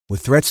With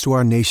threats to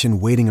our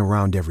nation waiting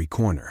around every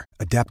corner,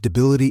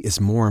 adaptability is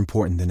more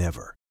important than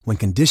ever. When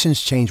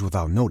conditions change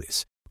without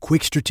notice,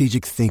 quick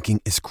strategic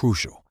thinking is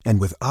crucial.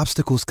 And with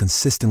obstacles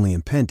consistently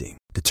impending,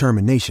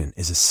 determination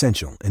is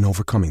essential in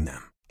overcoming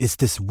them. It's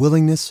this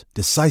willingness,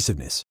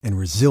 decisiveness, and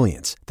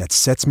resilience that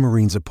sets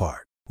Marines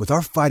apart. With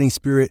our fighting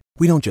spirit,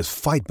 we don't just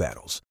fight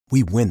battles,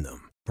 we win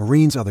them.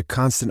 Marines are the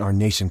constant our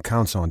nation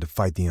counts on to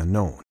fight the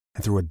unknown.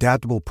 And through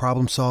adaptable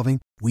problem solving,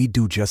 we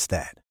do just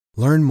that.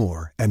 Learn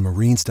more at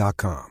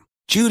marines.com.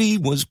 Judy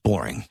was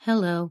boring.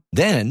 Hello.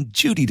 Then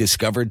Judy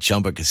discovered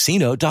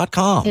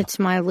ChumbaCasino.com. It's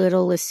my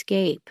little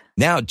escape.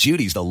 Now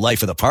Judy's the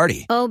life of the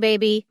party. Oh,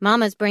 baby,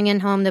 mama's bringing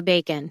home the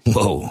bacon.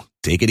 Whoa,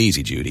 take it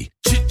easy, Judy.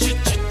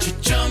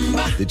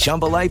 The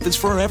Chumba life is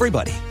for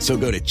everybody. So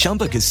go to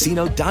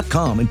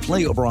ChumbaCasino.com and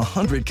play over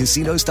 100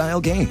 casino-style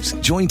games.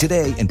 Join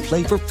today and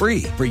play for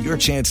free for your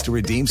chance to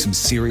redeem some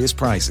serious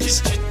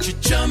prizes.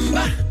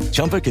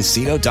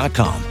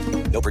 ChumbaCasino.com.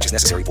 No purchase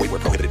necessary. Void where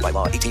prohibited by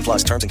law. 18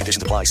 plus terms and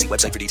conditions apply. See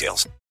website for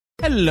details.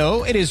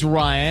 Hello, it is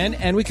Ryan,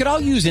 and we could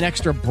all use an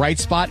extra bright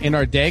spot in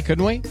our day,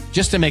 couldn't we?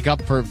 Just to make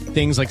up for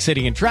things like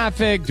sitting in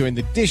traffic, doing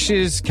the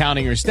dishes,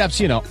 counting your steps,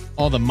 you know,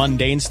 all the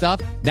mundane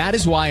stuff. That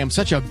is why I'm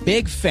such a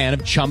big fan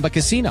of Chumba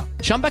Casino.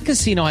 Chumba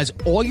Casino has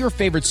all your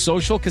favorite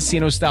social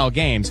casino-style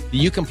games that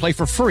you can play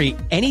for free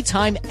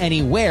anytime,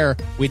 anywhere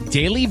with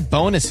daily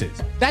bonuses.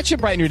 That should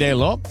brighten your day a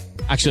little.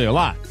 Actually, a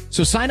lot.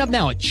 So sign up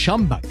now at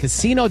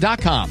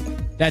ChumbaCasino.com.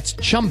 That's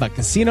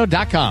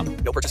ChumbaCasino.com.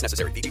 No purchase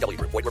necessary. VGW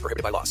Group. Void where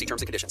prohibited by law. See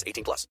terms and conditions.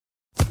 18 plus.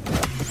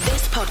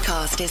 This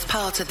podcast is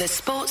part of the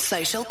Sports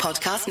Social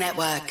Podcast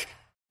Network.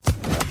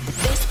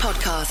 This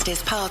podcast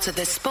is part of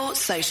the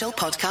Sports Social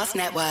Podcast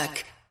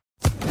Network.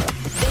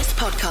 This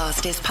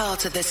podcast is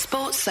part of the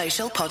Sports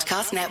Social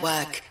Podcast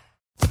Network.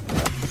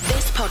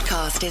 This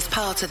podcast is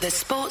part of the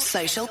Sports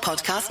Social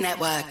Podcast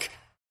Network.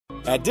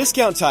 At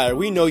Discount Tire,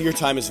 we know your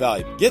time is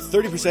valuable. Get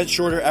 30%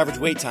 shorter average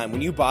wait time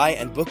when you buy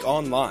and book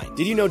online.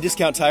 Did you know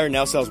Discount Tire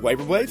now sells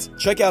wiper blades?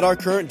 Check out our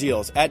current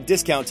deals at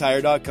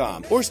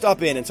DiscountTire.com or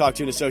stop in and talk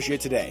to an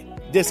associate today.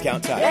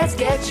 Discount Tire. Let's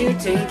get you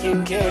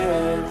taken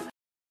care of.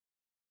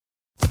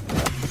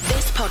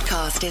 This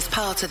podcast is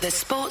part of the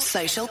Sports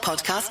Social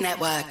Podcast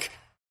Network.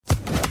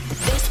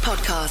 This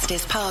podcast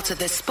is part of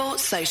the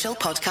Sports Social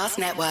Podcast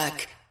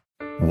Network.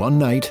 One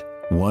night,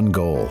 one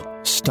goal.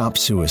 Stop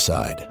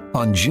suicide.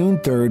 On June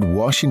 3rd,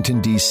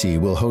 Washington, D.C.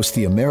 will host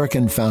the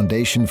American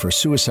Foundation for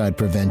Suicide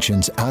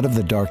Prevention's Out of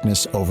the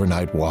Darkness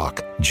Overnight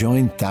Walk.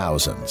 Join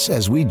thousands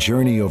as we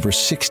journey over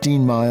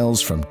 16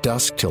 miles from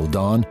dusk till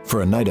dawn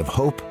for a night of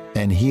hope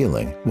and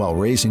healing while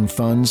raising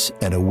funds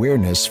and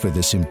awareness for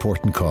this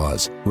important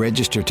cause.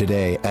 Register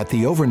today at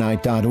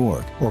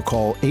theovernight.org or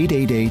call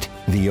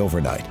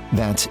 888-THE-OVERNIGHT.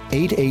 That's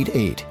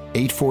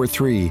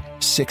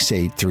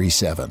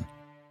 888-843-6837.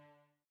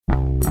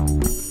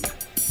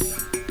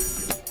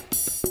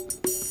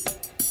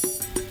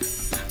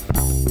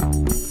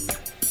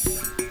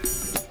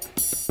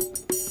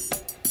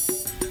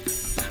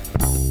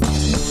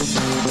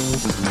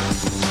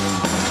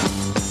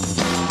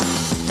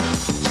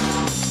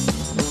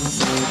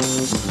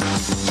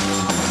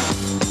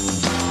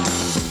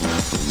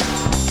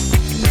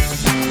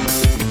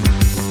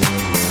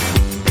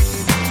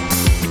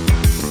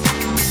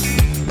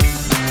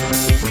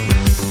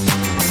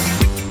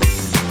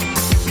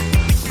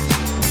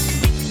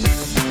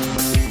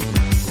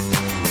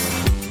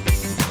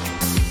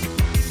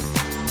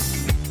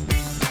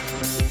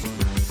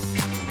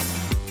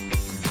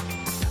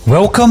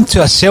 Welcome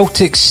to A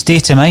Celtic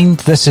State of Mind.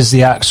 This is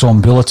the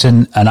Axon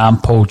Bulletin and I'm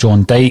Paul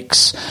John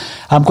Dykes.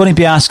 I'm going to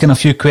be asking a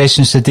few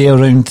questions today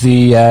around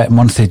the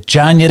month of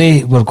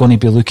January. We're going to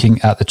be looking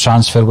at the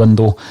transfer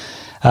window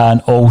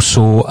and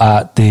also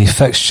at the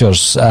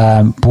fixtures,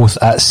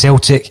 both at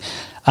Celtic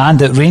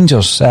and at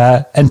Rangers.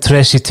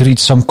 Interested to read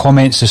some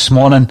comments this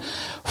morning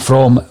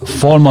from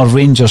former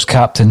Rangers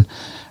captain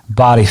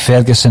Barry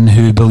Ferguson,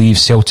 who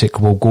believes Celtic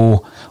will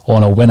go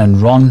on a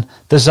winning run.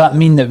 Does that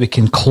mean that we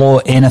can claw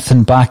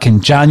anything back in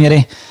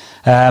January?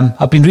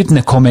 I've been reading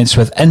the comments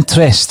with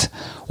interest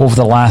over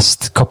the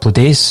last couple of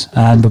days,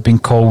 and we've been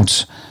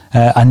called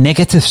a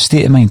negative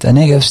state of mind,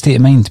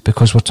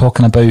 because we're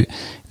talking about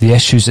the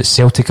issues that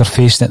Celtic are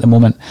facing at the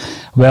moment.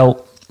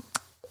 Well,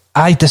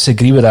 I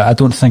disagree with that. I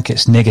don't think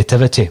it's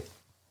negativity.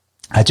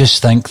 I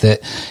just think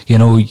that, you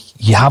know,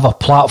 you have a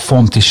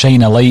platform to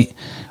shine a light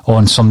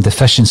on some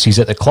deficiencies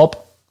at the club,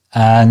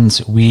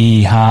 and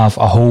we have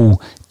a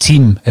whole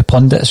team of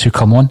pundits who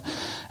come on.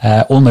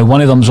 Only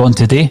one of them's on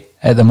today,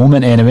 at the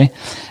moment anyway,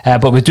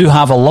 but we do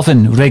have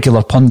 11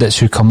 regular pundits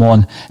who come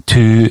on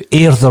to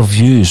air their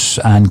views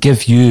and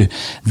give you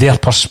their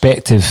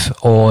perspective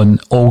on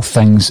all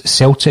things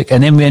Celtic,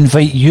 and then we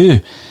invite you,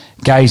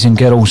 guys and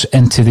girls,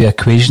 into the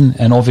equation,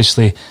 and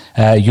obviously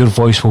your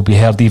voice will be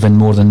heard even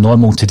more than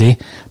normal today,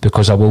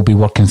 because I will be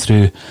working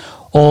through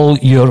all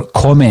your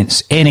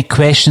comments. Any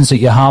questions that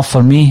you have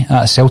for me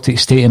at Celtic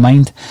State of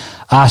Mind,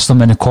 ask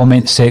them in the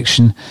comments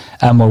section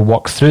and we'll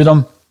work through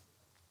them.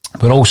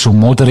 We're also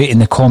moderating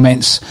the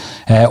comments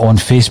on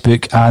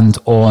Facebook and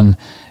on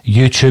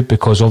YouTube,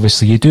 because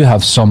obviously you do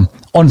have some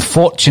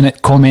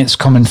unfortunate comments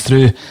coming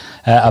through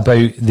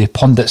about the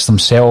pundits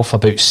themselves,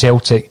 about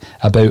Celtic,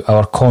 about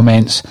our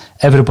comments.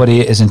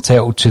 Everybody is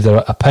entitled to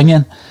their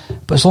opinion,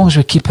 but as long as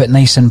we keep it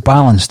nice and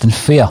balanced and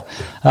fair,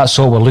 that's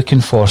all we're looking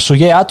for. So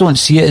yeah, I don't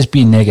see it as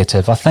being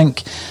negative. I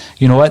think,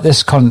 at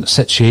this current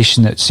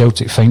situation that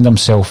Celtic find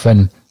themselves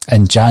in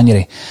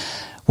January,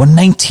 we're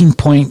 19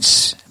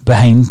 points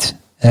behind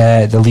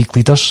the league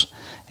leaders.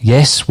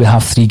 Yes, we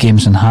have 3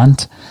 games in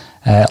hand.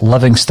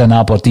 Livingston,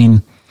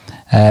 Aberdeen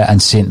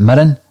and St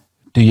Mirren.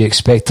 Do you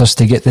expect us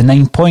to get the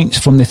 9 points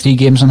from the 3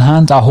 games in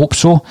hand? I hope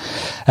so.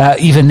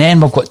 Even then,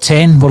 we've got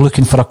 10. We're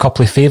looking for a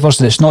couple of favours.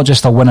 It's not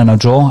just a win and a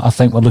draw. I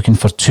think we're looking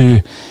for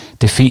 2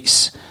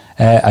 defeats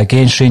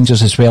against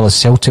Rangers, as well as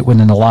Celtic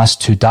winning the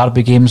last 2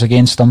 derby games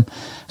against them.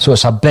 So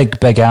it's a big,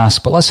 big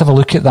ask. But let's have a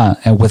look at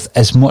that with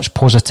as much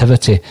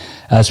positivity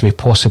as we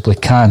possibly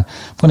can.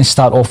 I'm going to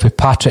start off with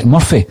Patrick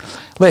Murphy.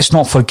 Let's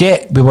not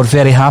forget, we were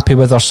very happy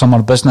with our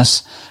summer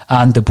business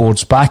and the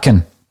board's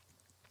backing.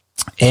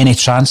 Any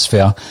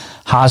transfer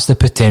has the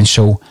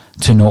potential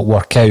to not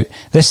work out.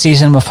 This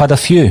season we've had a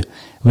few.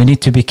 We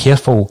need to be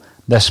careful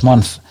this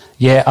month.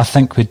 Yeah, I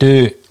think we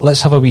do.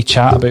 Let's have a wee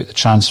chat about the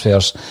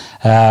transfers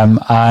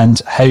and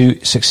how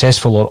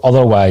successful or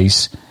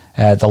otherwise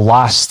the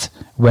last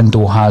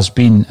window has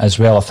been as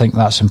well. I think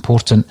that's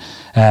important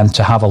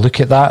to have a look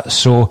at that.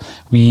 So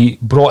we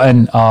brought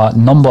in a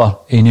number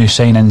of new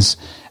signings.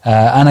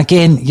 And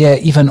again, yeah,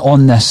 even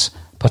on this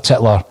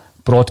particular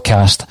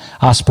broadcast,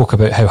 I spoke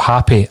about how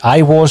happy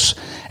I was.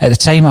 At the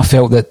time, I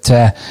felt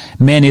that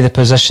many of the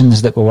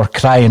positions that we were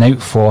crying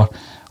out for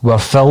were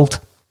filled.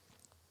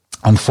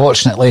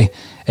 Unfortunately,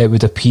 it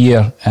would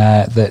appear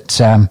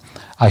that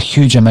a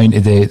huge amount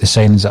of the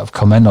signings that have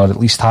come in, or at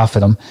least half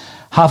of them,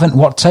 haven't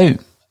worked out.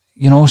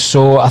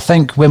 So I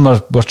think when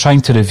we're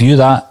trying to review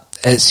that,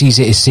 it's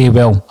easy to say,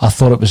 well, I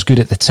thought it was good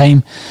at the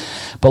time.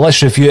 But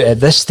let's review it at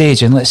this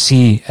stage and let's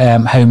see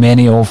how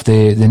many of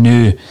the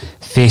new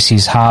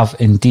faces have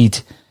indeed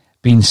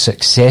been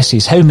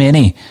successes. How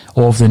many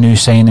of the new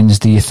signings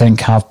do you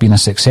think have been a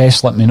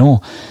success? Let me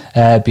know.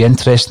 It'd be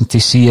interesting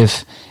to see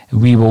if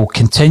we will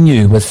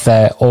continue with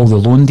all the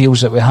loan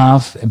deals that we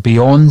have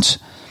beyond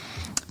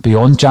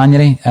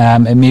January.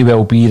 It may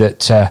well be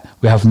that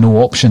we have no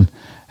option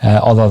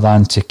other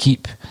than to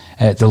keep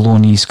the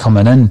loanees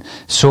coming in.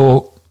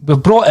 So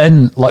we've brought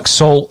in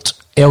Laxalt,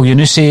 El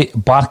Yunusi,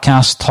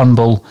 Barkas,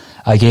 Turnbull,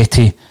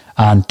 Ajeti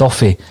and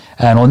Duffy.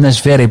 And on this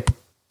very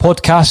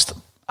podcast,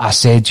 I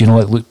said, it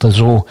looked as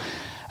though,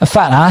 in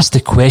fact, I asked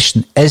the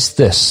question, is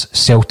this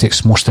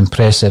Celtic's most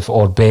impressive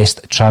or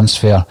best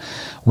transfer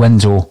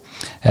window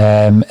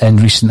in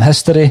recent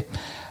history?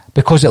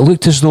 Because it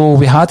looked as though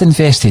we had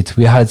invested.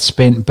 We had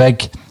spent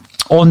big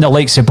on the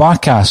likes of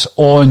Barkas,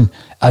 on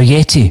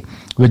Ajeti.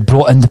 We'd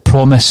brought in the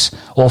promise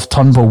of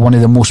Turnbull, one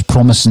of the most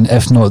promising,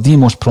 if not the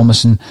most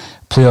promising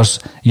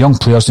young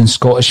players in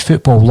Scottish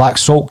football.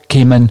 Laxalt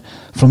came in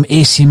from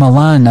AC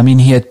Milan. I mean,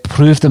 he had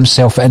proved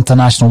himself at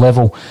international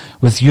level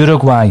with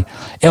Uruguay.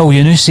 El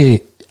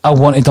Yunusi, I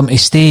wanted him to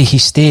stay. He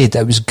stayed.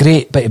 It was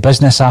great bit of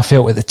business, I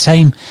felt, at the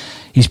time.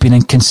 He's been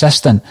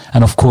inconsistent.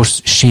 And of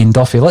course, Shane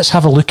Duffy. Let's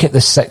have a look at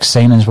the 6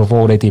 signings we've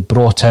already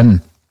brought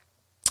in.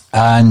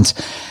 And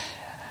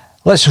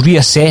let's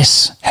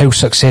reassess how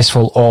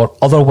successful or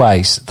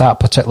otherwise that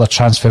particular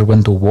transfer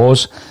window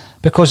was.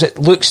 Because it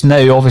looks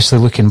now, obviously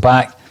looking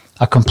back,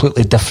 a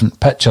completely different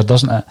picture,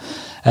 doesn't it?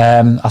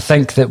 I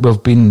think that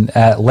we've been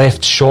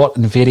left short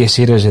in various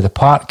areas of the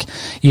park,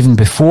 even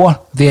before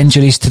the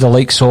injuries to the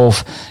likes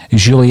of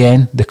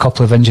Julien, the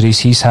couple of injuries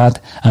he's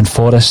had, and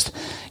Forrest.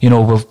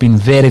 We've been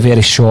very,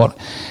 very short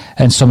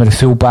in some of the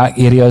full-back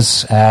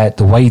areas,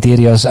 the wide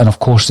areas, and of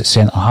course at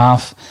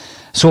centre-half.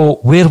 So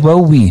where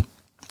will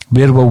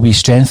we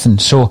strengthen?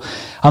 So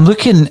I'm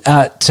looking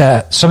at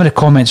some of the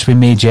comments we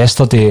made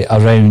yesterday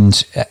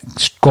around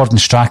Gordon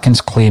Strachan's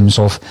claims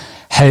of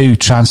how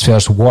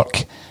transfers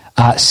work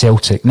at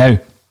Celtic. Now,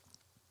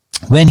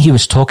 when he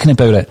was talking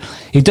about it,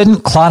 he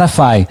didn't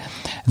clarify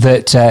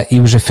that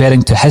he was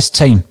referring to his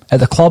time at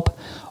the club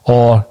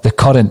or the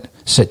current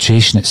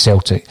situation at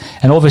Celtic.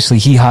 And obviously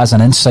he has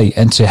an insight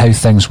into how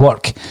things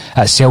work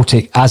at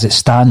Celtic as it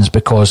stands,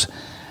 because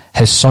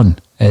his son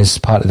is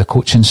part of the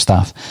coaching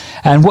staff.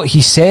 And what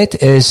he said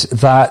is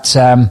that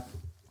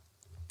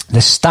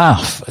the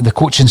staff, the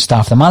coaching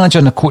staff, the manager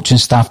and the coaching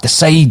staff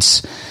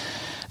decides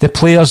the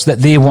players that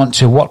they want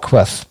to work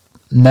with.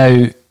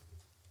 Now,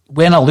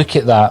 when I look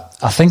at that,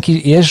 I think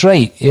he is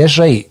right. He is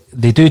right.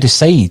 They do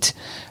decide,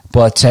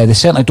 but they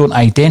certainly don't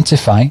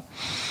identify.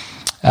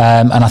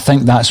 And I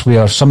think that's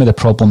where some of the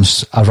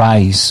problems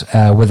arise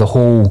with the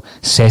whole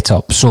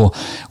setup. So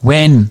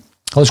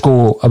let's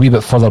go a wee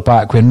bit further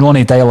back. When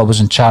Ronnie Deila was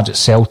in charge at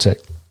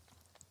Celtic,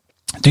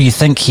 do you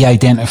think he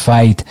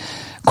identified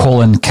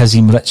Colin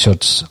Kazim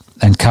Richards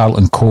and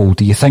Carlton Cole?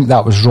 Do you think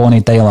that was Ronnie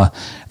Deila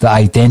that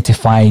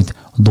identified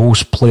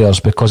those players?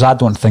 Because I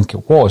don't think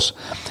it was.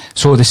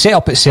 So the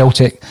setup at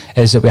Celtic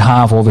is that we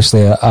have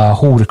obviously a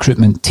whole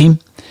recruitment team.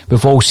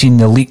 We've all seen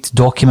the leaked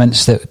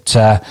documents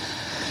that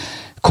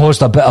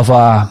caused a bit of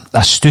a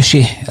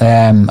stooshy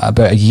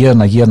about a year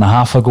and a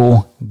half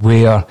ago,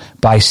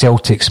 whereby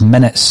Celtic's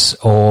minutes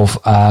of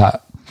a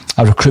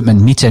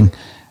recruitment meeting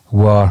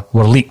were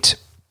leaked.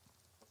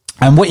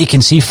 And what you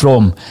can see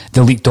from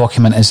the leaked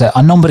document is that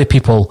a number of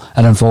people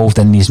are involved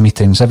in these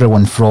meetings.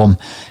 Everyone from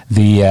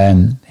the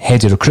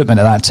head of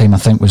recruitment at that time, I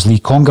think, was Lee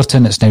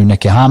Congerton. It's now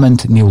Nicky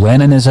Hammond. Neil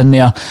Lennon is in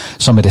there.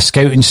 Some of the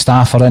scouting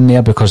staff are in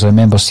there, because I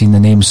remember seeing the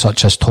names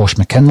such as Tosh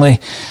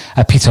McKinlay.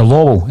 Peter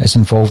Lawwell is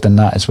involved in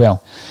that as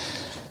well.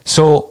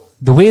 So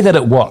the way that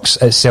it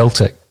works at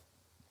Celtic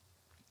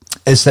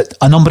is that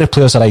a number of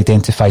players are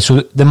identified. So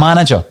the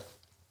manager,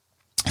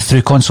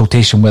 through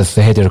consultation with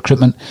the head of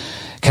recruitment,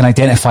 can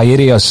identify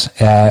areas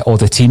of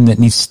the team that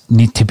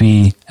need to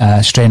be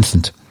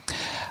strengthened.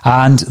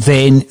 And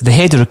then the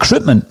head of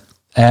recruitment,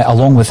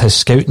 along with his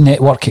scouting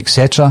network,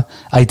 etc.,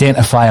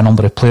 identify a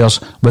number of players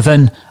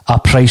within a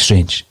price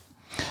range.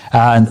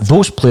 And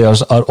those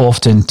players are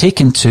often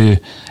taken to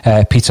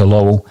Peter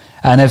Lawwell,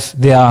 and if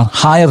they are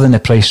higher than the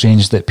price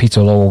range that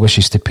Peter Lawwell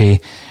wishes to pay,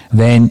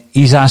 then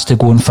he's asked to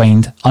go and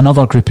find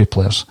another group of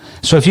players.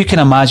 So if you can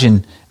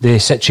imagine the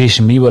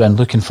situation we were in,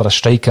 looking for a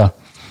striker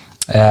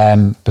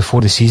before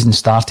the season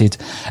started,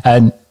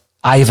 and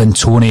Ivan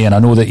Toney, and I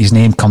know that his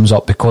name comes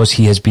up because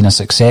he has been a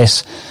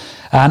success,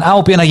 and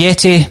Albion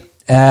Ajeti,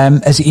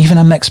 is it even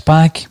a mixed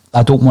bag?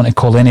 I don't want to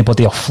call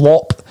anybody a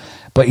flop,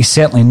 but he's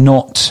certainly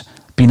not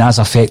been as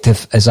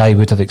effective as I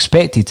would have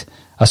expected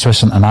a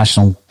Swiss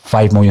international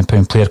 £5 million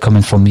player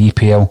coming from the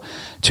EPL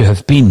to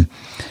have been.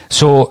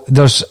 So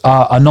there's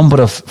a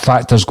number of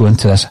factors going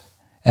into this.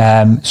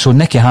 So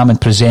Nicky Hammond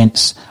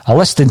presents a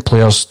list of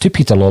players to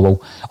Peter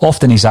Lawwell.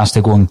 Often he's asked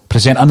to go and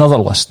present another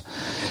list.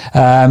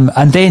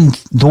 And then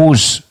the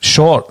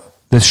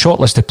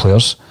shortlisted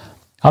players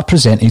are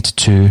presented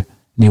to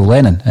Neil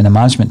Lennon and the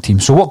management team.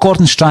 So what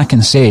Gordon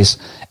Strachan says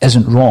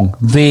isn't wrong.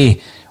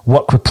 They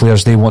work with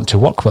players they want to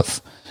work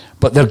with,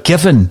 but they're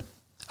given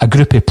a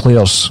group of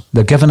players,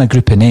 they're given a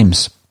group of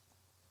names,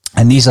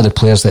 and these are the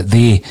players that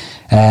they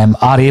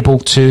are able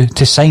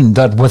to sign.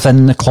 They're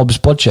within the club's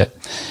budget.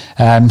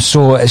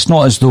 So it's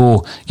not as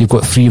though you've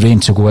got free rein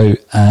to go out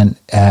and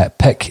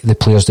pick the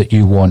players that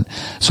you want.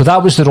 So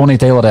that was the Ronnie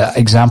Deila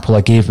example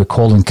I gave with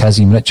Colin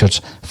Kazim Richards.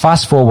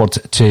 Fast forward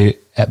to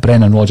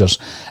Brendan Rodgers,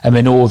 and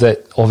we know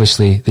that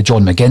obviously the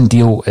John McGinn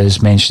deal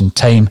is mentioned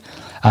time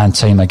and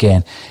time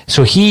again.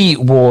 So he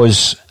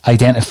was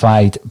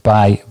identified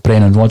by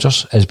Brendan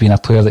Rodgers as being a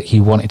player that he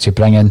wanted to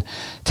bring in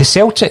to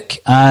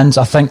Celtic, and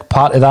I think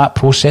part of that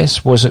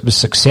process was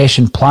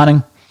succession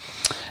planning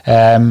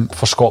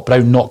for Scott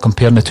Brown, not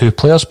comparing the two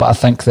players, but I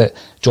think that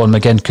John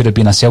McGinn could have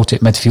been a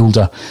Celtic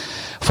midfielder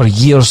for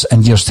years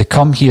and years to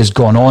come. He has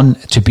gone on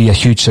to be a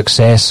huge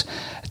success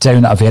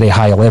down at a very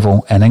high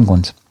level in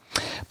England.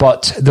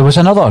 But there was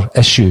another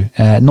issue,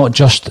 not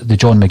just the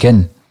John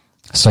McGinn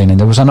signing.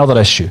 There was another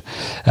issue.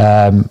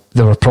 There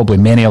were probably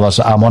many others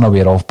that I'm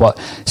unaware of, but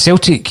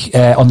Celtic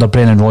under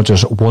Brendan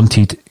Rodgers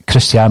wanted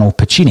Cristiano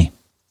Piccini,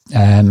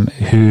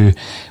 who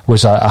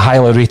was a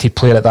highly rated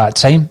player at that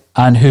time,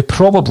 and who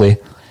probably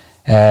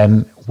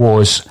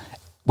was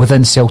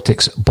within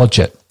Celtic's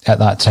budget at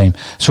that time.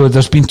 So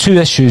there's been two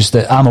issues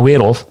that I'm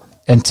aware of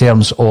in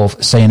terms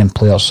of signing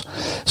players.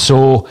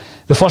 So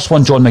the first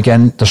one, John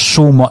McGinn, there's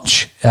so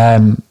much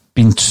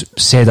been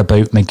said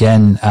about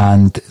McGinn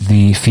and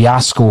the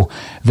fiasco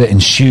that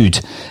ensued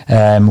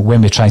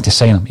when we tried to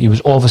sign him. He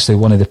was obviously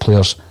one of the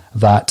players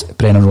that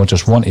Brendan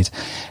Rodgers wanted.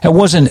 It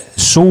wasn't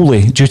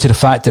solely due to the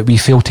fact that we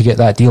failed to get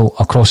that deal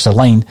across the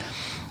line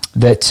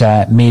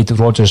that made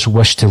Rodgers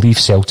wish to leave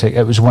Celtic.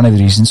 It was one of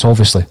the reasons,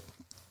 obviously.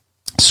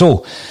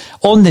 So,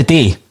 on the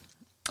day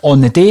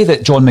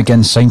that John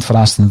McGinn signed for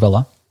Aston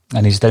Villa,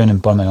 and he's down in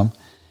Birmingham,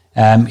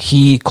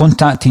 he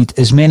contacted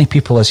as many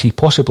people as he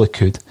possibly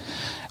could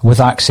with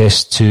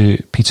access to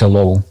Peter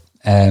Lawwell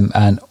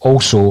and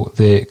also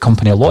the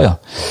company lawyer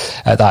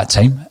at that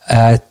time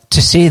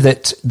to say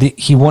that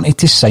he wanted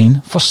to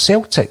sign for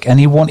Celtic, and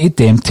he wanted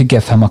them to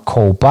give him a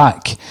call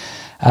back.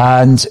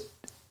 And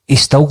he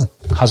still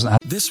hasn't had.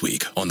 This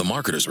week on The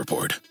Marketer's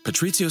Report,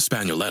 Patrizio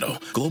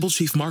Spagnoletto, Global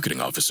Chief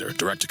Marketing Officer,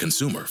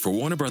 Direct-to-Consumer for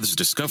Warner Brothers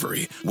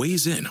Discovery,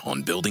 weighs in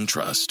on building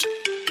trust.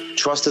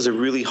 Trust is a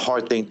really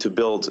hard thing to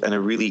build and a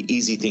really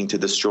easy thing to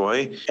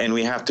destroy, and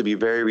we have to be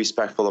very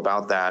respectful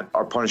about that.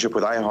 Our partnership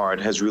with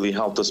iHeart has really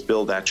helped us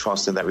build that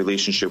trust and that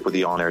relationship with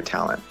the on-air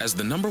talent. As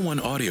the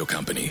 #1 audio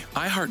company,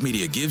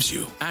 iHeartMedia gives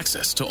you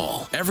access to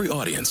all. Every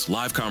audience,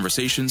 live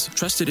conversations,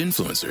 trusted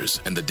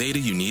influencers, and the data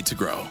you need to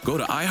grow. Go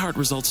to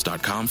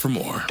iHeartResults.com for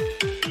more.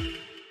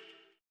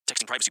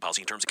 Texting privacy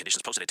policy and terms and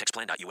conditions posted at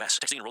textplan.us.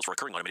 Texting enrolls for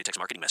recurring automated text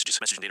marketing messages.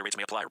 Message and data rates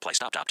may apply. Reply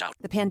stop, opt out.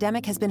 The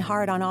pandemic has been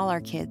hard on all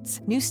our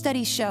kids. New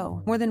studies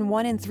show more than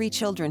 1 in 3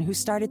 children who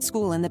started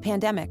school in the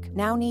pandemic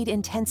now need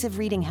intensive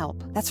reading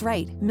help. That's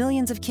right.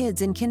 Millions of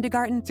kids in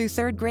kindergarten through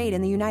 3rd grade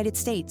in the United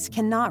States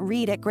cannot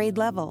read at grade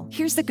level.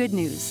 Here's the good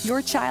news.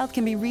 Your child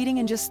can be reading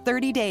in just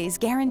 30 days,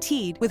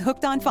 guaranteed, with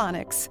Hooked on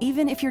Phonics.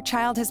 Even if your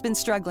child has been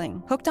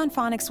struggling, Hooked on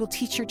Phonics will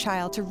teach your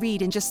child to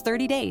read in just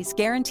 30 days,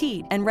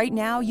 guaranteed. And right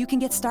now, you can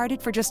get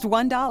started for just $1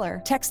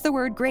 $1. Text the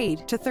word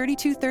GRADE to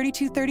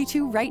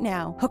 323232 right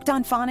now. Hooked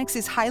on Phonics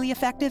is highly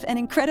effective and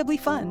incredibly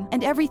fun,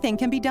 and everything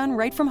can be done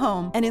right from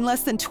home and in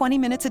less than 20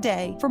 minutes a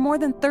day. For more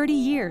than 30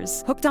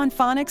 years, Hooked on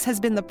Phonics has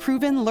been the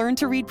proven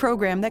learn-to-read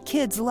program that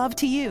kids love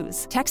to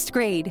use. Text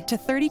GRADE to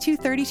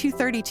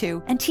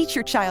 323232 and teach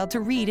your child to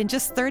read in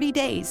just 30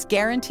 days,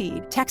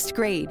 guaranteed. Text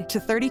GRADE to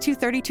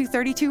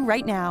 323232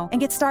 right now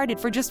and get started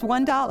for just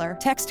 $1.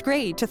 Text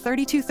GRADE to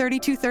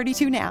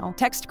 323232 now.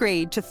 Text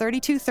GRADE to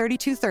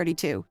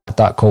 323232.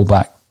 That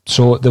callback.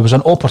 So there was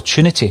an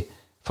opportunity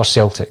for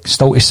Celtic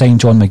still to sign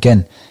John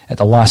McGinn at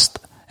the last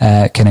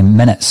kind of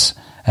minutes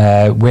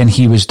when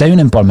he was down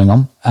in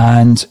Birmingham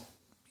and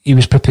he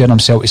was preparing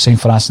himself to sign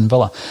for Aston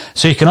Villa.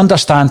 So you can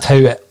understand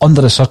how, under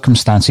the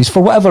circumstances,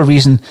 for whatever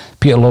reason,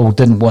 Peter Lawwell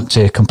didn't want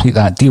to complete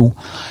that deal,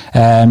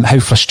 how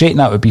frustrating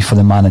that would be for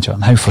the manager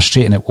and how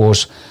frustrating it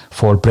was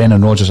for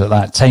Brendan Rodgers at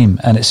that time.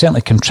 And it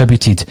certainly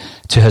contributed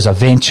to his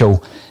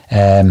eventual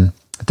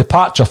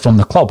departure from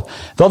the club.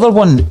 The other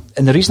one,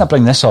 and the reason I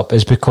bring this up,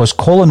 is because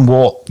Colin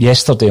Watt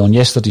on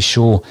yesterday's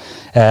show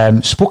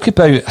spoke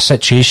about a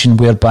situation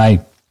whereby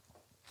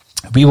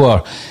we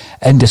were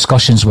in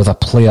discussions with a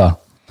player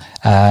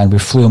and we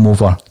flew him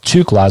over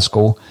to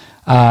Glasgow,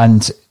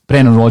 and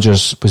Brendan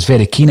Rodgers was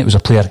very keen. It was a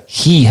player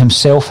he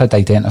himself had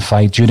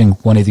identified during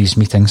one of these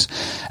meetings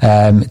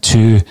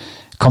to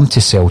come to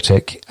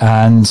Celtic,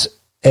 and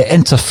it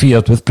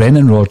interfered with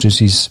Brendan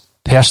Rodgers'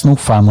 personal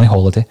family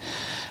holiday.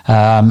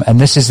 And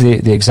this is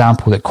the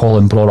example that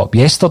Colin brought up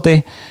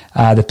yesterday.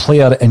 The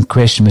player in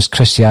question was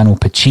Cristiano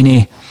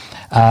Piccini,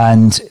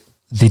 and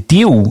the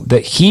deal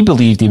that he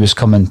believed he was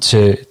coming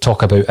to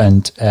talk about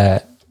and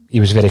he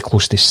was very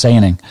close to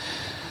signing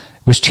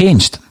was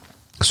changed.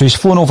 So he's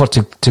flown over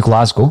to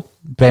Glasgow.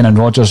 Brendan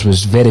Rodgers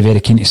was very, very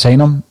keen to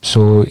sign him,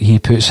 so he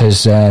puts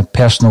his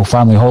personal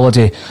family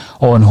holiday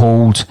on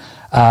hold,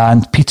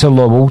 and Peter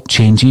Lawwell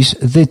changes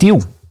the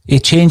deal. He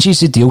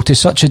changes the deal to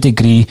such a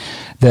degree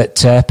that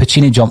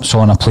Piccini jumps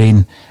on a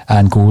plane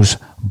and goes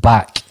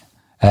back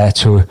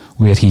to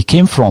where he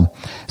came from.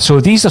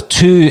 So these are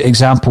two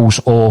examples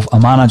of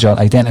a manager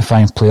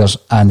identifying players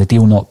and the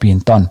deal not being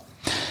done.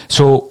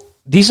 So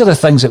these are the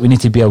things that we need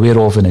to be aware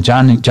of in the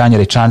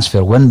January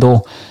transfer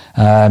window.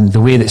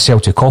 The way that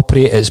Celtic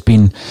operate has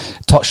been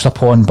touched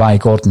upon by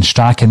Gordon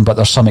Strachan, but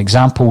there's some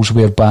examples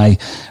whereby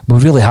we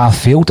really have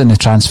failed in the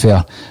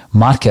transfer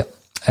market.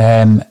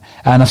 And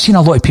I've seen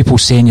a lot of people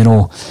saying,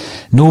 no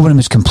one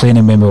was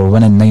complaining when we were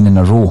winning 9 in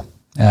a row.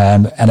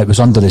 And it was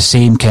under the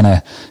same kind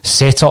of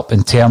setup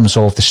in terms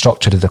of the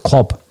structure of the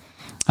club.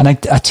 And I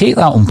take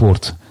that on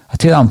board.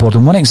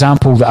 And one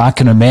example that I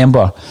can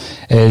remember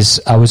is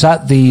I was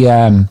at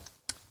the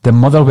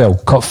Motherwell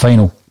Cup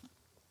final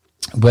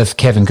with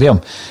Kevin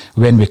Graham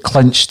when we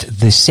clinched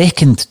the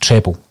second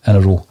treble in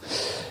a row.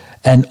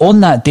 And on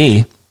that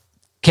day,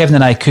 Kevin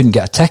and I couldn't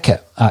get a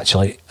ticket,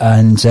 actually,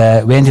 and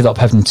we ended up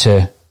having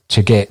to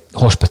get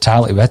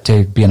hospitality. We had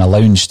to be in a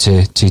lounge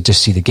to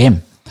just see the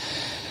game.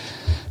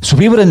 So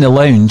we were in the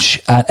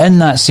lounge, and in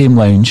that same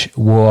lounge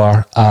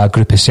were a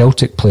group of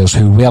Celtic players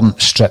who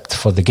weren't stripped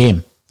for the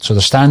game. So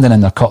they're standing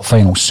in their cup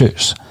final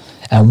suits.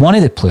 And one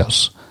of the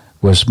players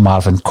was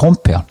Marvin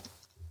Compere,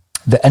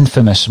 the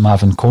infamous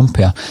Marvin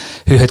Compere,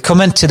 who had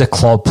come into the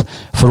club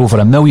for over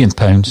 £1 million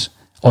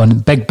on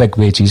big, big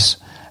wages.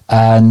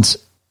 And,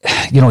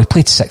 he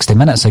played 60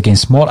 minutes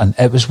against Morton.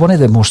 It was one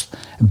of the most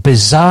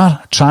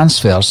bizarre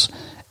transfers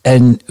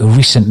in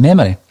recent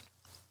memory.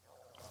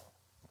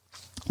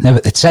 Now,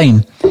 at the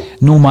time,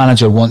 no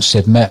manager wants to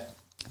admit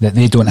that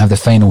they don't have the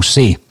final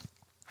say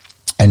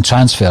in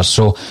transfers.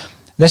 So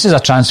this is a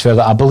transfer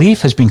that I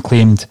believe has been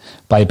claimed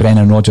by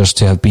Brendan Rodgers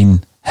to have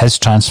been his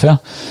transfer.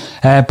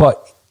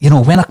 But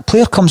when a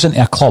player comes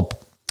into a club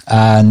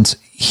and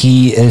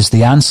he is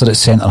the answer at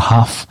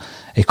centre-half,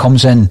 he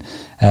comes in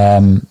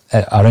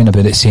around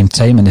about the same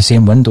time, in the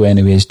same window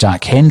anyway, as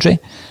Jack Hendry.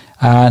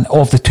 And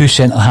of the two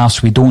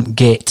centre-halves, we don't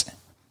get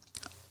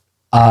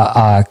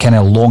a kind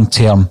of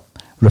long-term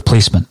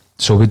replacement.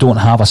 So we don't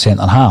have a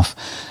centre-half.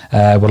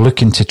 We're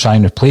looking to try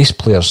and replace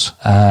players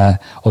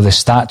of the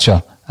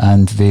stature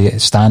and the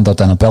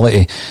standard and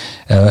ability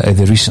of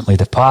the recently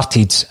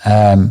departed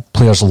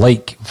players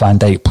like Van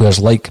Dijk, players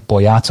like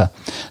Boyata.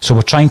 So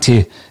we're trying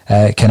to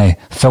kind of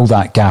fill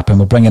that gap, and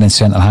we're bringing in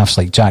centre-halves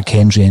like Jack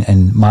Hendry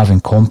and Marvin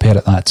Compere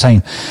at that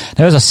time.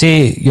 Now, as I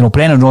say,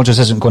 Brendan Rodgers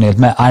isn't going to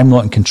admit I'm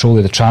not in control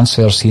of the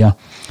transfers here.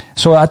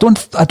 So I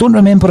don't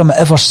remember him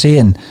ever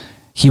saying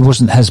he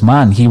wasn't his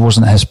man, he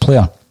wasn't his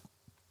player.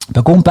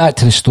 But going back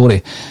to the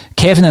story,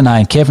 Kevin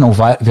will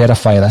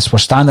verify this, we're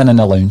standing in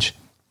the lounge,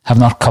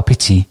 having our cup of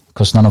tea,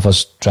 because none of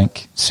us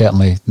drink,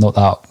 certainly not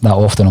that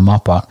often on my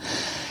part.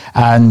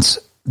 And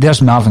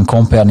there's Marvin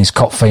Compere in his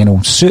cup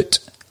final suit,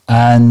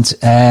 and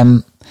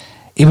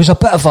he was a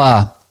bit of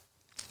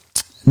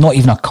not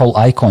even a cult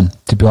icon,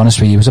 to be honest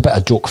with you. He was a bit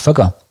of a joke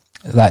figure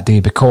that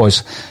day,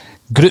 because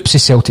groups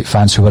of Celtic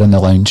fans who were in the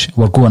lounge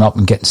were going up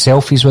and getting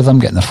selfies with him,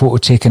 getting their photo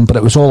taken, but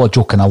it was all a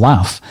joke and a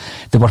laugh.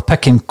 They were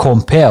picking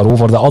Compere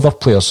over the other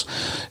players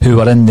who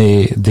were in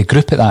the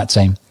group at that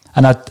time.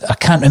 and I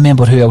can't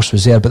remember who else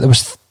was there, but there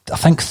was, I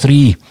think,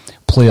 3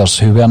 players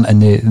who weren't in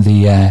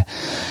the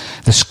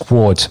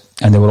squad,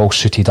 and they were all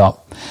suited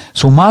up.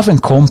 So Marvin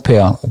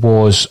Compere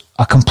was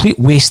a complete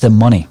waste of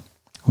money.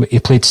 He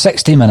played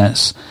 60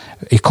 minutes,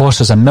 he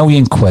cost us £1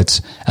 million,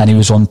 and he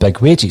was on big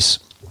wages.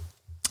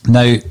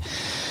 Now,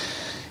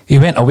 he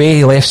went away,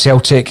 he left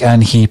Celtic,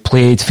 and he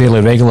played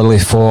fairly regularly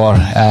for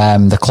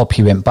the club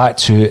he went back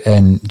to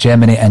in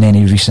Germany, and then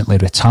he recently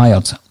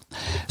retired.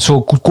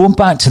 So going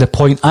back to the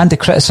point and the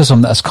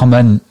criticism that has come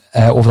in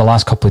over the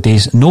last couple of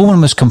days, no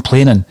one was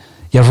complaining.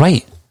 You're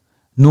right.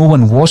 No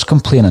one was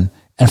complaining.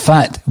 In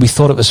fact, we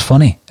thought it was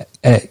funny,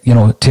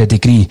 to a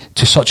degree,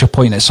 to such a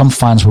point that some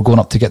fans were going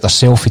up to get their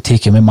selfie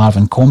taken with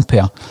Marvin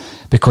Compere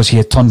because he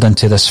had turned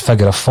into this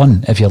figure of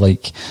fun, if you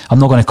like. I'm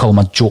not going to call him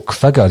a joke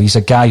figure. He's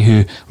a guy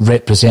who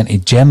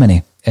represented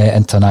Germany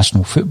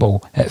international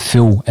football at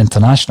full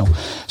international.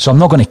 So I'm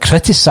not going to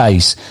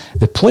criticise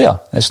the player.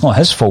 It's not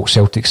his fault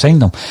Celtic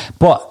signed him.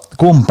 But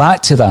going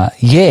back to that,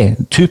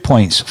 2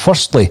 points.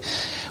 Firstly,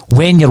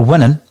 when you're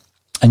winning,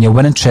 and you're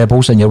winning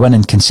trebles, and you're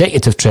winning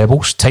consecutive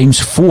trebles, times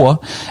 4,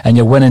 and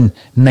you're winning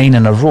 9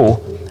 in a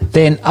row,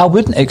 then I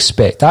wouldn't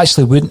expect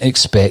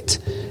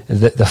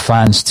the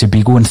fans to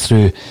be going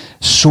through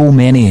so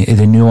many of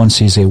the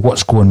nuances of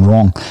what's going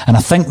wrong. And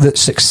I think that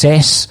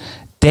success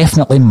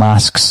definitely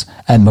masks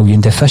a million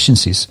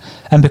deficiencies.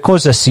 And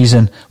because this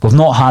season we've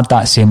not had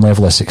that same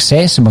level of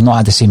success, and we've not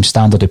had the same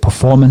standard of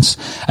performance,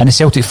 and the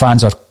Celtic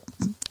fans are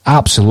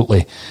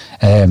absolutely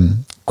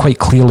quite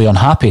clearly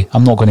unhappy.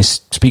 I'm not going to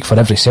speak for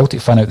every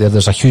Celtic fan out there.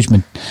 There's a huge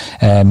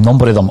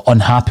number of them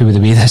unhappy with the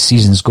way this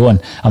season's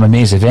going. I'm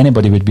amazed if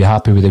anybody would be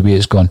happy with the way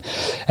it's gone.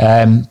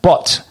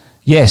 But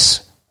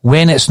yes,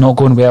 when it's not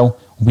going well,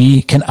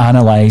 we can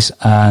analyse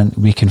and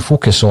we can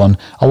focus on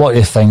a lot of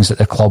the things that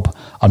the club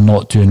are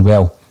not doing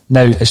well.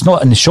 Now, it's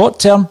not in the short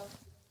term.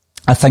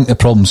 I think the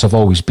problems have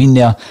always been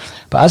there.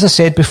 But as I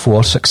said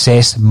before,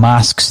 success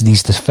masks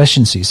these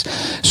deficiencies.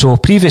 So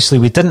previously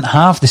we didn't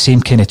have the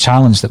same kind of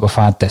challenge that we've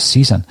had this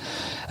season.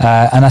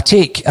 And I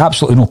take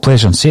absolutely no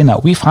pleasure in saying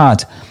that. We've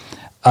had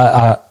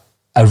a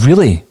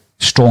really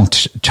strong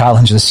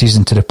challenge this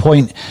season, to the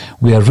point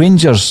where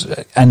Rangers,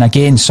 and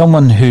again,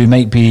 someone who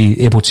might be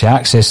able to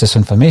access this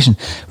information,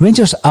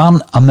 Rangers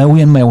aren't a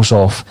million miles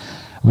off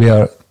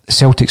where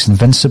Celtic's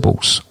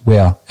Invincibles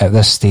were at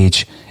this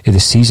stage of the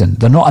season.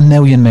 They're not a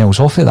million miles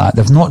off of that.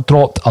 They've not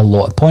dropped a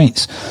lot of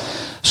points.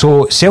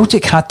 So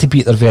Celtic had to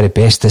be at their very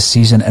best this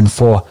season, and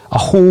for a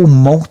whole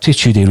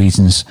multitude of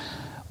reasons,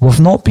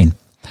 we've not been.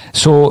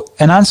 So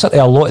in answer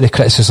to a lot of the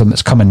criticism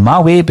that's coming my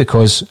way,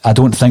 because I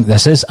don't think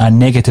this is a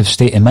negative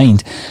state of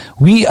mind,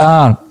 we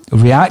are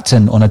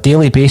reacting on a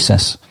daily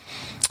basis,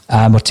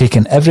 and we're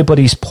taking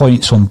everybody's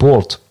points on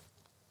board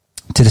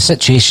to the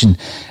situation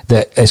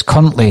that is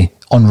currently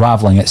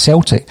unravelling at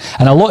Celtic.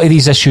 And a lot of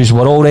these issues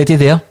were already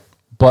there,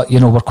 but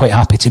we're quite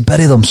happy to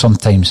bury them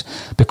sometimes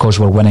because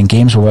we're winning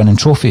games, we're winning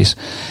trophies.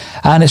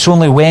 And it's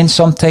only when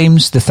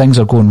sometimes the things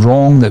are going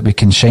wrong that we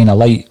can shine a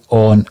light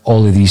on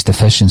all of these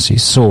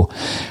deficiencies. So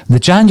the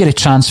January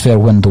transfer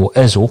window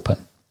is open.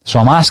 So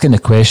I'm asking the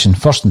question,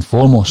 first and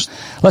foremost,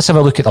 let's have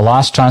a look at the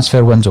last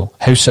transfer window.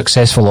 How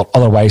successful or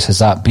otherwise has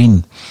that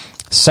been?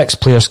 6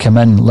 players come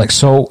in, like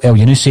Saul, El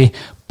Yunusi,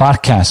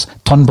 Barkas,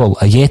 Turnbull,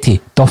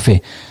 Ayeti,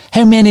 Duffy.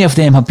 How many of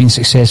them have been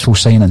successful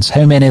signings?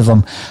 How many of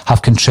them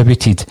have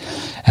contributed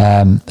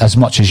as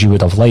much as you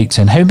would have liked?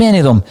 And how many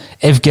of them,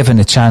 if given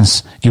the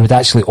chance, you would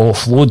actually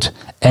offload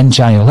in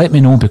January? Let me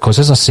know, because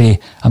as I say,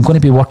 I'm going to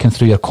be working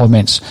through your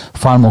comments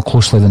far more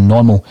closely than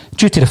normal,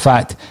 due to the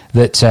fact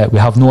that we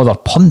have no other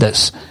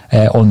pundits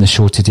on the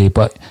show today.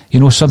 But,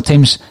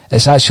 sometimes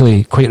it's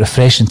actually quite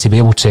refreshing to be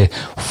able to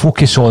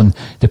focus on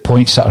the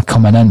points that are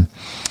coming in.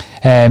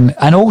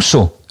 And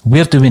also,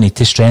 where do we need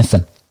to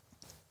strengthen?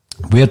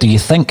 Where do you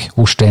think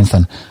we'll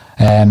strengthen?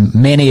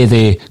 Many of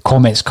the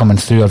comments coming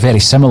through are very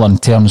similar in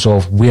terms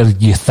of where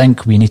you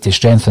think we need to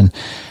strengthen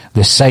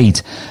the side.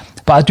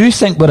 But I do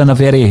think we're in a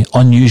very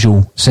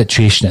unusual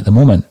situation at the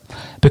moment,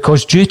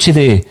 because due to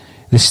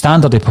the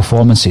standard of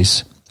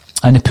performances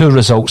and the poor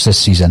results this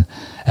season,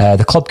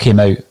 the club came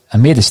out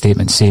and made a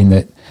statement saying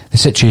that the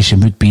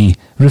situation would be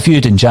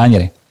reviewed in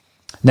January.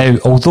 Now,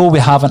 although we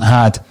haven't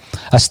had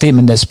a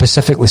statement that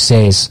specifically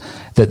says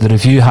that the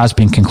review has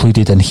been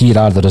concluded and here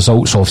are the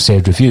results of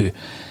said review,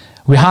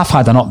 we have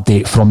had an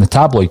update from the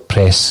tabloid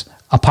press,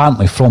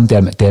 apparently from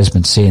Dermot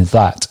Desmond, saying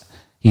that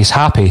he's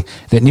happy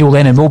that Neil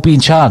Lennon will be in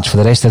charge for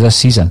the rest of this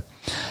season.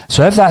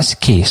 So if that's the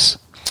case,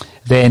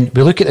 then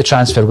we look at the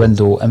transfer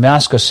window and we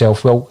ask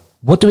ourselves, well,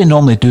 what do we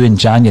normally do in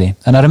January?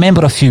 And I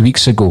remember a few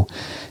weeks ago,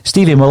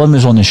 Stevie Mullen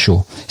was on the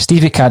show.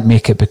 Stevie can't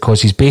make it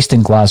because he's based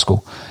in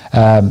Glasgow.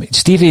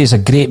 Stevie is a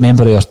great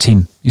member of our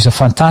team. He's a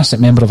fantastic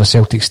member of a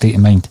Celtic state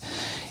of mind.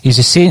 He's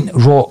the St.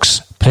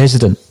 Roch's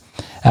president,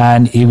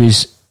 and he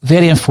was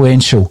very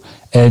influential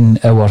in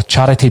our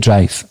charity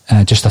drive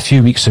just a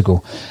few weeks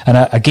ago.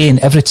 And again,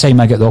 every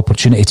time I get the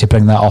opportunity to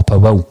bring that up, I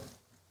will,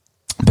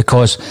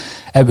 because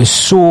it was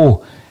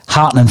so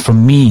heartening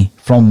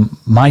from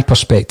my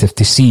perspective,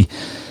 to see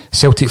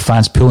Celtic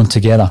fans pulling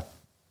together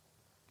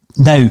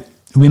Now,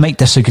 we might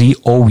disagree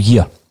all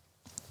year.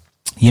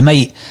 You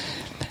might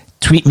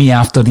tweet me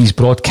after these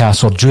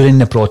broadcasts or during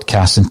the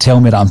broadcast and tell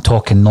me that I'm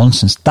talking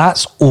nonsense.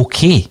 That's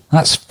okay.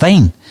 That's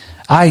fine.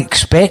 I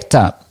expect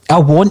that. I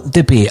want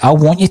debate. I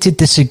want you to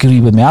disagree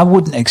with me. I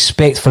wouldn't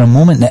expect for a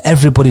moment that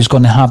everybody's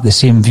going to have the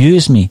same view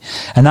as me.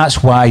 And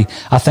that's why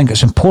I think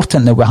it's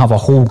important that we have a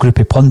whole group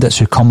of pundits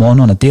who come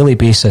on a daily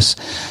basis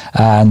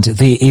and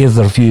they air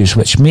their views,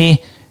 which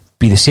may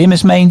be the same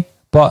as mine,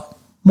 but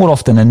more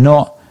often than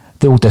not,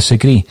 they'll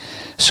disagree.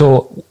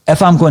 So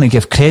if I'm going to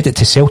give credit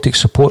to Celtic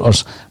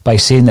supporters by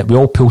saying that we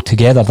all pulled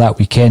together that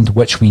weekend,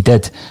 which we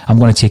did, I'm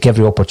going to take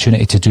every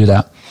opportunity to do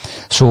that.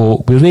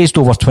 So we raised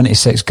over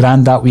 26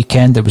 grand that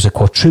weekend. It was a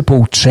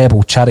quadruple,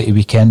 treble charity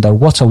weekend. Or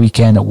what a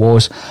weekend it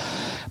was.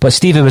 But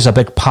Stevie was a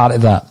big part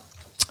of that.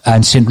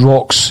 And St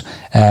Roch's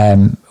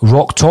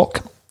Rock Talk,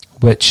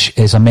 which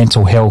is a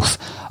mental health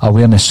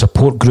awareness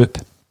support group,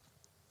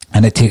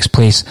 and it takes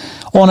place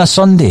on a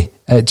Sunday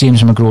at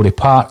James McGrory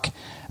Park.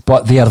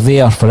 But they are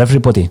there for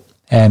everybody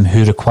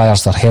who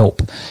requires their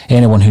help,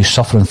 anyone who's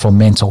suffering from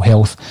mental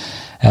health.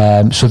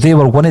 So they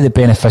were one of the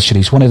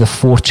beneficiaries, one of the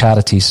 4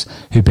 charities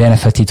who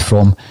benefited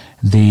from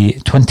the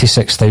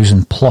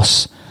 26,000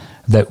 plus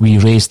that we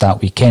raised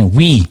that weekend.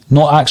 We,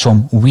 not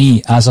Axon,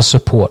 we as a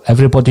support,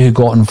 everybody who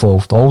got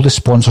involved, all the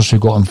sponsors who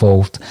got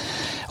involved,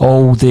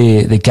 all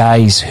the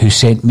guys who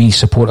sent me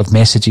supportive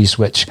messages,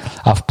 which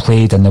I've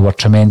played, and they were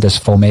tremendous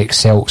from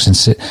ex-Celts and,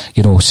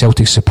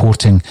 Celtic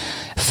supporting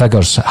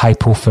figures,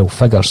 high-profile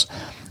figures,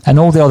 and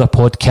all the other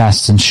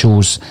podcasts and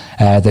shows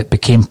that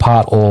became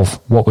part of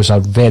what was a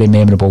very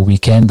memorable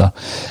weekender.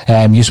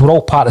 You were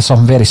all part of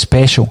something very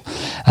special,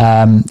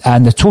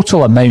 and the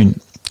total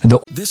amount.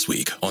 This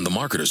week on The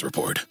Marketer's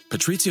Report,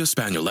 Patrizio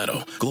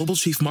Spagnoletto, Global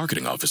Chief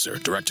Marketing Officer,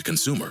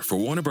 Direct-to-Consumer for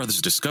Warner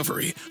Brothers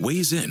Discovery,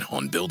 weighs in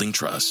on building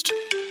trust.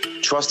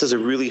 Trust is a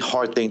really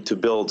hard thing to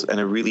build and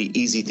a really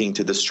easy thing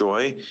to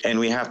destroy, and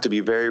we have to be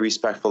very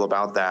respectful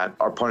about that.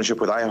 Our partnership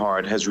with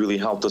iHeart has really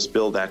helped us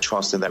build that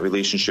trust and that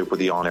relationship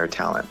with the on-air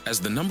talent. As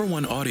the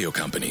 #1 audio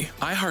company,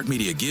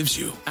 iHeartMedia gives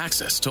you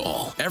access to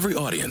all. Every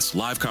audience,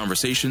 live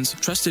conversations,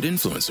 trusted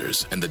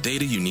influencers, and the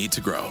data you need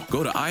to grow.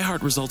 Go to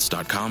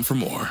iHeartResults.com for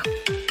more.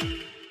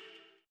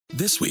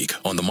 This week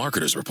on The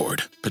Marketer's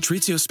Report,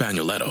 Patrizio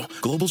Spagnoletto,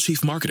 Global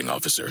Chief Marketing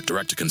Officer,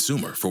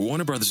 Direct-to-Consumer for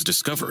Warner Brothers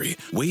Discovery,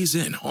 weighs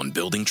in on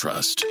building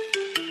trust.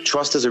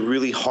 Trust is a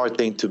really hard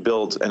thing to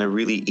build and a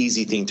really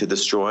easy thing to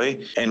destroy,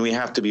 and we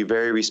have to be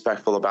very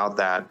respectful about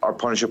that. Our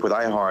partnership with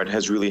iHeart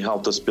has really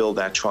helped us build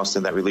that trust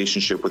and that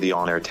relationship with the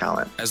on-air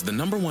talent. As the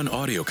 #1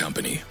 audio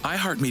company,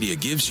 iHeartMedia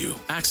gives you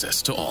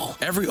access to all.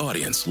 Every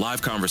audience,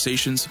 live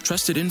conversations,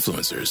 trusted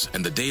influencers,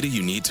 and the data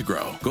you need to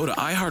grow. Go to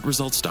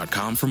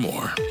iHeartResults.com for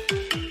more.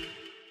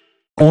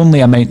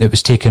 Only amount that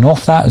was taken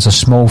off that is a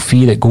small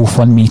fee that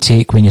GoFundMe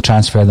take when you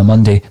transfer the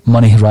money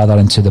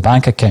into the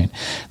bank account.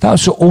 That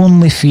was the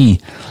only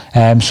fee.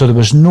 So there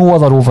was no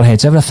other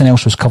overheads. Everything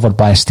else was covered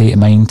by a state of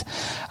mind.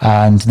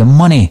 And the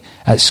money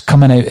that's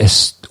coming out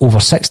is over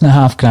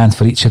 6.5 grand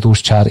for each of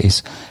those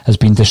charities has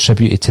been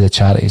distributed to the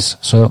charities.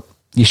 So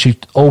you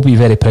should all be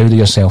very proud of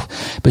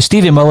yourself. But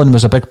Stevie Millen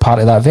was a big part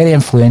of that, very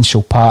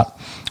influential part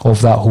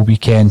of that whole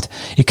weekend.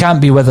 He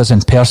can't be with us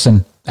in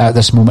person at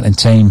this moment in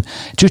time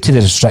due to the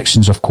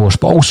restrictions, of course,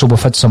 but also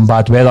we've had some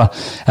bad weather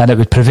and it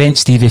would prevent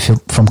Stevie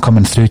from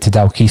coming through to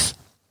Dalkeith.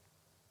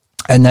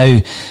 And now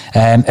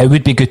it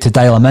would be good to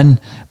dial him in,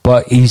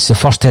 but he's the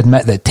first to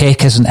admit that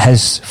tech isn't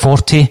his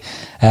forte.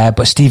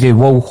 But Stevie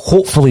will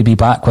hopefully be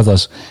back with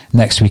us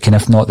next week, and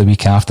if not the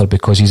week after,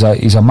 because he's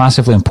a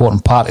massively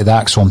important part of the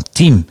Axon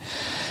team.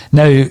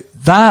 Now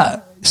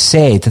that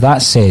said,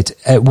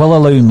 it will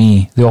allow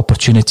me the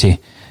opportunity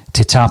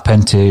to tap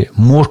into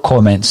more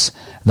comments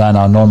than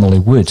I normally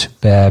would,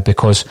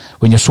 because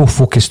when you're so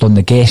focused on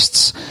the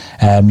guests,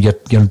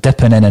 you're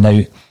dipping in and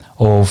out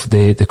of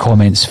the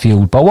comments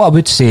field. But what I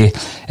would say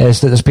is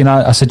that there's been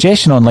a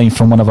suggestion online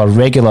from one of our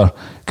regular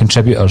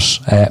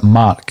contributors,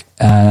 Mark.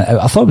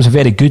 I thought it was a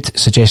very good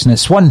suggestion.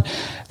 It's one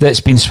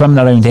that's been swimming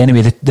around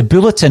anyway. The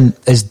Bulletin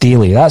is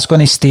daily. That's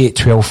going to stay at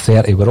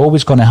 12:30. We're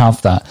always going to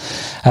have that.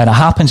 And it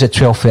happens at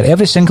 12:30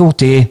 every single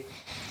day,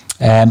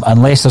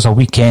 unless there's a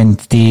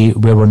weekend day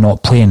where we're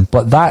not playing.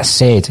 But that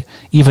said,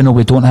 even though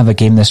we don't have a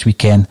game this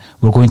weekend,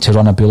 we're going to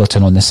run a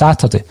Bulletin on the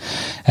Saturday.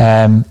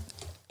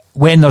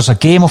 When there's a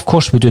game, of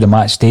course, we do the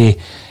match day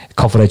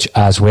coverage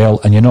as well,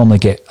 and you normally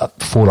get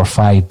 4 or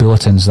 5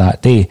 bulletins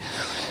that day.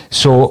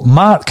 So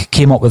Mark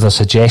came up with a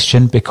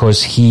suggestion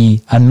because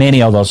he and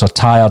many others are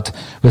tired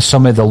with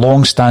some of the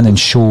long-standing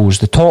shows,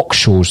 the talk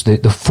shows, the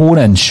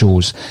phone-in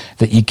shows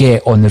that you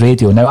get on the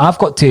radio. Now, I've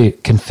got to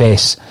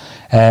confess,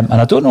 and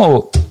I don't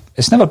know,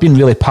 it's never been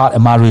really part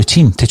of my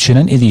routine to tune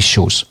into these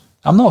shows.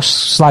 I'm not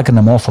slagging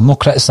them off, I'm not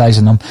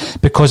criticising them,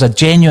 because I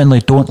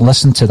genuinely don't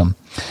listen to them.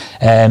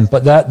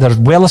 But they're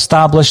well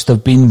established,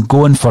 they've been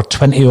going for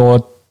 20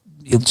 odd,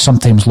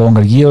 sometimes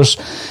longer years.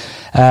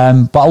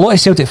 But a lot of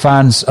Celtic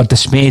fans are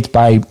dismayed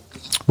by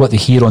what they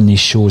hear on these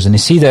shows, and they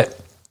see that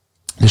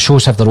The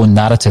shows have their own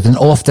narrative, and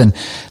often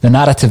the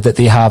narrative that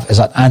they have is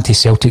an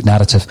anti-Celtic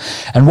narrative.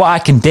 And what I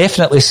can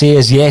definitely say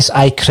is, yes,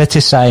 I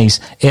criticise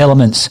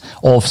elements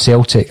of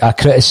Celtic. I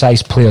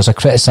criticise players, I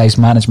criticise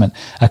management,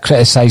 I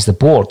criticise the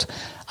board.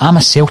 I'm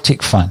a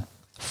Celtic fan,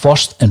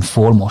 first and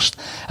foremost,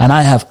 and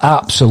I have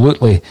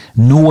absolutely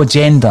no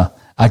agenda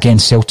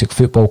against Celtic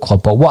Football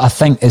Club. But what I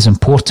think is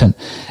important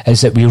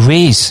is that we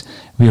raise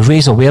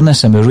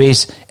awareness and we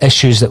raise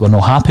issues that we're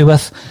not happy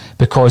with,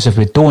 because if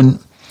we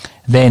don't,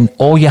 then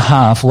all you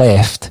have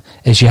left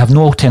is you have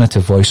no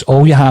alternative voice.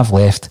 All you have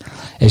left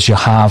is you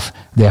have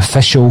the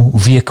official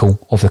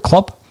vehicle of the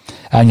club,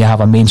 and you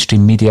have a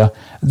mainstream media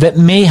that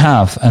may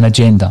have an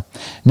agenda.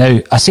 Now,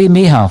 I say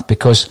may have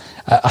because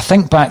I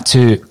think back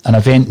to an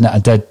event that I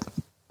did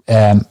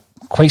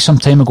quite some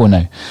time ago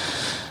now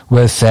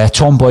with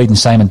Tom Boyd and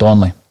Simon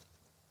Donnelly.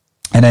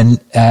 And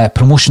in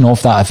promotion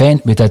of that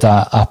event, we did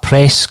a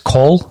press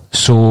call.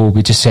 So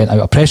we just sent out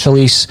a press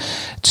release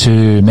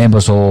to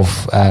members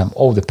of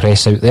all the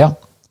press out there,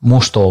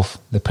 most of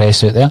the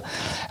press out there,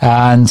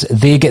 and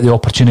they get the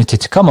opportunity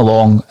to come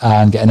along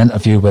and get an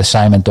interview with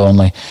Simon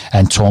Donnelly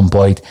and Tom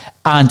Boyd.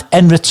 And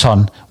in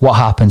return, what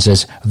happens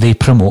is they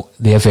promote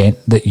the event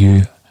that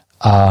you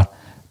are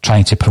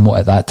trying to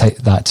promote at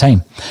that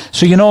time.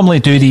 So you normally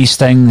do these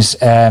things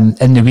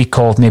in the week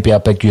of maybe a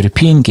big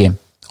European game.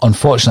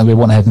 Unfortunately, we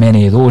won't have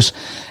many of those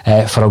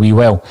for a wee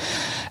while.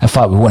 In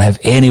fact, we won't have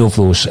any of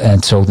those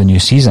until the new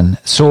season.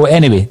 So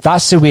anyway,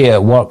 that's the way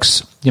it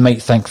works. You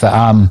might think that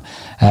I'm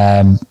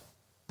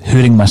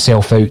hooring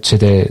myself out to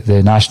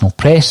the national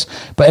press,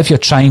 but if you're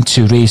trying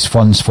to raise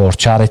funds for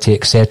charity,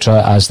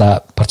 etc., as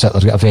that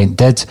particular event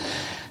did,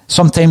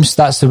 sometimes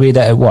that's the way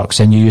that it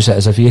works, and you use it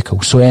as a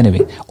vehicle. So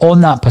anyway,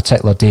 on that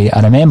particular day, I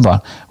remember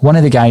one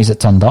of the guys that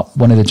turned up,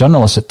 one of the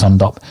journalists that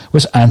turned up,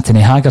 was Anthony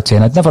Haggerty,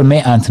 and I'd never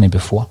met Anthony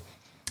before.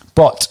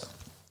 But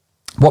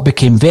what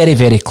became very,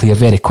 very clear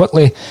very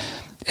quickly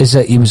is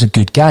that he was a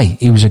good guy.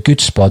 He was a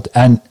good spud,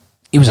 and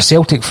he was a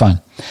Celtic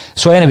fan.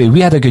 So anyway,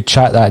 we had a good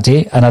chat that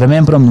day, and I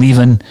remember him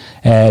leaving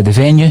the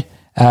venue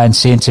and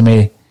saying to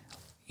me,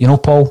 you know,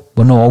 Paul,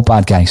 we're not all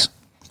bad guys.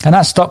 And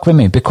that stuck with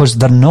me, because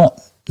they're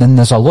not. And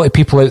there's a lot of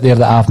people out there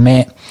that I've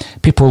met,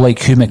 people like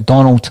Hugh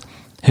McDonald,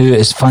 who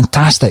is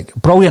fantastic,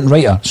 brilliant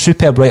writer,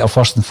 superb writer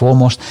first and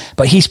foremost,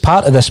 but he's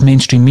part of this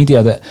mainstream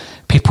media that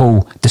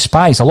people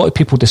despise. A lot of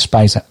people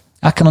despise it.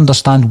 I can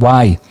understand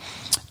why,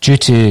 due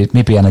to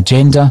maybe an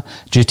agenda,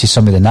 due to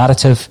some of the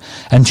narrative,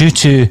 and due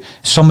to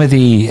some of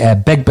the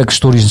big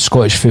stories in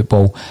Scottish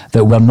football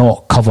that were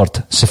not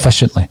covered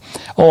sufficiently,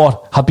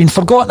 or have been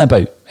forgotten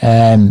about.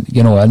 And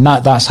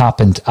that's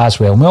happened as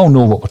well. We all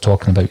know what we're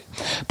talking about.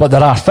 But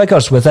there are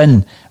figures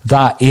within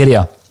that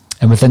area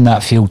and within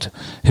that field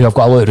who I've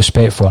got a lot of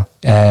respect for.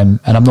 And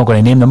I'm not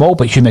going to name them all,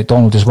 but Hugh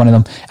McDonald is one of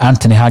them.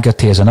 Anthony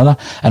Haggerty is another.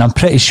 And I'm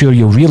pretty sure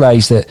you'll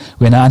realise that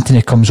when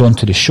Anthony comes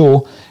onto the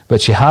show,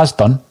 which he has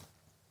done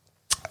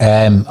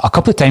a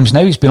couple of times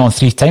now, he's been on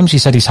 3 times. He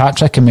said his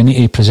hat-trick, and we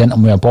need to present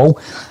him with a ball,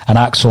 an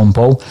Axon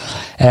ball.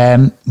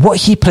 What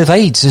he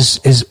provides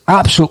is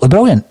absolutely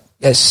brilliant.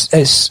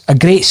 It's a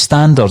great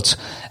standard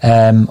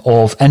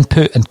of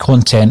input and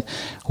content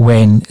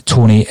when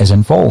Tony is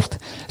involved.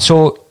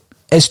 So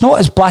it's not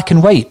as black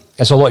and white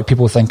as a lot of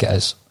people think it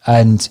is.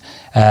 And,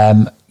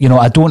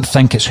 I don't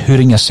think it's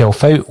hooring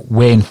yourself out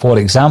when, for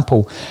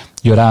example,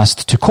 you're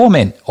asked to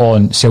comment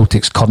on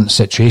Celtic's current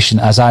situation,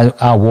 as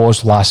I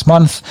was last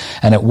month,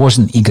 and it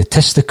wasn't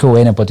egotistical.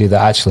 Anybody that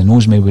actually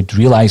knows me would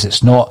realise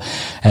it's not.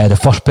 The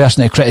first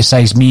person to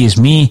criticise me is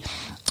me,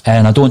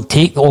 and I don't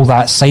take all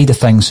that side of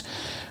things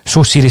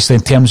so seriously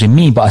in terms of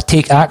me, but I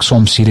take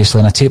Axom seriously,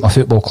 and I take my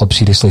football club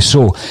seriously.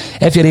 So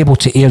if you're able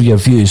to air your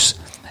views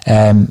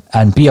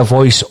and be a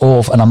voice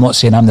of, and I'm not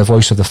saying I'm the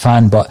voice of the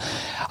fan, but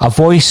a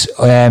voice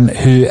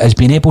who has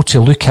been able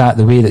to look at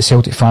the way that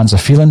Celtic fans are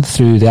feeling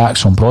through the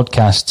Axon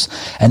broadcasts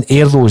and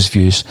air those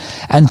views.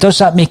 And does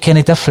that make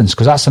any difference?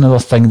 Because that's another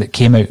thing that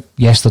came out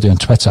yesterday on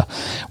Twitter.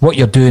 What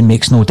you're doing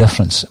makes no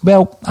difference.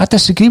 Well, I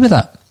disagree with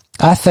that.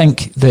 I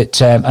think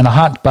that, and I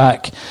hark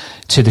back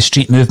to the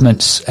street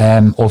movements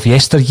of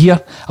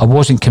yesteryear. I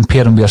wasn't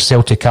comparing where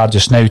Celtic are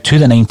just now to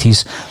the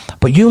 90s,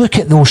 but you look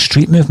at those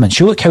street movements,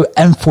 you look how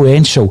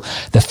influential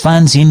the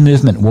fanzine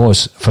movement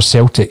was for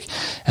Celtic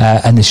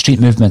and the street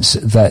movements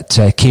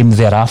that came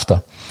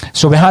thereafter.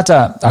 So we had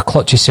a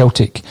clutch of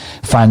Celtic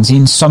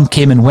fanzines. Some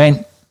came and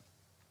went,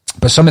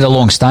 but some of the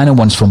long-standing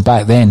ones from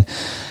back then,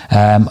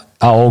 I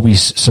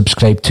always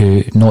subscribed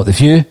to Not The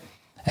View,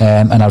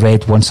 and I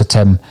read Once a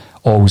Tim,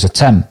 Always a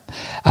Tim.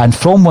 And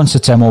from Once a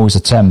Tim, Always a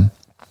Tim,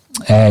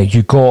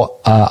 you got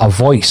a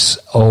voice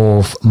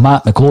of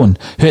Matt McGlone,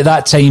 who at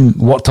that time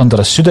worked under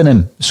a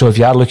pseudonym. So if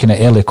you are looking at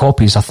early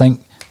copies, I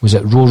think, was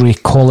it Rory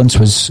Collins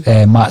was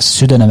Matt's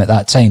pseudonym at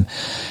that time.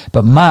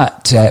 But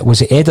Matt was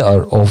the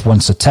editor of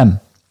Once a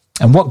Tim.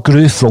 And what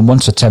grew from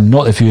Once a Tim,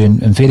 Not The View,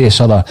 and various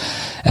other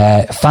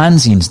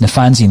fanzines, the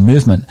fanzine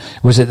movement,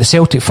 was that the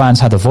Celtic fans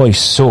had a voice.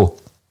 So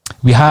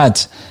we had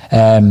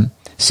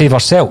Save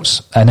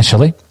Ourselves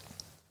initially,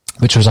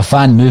 which was a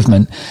fan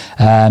movement,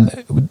 and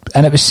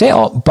it was set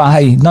up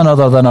by none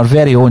other than our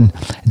very own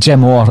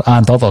Jim Orr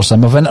and others.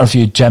 And we've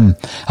interviewed Jim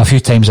a few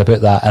times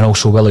about that, and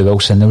also Willie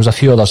Wilson. There was a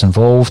few others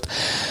involved.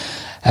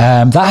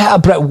 That hit a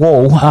brick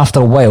wall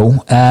after a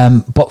while,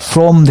 but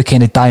from the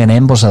kind of dying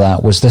embers of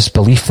that was this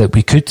belief that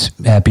we could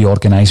be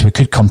organised, we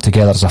could come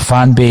together as a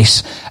fan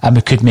base, and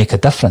we could make a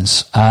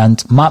difference.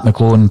 And Matt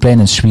McGlone,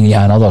 Brendan Sweeney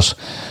and others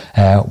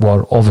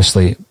were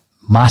obviously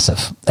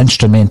massive,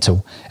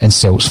 instrumental in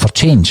Celts for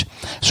Change.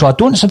 So I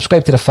don't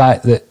subscribe to the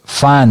fact that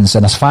fans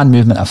and a fan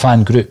movement, a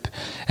fan group,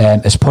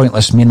 is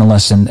pointless,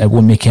 meaningless, and it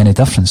won't make any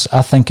difference.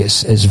 I think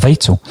it's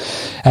vital.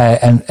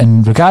 And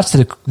in regards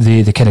to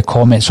the kind of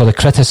comments or the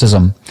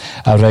criticism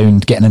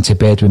around getting into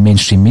bed with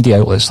mainstream media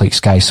outlets like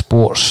Sky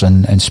Sports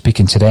and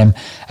speaking to them,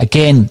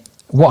 again,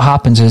 what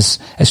happens is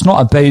it's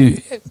not about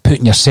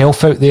putting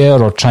yourself out there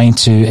or trying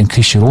to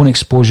increase your own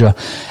exposure.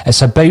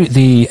 It's about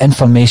the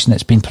information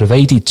that's been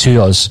provided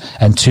to us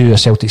and to a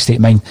Celtic State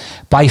of Mind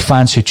by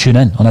fans who tune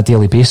in on a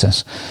daily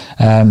basis.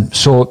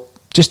 So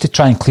just to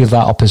try and clear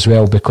that up as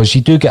well, because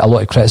you do get a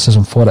lot of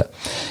criticism for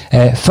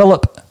it.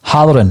 Philip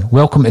Halloran,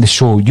 welcome to the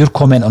show. You're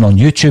commenting on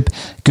YouTube.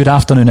 Good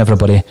afternoon,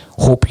 everybody.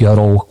 Hope you're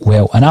all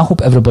well. And I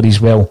hope everybody's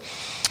well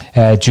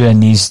during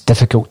these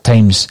difficult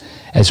times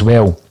as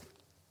well.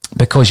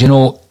 Because, you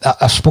know,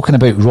 I've spoken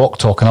about Rock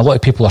Talk and a lot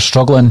of people are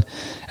struggling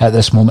at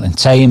this moment in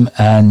time,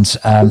 and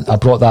I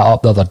brought that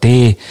up the other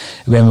day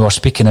when we were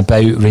speaking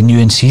about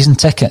renewing season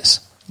tickets.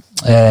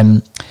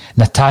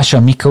 Natasha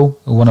Miko,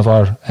 one of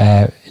our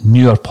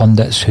newer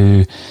pundits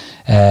who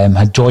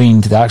had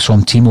joined the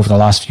Axon team over the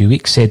last few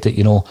weeks, said that,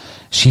 you know,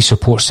 she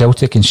supports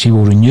Celtic and she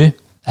will renew.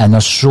 And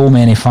there's so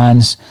many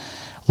fans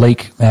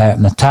like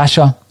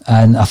Natasha,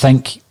 and I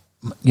think,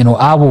 you know,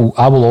 I will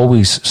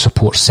always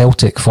support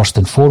Celtic first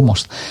and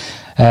foremost.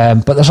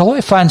 But there's a lot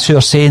of fans who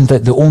are saying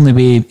that the only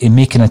way in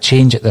making a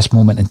change at this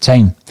moment in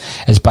time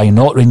is by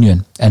not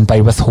renewing and by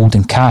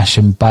withholding cash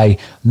and by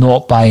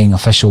not buying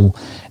official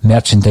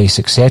merchandise,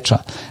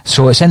 etc.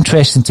 So it's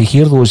interesting to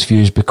hear those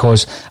views,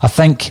 because I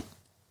think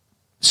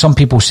some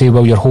people say,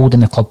 well, you're holding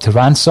the club to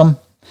ransom.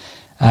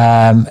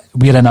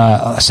 We're in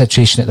a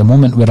situation at the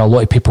moment where a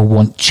lot of people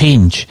want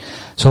change.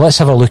 So let's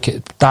have a look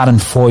at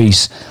Darren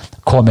Foy's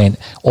comment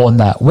on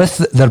that.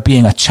 With there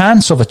being a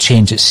chance of a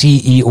change at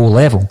CEO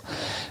level,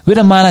 would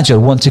a manager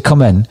want to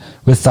come in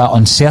with that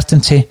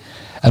uncertainty,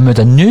 and would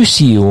a new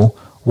CEO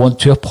want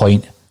to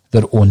appoint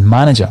their own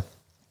manager?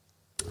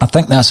 I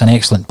think that's an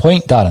excellent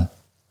point, Darren,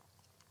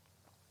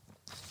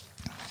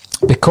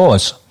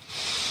 because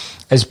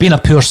it's been a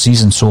poor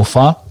season so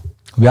far.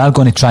 We are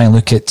going to try and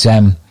look at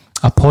a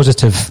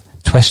positive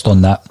twist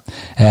on that,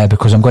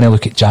 because I'm going to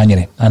look at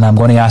January and I'm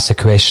going to ask the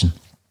question,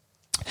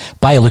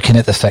 by looking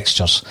at the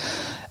fixtures,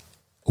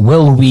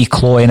 will we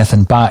claw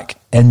anything back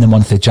in the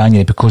month of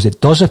January? Because it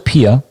does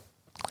appear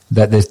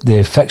that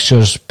the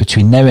fixtures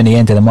between now and the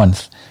end of the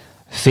month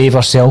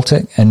favour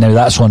Celtic, and now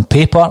that's on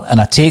paper,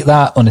 and I take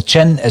that on the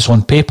chin. It's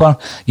on paper.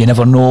 You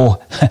never know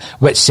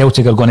which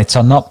Celtic are going to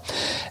turn up.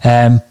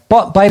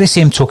 But by the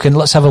same token,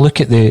 let's have a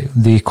look at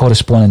the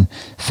corresponding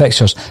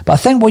fixtures. But I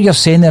think what you're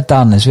saying there,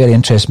 Darren, is very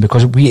interesting,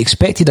 because we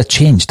expected a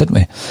change, didn't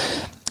we?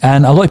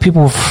 And a lot of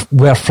people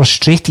were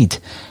frustrated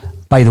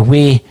by the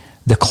way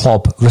the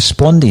club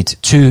responded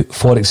to,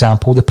 for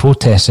example, the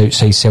protests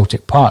outside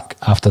Celtic Park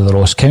after the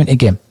Ross County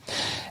game.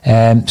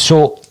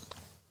 So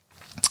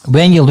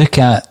when you look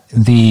at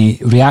the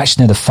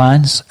reaction of the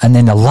fans, and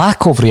then the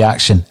lack of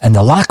reaction and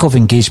the lack of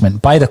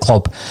engagement by the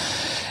club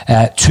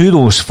to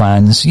those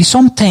fans, you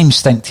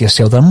sometimes think to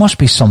yourself, there must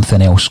be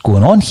something else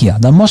going on here.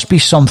 There must be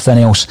something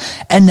else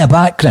in the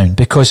background,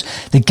 because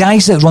the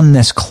guys that run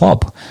this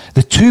club,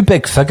 the two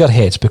big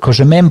figureheads, because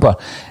remember,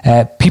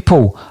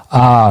 people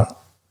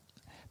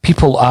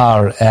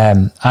are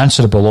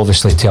answerable,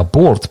 obviously, to a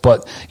board.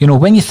 But, you know,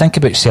 when you think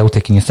about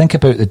Celtic and you think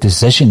about the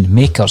decision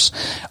makers,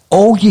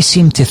 all you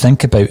seem to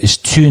think about is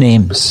two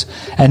names.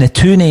 And the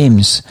two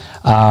names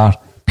are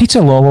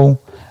Peter Lawwell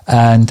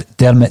and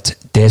Dermot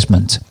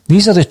Desmond.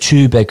 These are the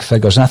two big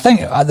figures. And I think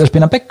there's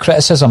been a big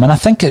criticism, and I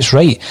think it's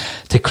right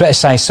to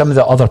criticise some of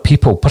the other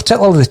people,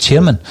 particularly the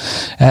chairman,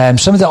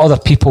 some of the other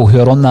people who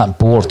are on that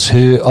board,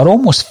 who are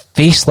almost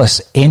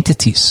faceless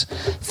entities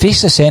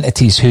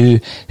who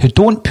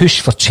don't push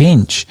for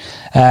change,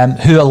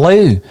 who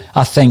allow,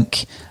 I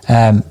think,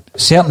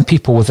 certain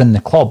people within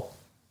the club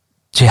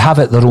to have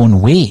it their own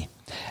way.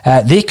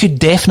 They could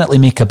definitely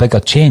make a bigger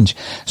change.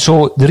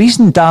 So the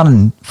reason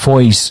Darren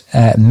Foy's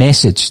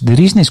message, the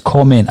reason his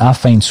comment I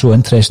find so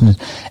interesting,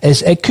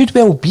 is it could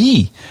well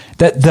be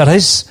that there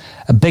is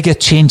a bigger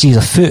changes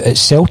afoot at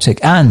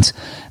Celtic, and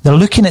they're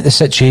looking at the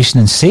situation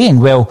and saying,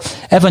 well,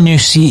 if a new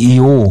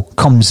CEO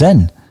comes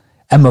in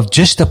and we've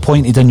just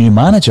appointed a new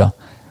manager,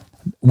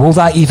 will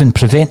that even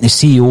prevent the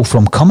CEO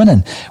from coming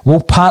in?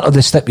 Will part of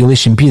the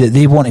stipulation be that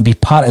they want to be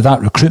part of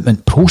that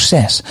recruitment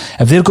process?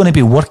 If they're going to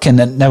be working,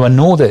 and now I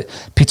know that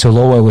Peter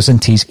Lawwell was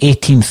into his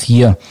 18th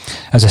year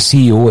as a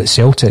CEO at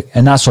Celtic,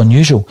 and that's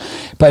unusual.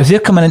 But if they're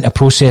coming into a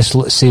process,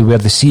 let's say, where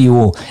the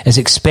CEO is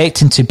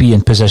expecting to be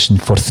in position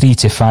for 3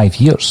 to 5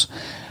 years,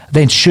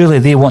 then surely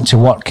they want to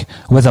work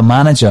with a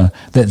manager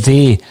that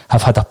they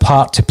have had a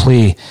part to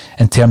play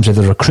in terms of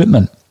the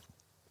recruitment.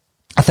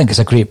 I think it's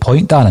a great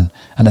point, Darren,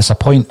 and it's a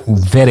point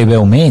very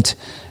well made.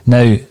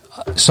 Now,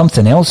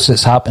 something else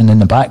that's happening in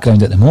the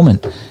background at the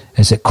moment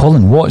is that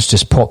Colin Watt's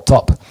just popped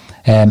up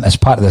as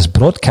part of this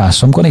broadcast,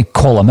 so I'm going to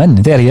call him in.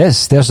 There he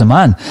is, there's the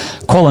man.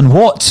 Colin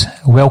Watt,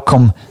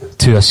 welcome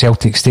to A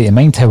Celtic State of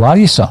Mind. How are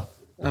you, sir?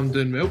 I'm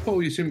doing well,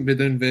 Paul. You seem to be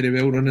doing very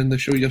well running the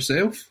show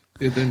yourself.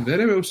 You're doing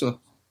very well, sir.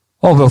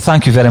 Oh, well,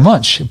 thank you very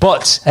much.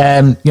 But,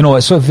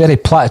 it's sort of very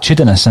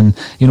platitudinous, and,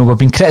 we've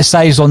been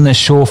criticised on this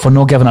show for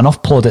not giving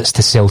enough plaudits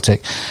to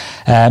Celtic.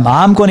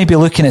 I'm going to be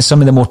looking at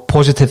some of the more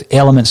positive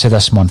elements of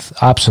this month,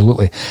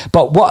 absolutely.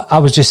 But what I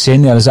was just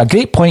saying there is a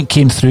great point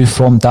came through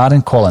from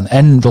Darren, Colin,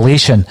 in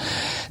relation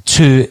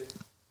to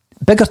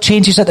bigger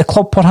changes at the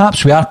club,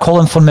 perhaps. We are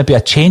calling for maybe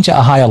a change at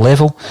a higher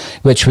level,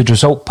 which would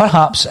result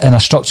perhaps in a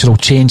structural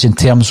change in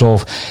terms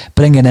of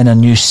bringing in a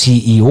new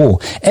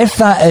CEO. If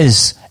that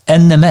is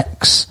in the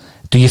mix,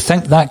 do you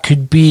think that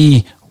could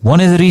be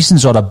one of the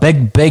reasons, or a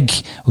big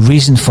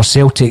reason for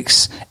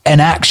Celtic's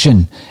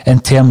inaction in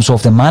terms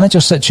of the manager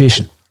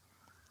situation?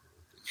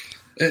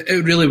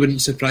 It really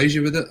wouldn't surprise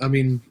you with it. I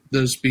mean,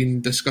 there's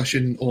been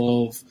discussion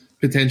of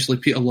potentially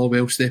Peter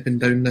Lawwell stepping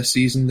down this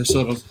season,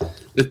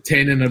 the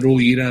 10 in a row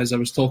era, as I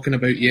was talking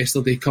about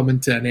yesterday,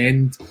 coming to an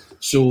end.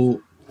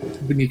 So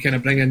when you kind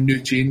of bring in new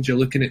change, you're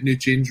looking at new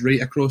change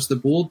right across the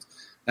board.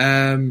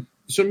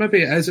 So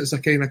maybe it's a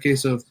kind of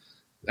case of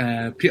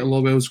Peter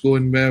Lawwell's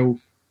going, well,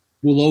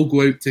 we'll all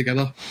go out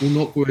together. We'll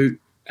not go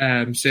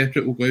out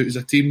separate. We'll go out as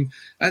a team.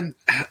 And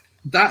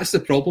that's the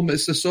problem.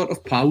 It's the sort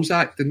of pals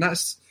act, and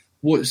that's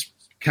what's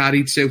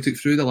carried Celtic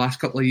through the last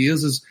couple of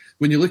years, is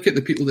when you look at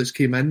the people that's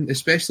came in,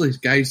 especially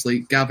guys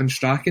like Gavin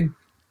Strachan.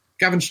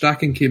 Gavin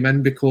Strachan came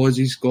in because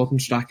he's Gordon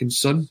Strachan's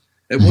son.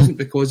 It wasn't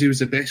because he was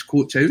the best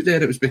coach out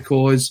there. It was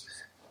because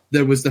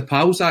there was the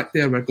pals act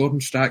there, where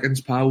Gordon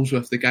Strachan's pals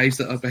with the guys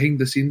that are behind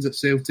the scenes at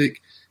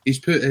Celtic. He's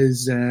put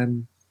his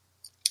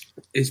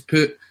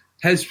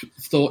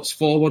thoughts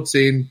forward,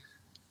 saying,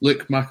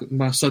 look,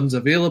 my son's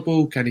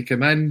available, can he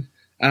come in?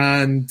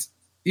 And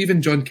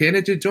even John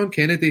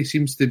Kennedy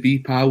seems to be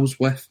pals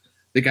with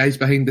the guys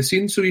behind the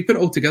scenes. So you put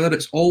it all together,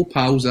 it's all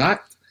pals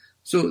act.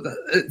 So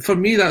for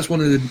me, that's one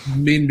of the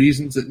main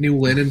reasons that Neil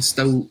Lennon's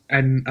still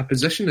in a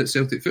position at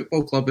Celtic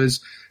Football Club,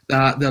 is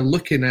that they're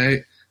looking out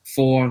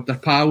for their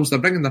pals, they're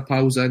bringing their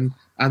pals in,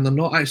 and they're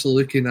not actually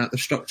looking at the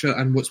structure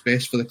and what's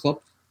best for the club.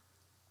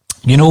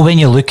 When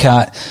you look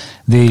at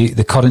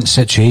the current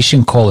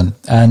situation, Colin,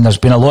 and there's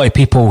been a lot of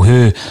people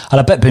who are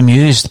a bit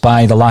bemused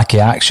by the lack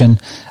of action.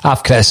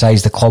 I've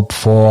criticised the club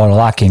for a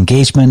lack of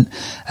engagement.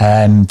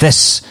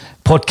 This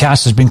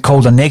podcast has been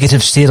called a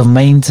negative state of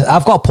mind.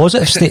 I've got a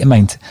positive state of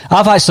mind.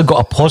 I've actually got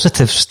a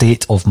positive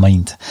state of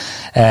mind.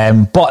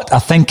 But I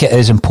think it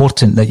is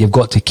important that you've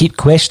got to keep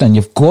questioning,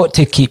 you've got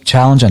to keep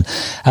challenging.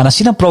 And I've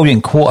seen a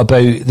brilliant quote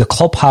about the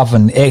club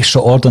having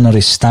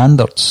extraordinary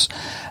standards.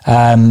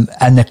 And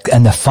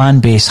the fan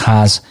base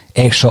has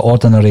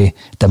extraordinary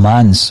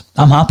demands.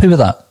 I'm happy with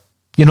that.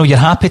 You're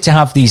happy to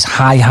have these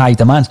high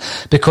demands,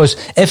 because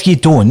if you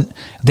don't,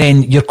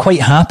 then you're quite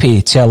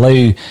happy to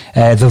allow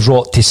the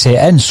rot to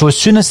set in. So as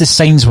soon as the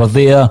signs were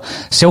there,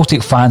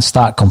 Celtic fans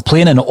start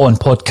complaining on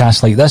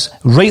podcasts like this,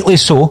 rightly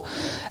so.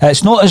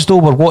 It's not as though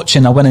we're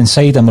watching a winning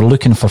side and we're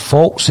looking for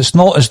faults. It's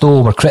not as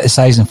though we're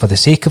criticising for the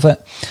sake of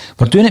it.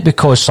 We're doing it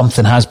because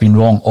something has been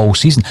wrong all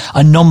season.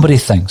 A number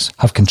of things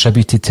have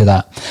contributed to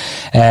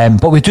that.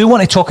 But we do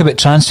want to talk about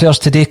transfers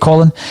today,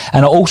 Colin,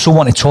 and I also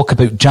want to talk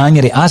about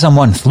January as a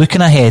month,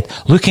 looking ahead,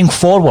 looking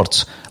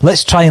forwards.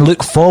 Let's try and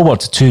look forward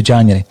to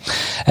January.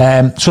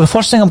 So the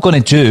first thing I'm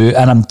going to do,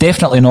 and I'm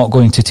definitely not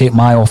going to take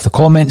my eye off the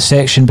comments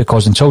section,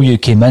 because until you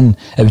came in,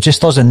 it was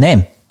just us and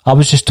them. I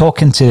was just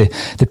talking to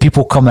the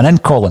people coming in,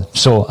 Colin,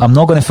 so I'm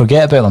not going to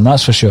forget about them,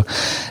 that's for sure.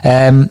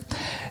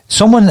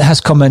 Someone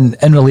has come in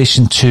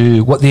relation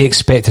to what they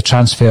expect a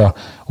transfer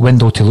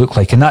window to look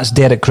like, and that's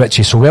Derek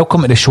Ritchie. So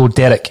welcome to the show,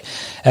 Derek.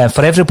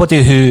 For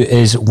everybody who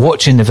is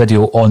watching the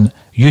video on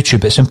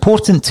YouTube, it's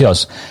important to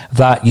us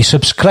that you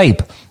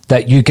subscribe,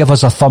 that you give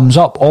us a thumbs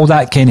up, all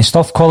that kind of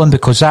stuff, Colin,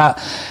 because that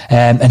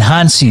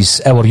enhances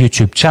our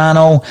YouTube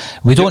channel.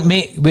 We're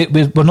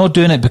not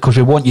doing it because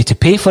we want you to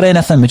pay for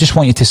anything. We just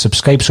want you to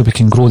subscribe so we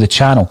can grow the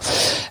channel.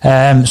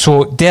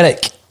 So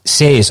Derek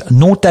says,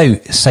 no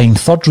doubt sign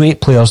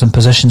third-rate players in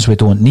positions we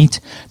don't need,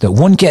 that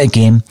won't get a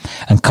game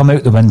and come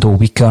out the window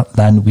weaker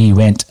than we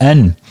went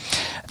in.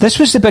 This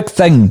was the big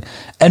thing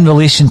in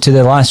relation to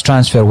the last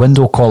transfer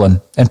window, Colin,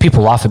 and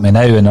people laugh at me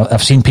now, and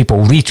I've seen people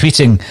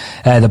retweeting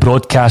the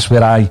broadcast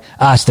where I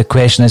asked the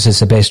question, is this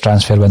the best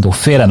transfer window?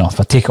 Fair enough,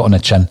 I take it on the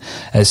chin.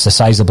 It's a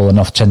sizeable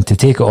enough chin to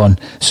take it on.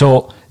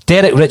 So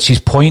Derek Ritchie's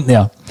point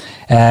there,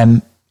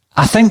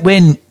 I think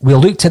when we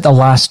looked at the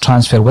last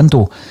transfer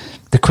window,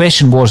 the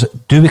question was,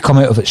 do we come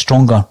out of it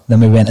stronger than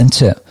we went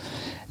into it?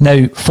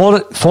 Now,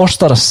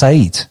 Forster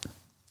aside,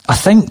 I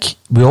think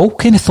we all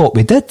kind of thought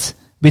we did.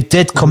 We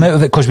did come out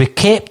of it because we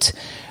kept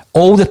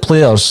all the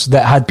players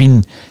that had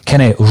been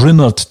kind of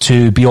rumoured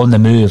to be on the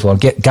move or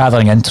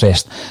gathering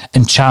interest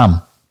in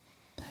Cham,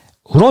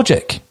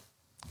 Rogic,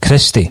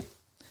 Christie,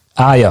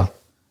 Ayer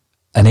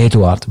and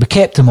Edouard, we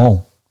kept them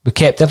all. We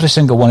kept every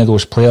single one of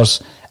those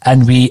players,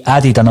 and we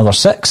added another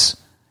 6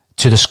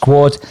 to the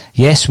squad.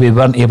 Yes, we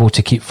weren't able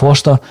to keep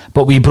Forster,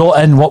 but we brought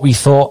in what we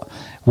thought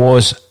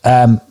was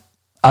a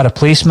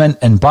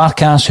replacement in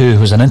Barkas, who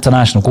was an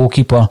international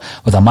goalkeeper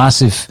with a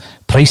massive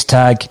price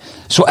tag.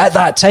 So at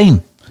that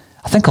time,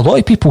 I think a lot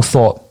of people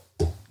thought,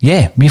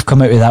 yeah, we've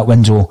come out of that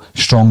window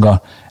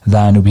stronger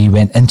than we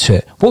went into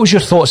it. What was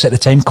your thoughts at the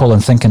time, Colin,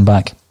 thinking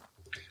back?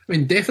 I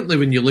mean, definitely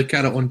when you look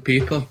at it on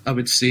paper, I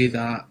would say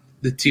that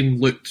the team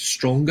looked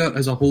stronger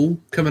as a whole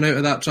coming out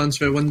of that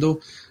transfer window.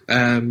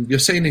 You're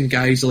signing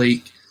guys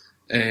like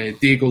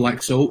Diego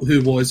Laxalt,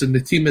 who was in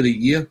the team of the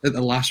year at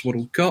the last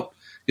World Cup.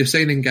 You're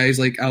signing guys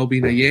like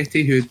Albin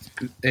Ayeti,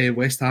 who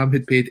West Ham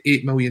had paid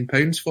 £8 million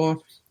for.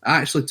 I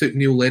actually took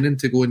Neil Lennon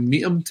to go and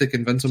meet him to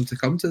convince him to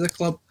come to the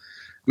club.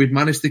 We'd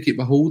managed to keep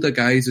a hold of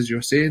guys, as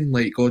you're saying,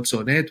 like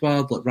Godson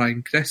Edouard, like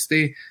Ryan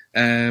Christie,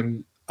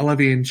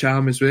 Olivier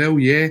Ncham as well,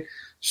 yeah.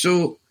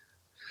 So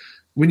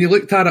when you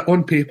looked at it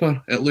on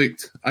paper, it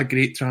looked a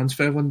great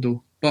transfer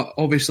window. But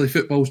obviously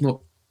football's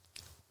not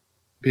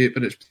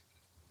paper,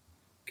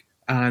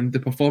 and the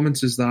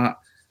performances that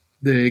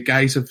the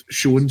guys have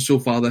shown so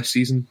far this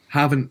season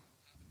haven't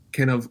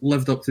kind of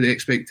lived up to the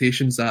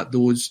expectations that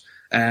those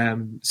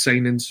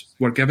signings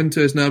were given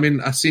to us. Now, I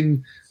mean, I've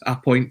seen a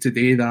point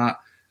today that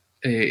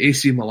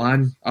AC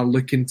Milan are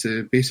looking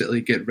to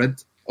basically get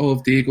rid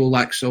of Diego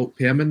Laxalt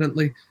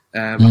permanently.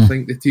 I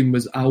think the team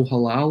was Al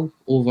Hilal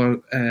over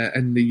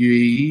in the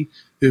UAE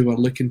who were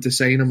looking to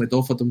sign him. Had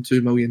offered him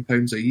 £2 million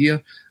a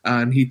year,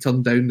 and he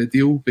turned down the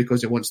deal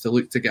because he wants to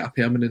look to get a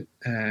permanent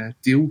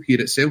deal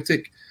here at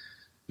Celtic.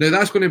 Now,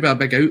 that's going to be a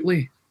big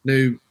outlay.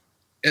 Now,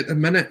 at the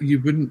minute, you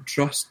wouldn't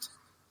trust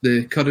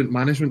the current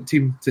management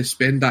team to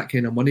spend that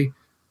kind of money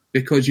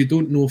because you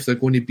don't know if they're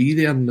going to be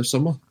there in the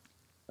summer.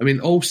 I mean,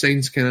 all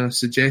signs kind of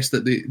suggest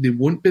that they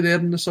won't be there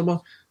in the summer,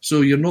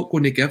 so you're not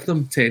going to give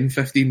them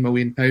 £10-15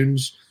 million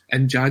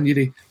in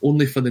January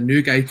only for the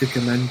new guy to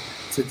come in,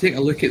 to take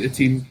a look at the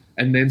team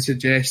and then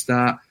suggest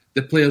that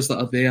the players that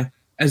are there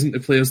isn't the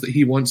players that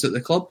he wants at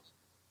the club.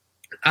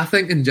 I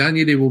think in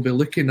January we'll be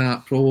looking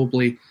at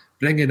probably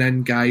bringing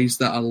in guys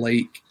that are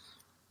like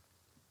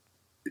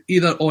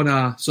either on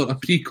a sort of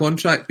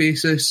pre-contract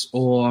basis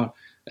or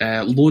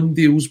loan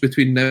deals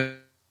between now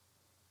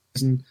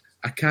and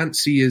I can't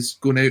see us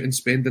going out and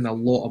spending a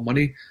lot of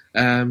money.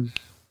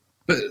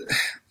 But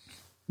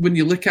when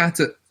you look at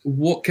it,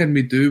 what can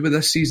we do with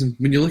this season?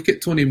 When you look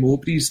at Tony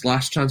Mowbray's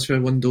last transfer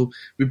window,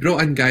 we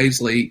brought in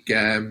guys like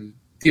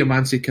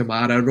Diamanti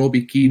Kamara,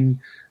 Robbie Keane.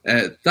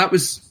 That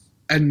was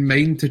in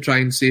mind to try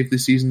and save the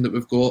season that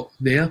we've got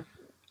there.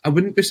 I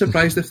wouldn't be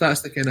surprised if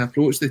that's the kind of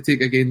approach they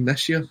take again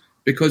this year,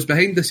 because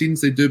behind the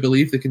scenes they do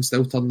believe they can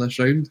still turn this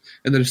round,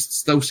 and there's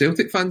still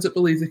Celtic fans that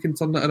believe they can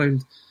turn it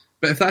around.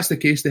 But if that's the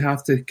case, they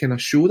have to kind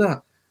of show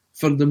that.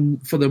 For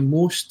the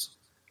most,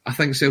 I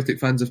think Celtic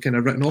fans have kind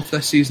of written off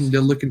this season. They're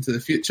looking to the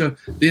future.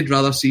 They'd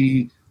rather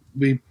see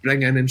we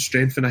bring in and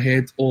strengthen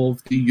ahead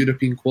of the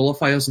European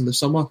qualifiers in the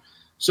summer.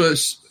 So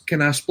it's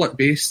kind of a split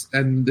base,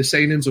 and the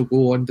signings will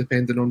go on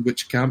depending on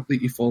which camp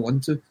that you fall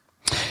into.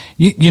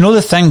 You know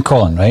the thing,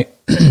 Colin, right?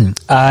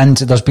 And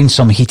there's been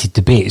some heated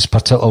debates,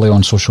 particularly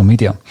on social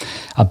media,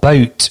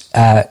 about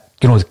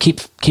keep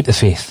the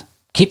faith.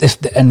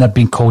 And they're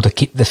being called a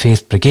Keep the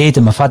Faith Brigade,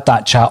 and we've had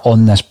that chat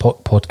on this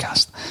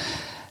podcast.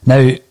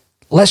 Now,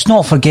 let's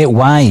not forget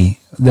why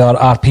there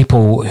are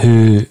people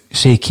who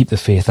say keep the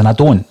faith, and I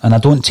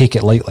don't take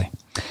it lightly,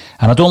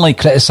 and I don't like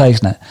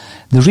criticising it.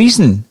 The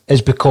reason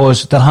is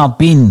because there have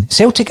been,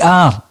 Celtic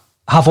have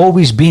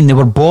always been, they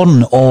were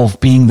born of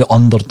being the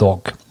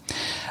underdog.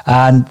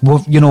 And,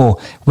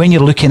 when you're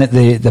looking at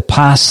the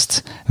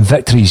past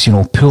victories,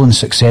 pulling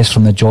success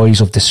from the joys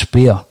of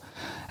despair.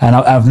 And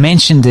I've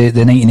mentioned the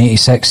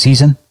 1986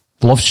 season,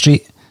 Love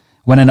Street,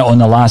 winning it on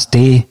the last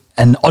day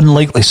in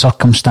unlikely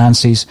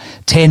circumstances,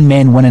 10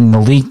 men winning the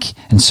league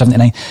in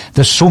 79.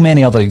 There's so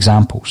many other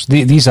examples.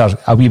 These are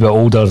a wee bit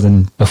older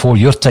than before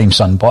your time,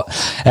 son, but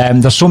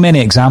there's so many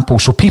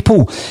examples. So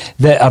people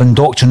that are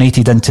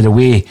indoctrinated into the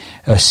way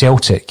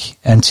Celtic,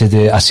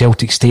 into a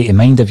Celtic state of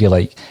mind, if you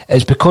like,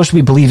 it's because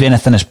we believe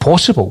anything is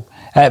possible.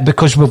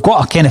 Because we've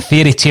got a kind of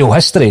fairy tale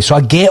history. So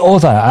I get all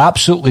that, I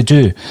absolutely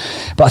do.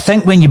 But I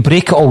think when you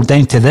break it all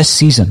down to this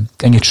season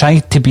and you try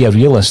to be a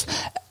realist,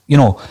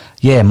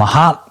 my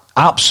heart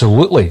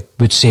absolutely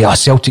would say,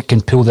 Celtic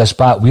can pull this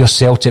back. We're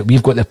Celtic,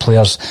 we've got the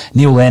players,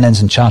 Neil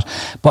Lennon's in charge.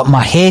 But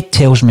my head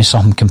tells me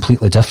something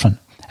completely different.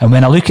 And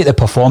when I look at the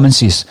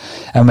performances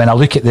and when I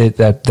look at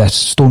the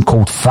stone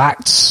cold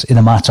facts in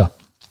the matter,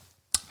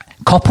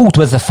 coupled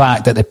with the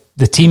fact that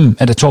the team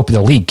at the top of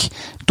the league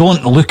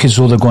don't look as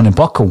though they're going to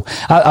buckle.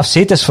 I've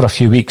said this for a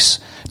few weeks.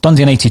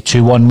 Dundee United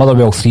 2-1,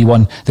 Motherwell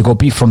 3-1. They got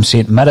beat from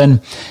St Mirren.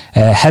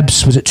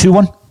 Hibs, was it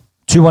 2-1?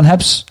 2-1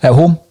 Hibs at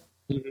home?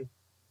 Mm-hmm.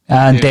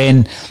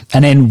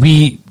 And then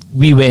we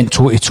we went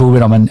toe-to-toe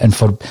with them, and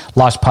for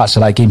large parts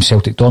of that game,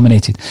 Celtic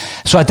dominated.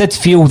 So I did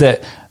feel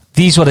that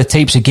these were the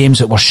types of games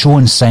that were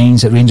showing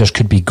signs that Rangers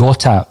could be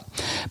got at.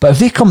 But if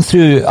they come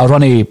through a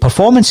run of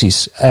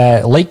performances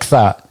like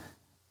that,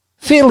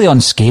 fairly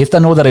unscathed, I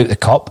know they're out the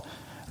cup,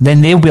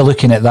 then they'll be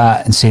looking at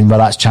that and saying, well,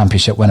 that's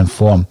championship winning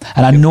form.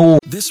 And I know...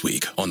 This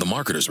week on The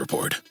Marketer's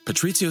Report,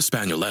 Patrizio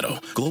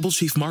Spagnoletto, Global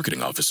Chief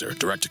Marketing Officer,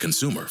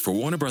 Direct-to-Consumer for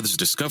Warner Brothers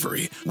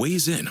Discovery,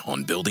 weighs in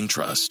on building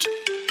trust.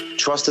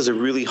 Trust is a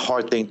really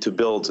hard thing to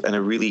build and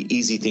a really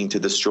easy thing to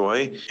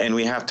destroy, and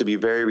we have to be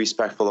very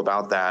respectful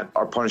about that.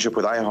 Our partnership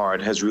with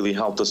iHeart has really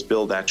helped us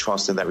build that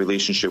trust and that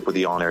relationship with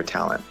the on-air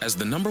talent. As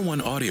the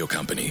 #1 audio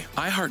company,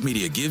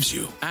 iHeartMedia gives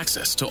you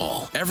access to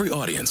all. Every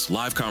audience,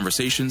 live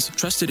conversations,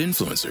 trusted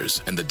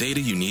influencers, and the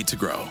data you need to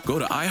grow. Go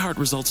to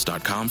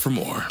iHeartResults.com for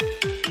more.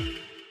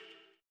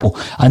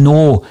 I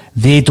know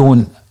they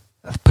don't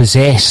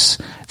possess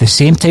the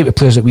same type of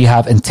players that we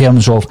have in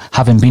terms of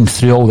having been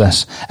through all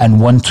this and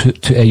won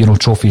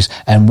trophies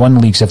and won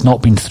leagues, have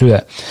not been through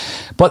it.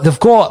 But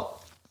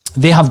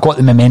they have got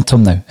the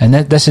momentum now, and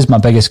this is my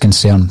biggest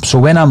concern. So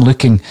when I'm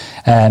looking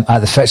at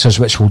the fixtures,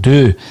 which we'll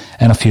do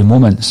in a few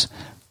moments,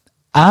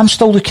 I'm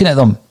still looking at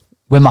them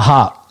with my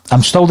heart.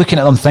 I'm still looking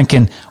at them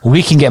thinking,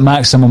 we can get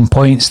maximum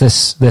points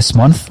this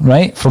month,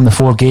 right, from the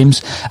 4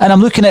 games. And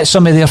I'm looking at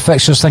some of their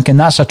fixtures thinking,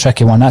 that's a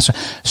tricky one.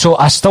 So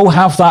I still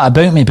have that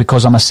about me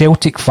because I'm a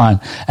Celtic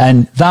fan.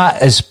 And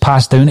that is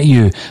passed down to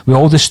you with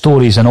all the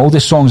stories and all the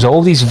songs,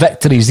 all these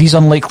victories, these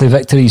unlikely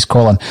victories,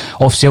 Colin,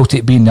 of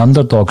Celtic being the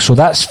underdog. So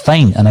that's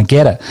fine, and I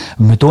get it.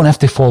 And we don't have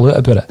to fall out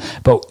about it.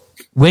 But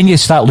when you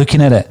start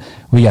looking at it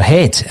with your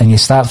head and you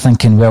start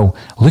thinking, well,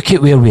 look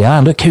at where we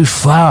are, look how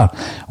far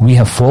we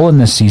have fallen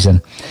this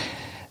season,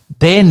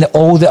 then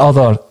all the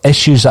other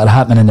issues that are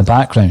happening in the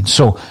background.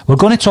 So we're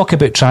going to talk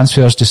about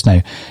transfers just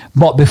now.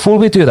 But before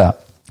we do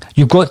that,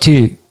 you've got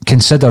to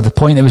consider the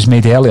point that was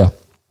made earlier.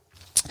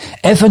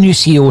 If a new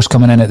CEO is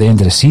coming in at the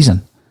end of the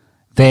season,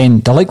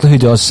 then the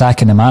likelihood of us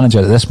sacking the manager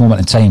at this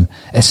moment in time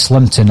is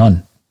slim to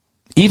none.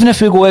 Even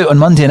if we go out on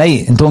Monday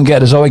night and don't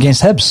get a result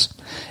against Hibs,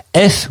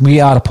 if we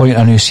are appointing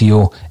a new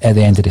CEO at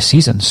the end of the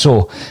season.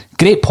 So,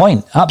 great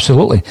point,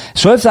 absolutely.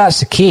 So if that's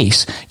the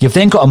case, you've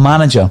then got a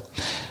manager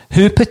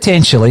who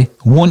potentially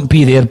won't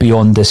be there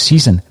beyond this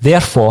season.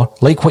 Therefore,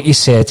 like what you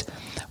said,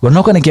 we're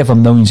not going to give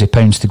him millions of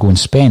pounds to go and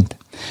spend.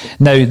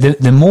 Now,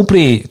 the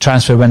Mowbray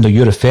transfer window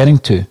you're referring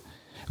to,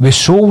 we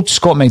sold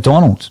Scott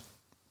McDonald,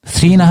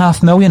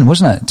 $3.5 million,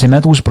 wasn't it, to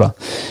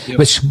Middlesbrough, yep,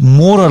 which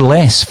more or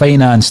less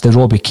financed the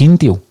Robbie Keane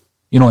deal,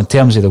 you know, in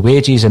terms of the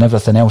wages and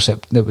everything else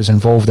that was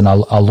involved in a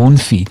loan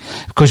fee.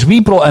 Because we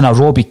brought in a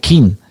Robbie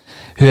Keane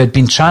who had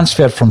been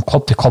transferred from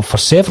club to club for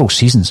several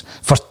seasons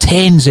for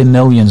tens of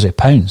millions of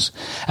pounds.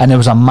 And there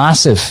was a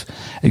massive,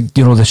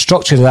 you know, the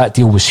structure of that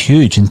deal was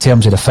huge in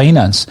terms of the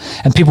finance.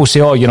 And people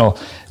say, oh, you know,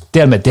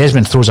 Dermot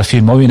Desmond throws a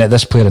few million at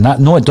this player and that.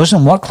 No, it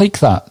doesn't work like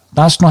that.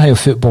 That's not how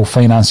football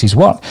finances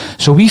work.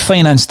 So we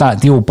financed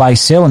that deal by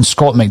selling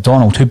Scott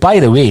McDonald, who,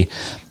 by the way,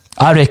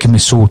 I reckon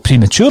was sold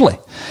prematurely.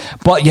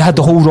 But you had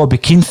the whole Robbie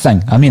Keane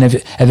thing. I mean, if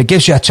it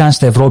gives you a chance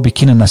to have Robbie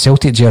Keane in a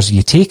Celtic jersey,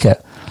 you take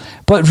it.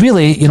 But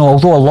really, you know,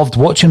 although I loved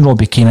watching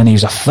Robbie Keane and he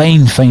was a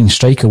fine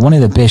striker, one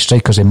of the best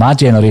strikers in my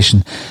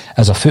generation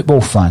as a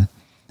football fan,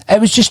 it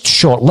was just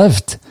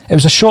short-lived. It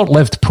was a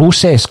short-lived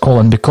process,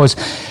 Colin, because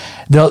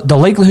the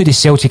likelihood of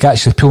Celtic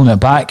actually pulling it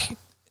back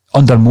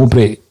under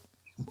Mowbray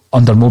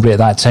at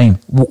that time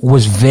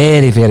was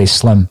very, very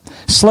slim.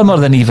 Slimmer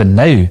than even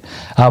now,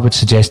 I would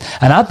suggest.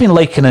 And I've been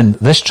likening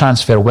this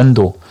transfer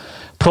window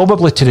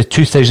probably to the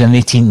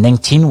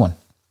 2018-19 one,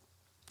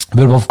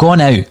 where we've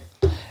gone out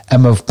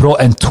and we've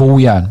brought in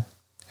Toljan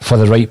for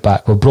the right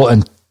back. We've brought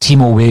in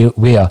Timo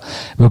Weah.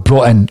 We've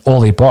brought in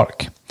Ollie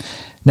Burke.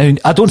 Now,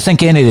 I don't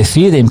think any of the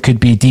three of them could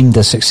be deemed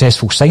as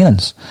successful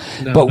signings.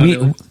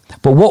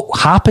 But what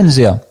happens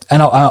there,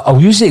 and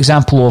I'll use the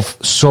example of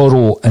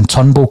Sorrow and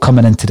Turnbull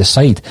coming into the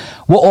side.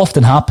 What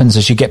often happens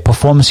is you get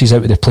performances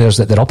out of the players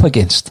that they're up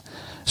against.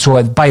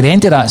 So by the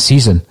end of that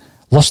season,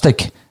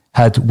 Lustig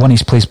had won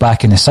his place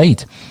back in the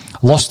side.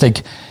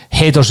 Lustig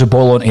headers the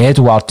ball onto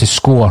Edouard to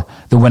score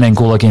the winning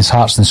goal against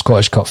Hearts in the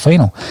Scottish Cup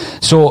final.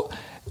 So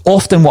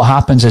often what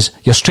happens is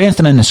you're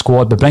strengthening the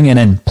squad by bringing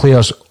in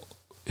players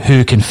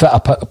who can fit a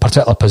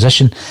particular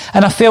position.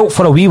 And I felt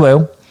for a wee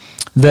while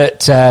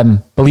that,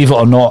 believe it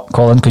or not,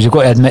 Colin, because you've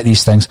got to admit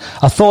these things,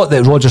 I thought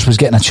that Rodgers was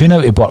getting a tune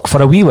out of Burke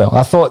for a wee while.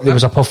 I thought there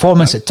was a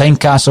performance at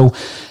Tynecastle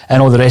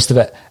and all the rest of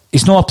it.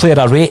 He's not a player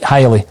I rate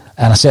highly,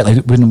 and I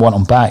certainly wouldn't want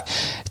him back.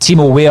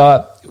 Timo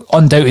Weah,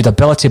 undoubted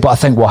ability, but I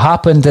think what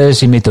happened is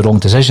he made the wrong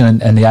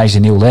decision in the eyes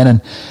of Neil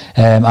Lennon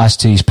as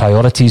to his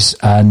priorities,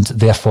 and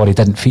therefore he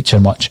didn't feature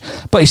much.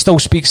 But he still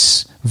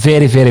speaks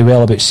very, very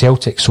well about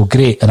Celtic, so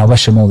great, and I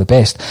wish him all the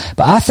best.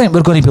 But I think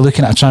we're going to be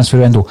looking at a transfer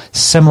window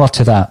similar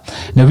to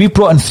that. Now, we've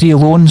brought in 3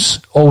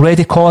 loans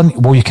already,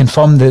 Colin. Will you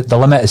confirm the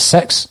limit is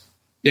 6?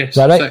 Yes, is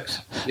that right?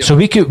 6. Yep. So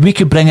we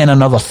could bring in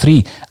another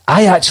 3.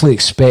 I actually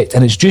expect,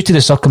 and it's due to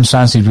the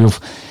circumstances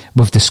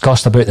we've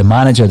discussed about the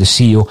manager, the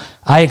CEO,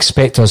 I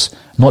expect us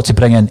not to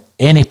bring in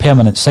any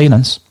permanent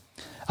signings.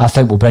 I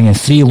think we'll bring in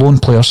 3 loan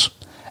players,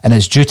 and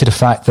it's due to the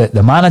fact that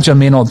the manager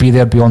may not be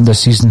there beyond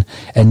this season,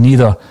 and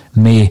neither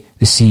may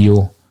the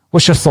CEO.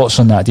 What's your thoughts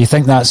on that? Do you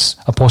think that's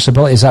a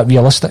possibility? Is that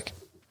realistic?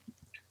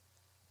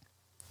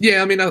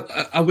 Yeah, I mean,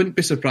 I wouldn't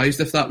be surprised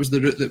if that was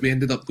the route that we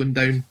ended up going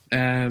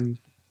down.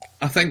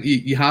 I think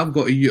you have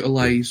got to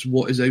utilise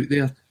what is out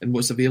there and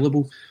what's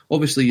available.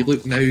 Obviously, you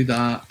look now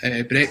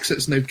that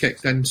Brexit's now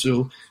kicked in,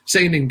 so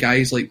signing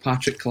guys like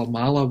Patrick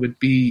Klimala would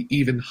be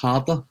even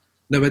harder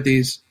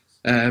nowadays.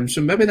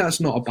 So maybe that's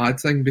not a bad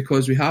thing,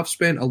 because we have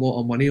spent a lot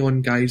of money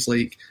on guys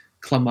like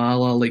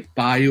Klimala, like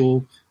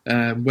Bayo,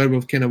 where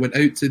we've kind of went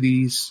out to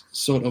these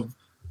sort of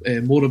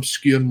more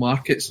obscure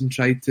markets and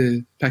tried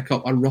to pick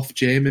up a rough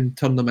gem and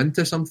turn them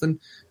into something.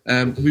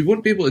 We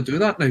won't be able to do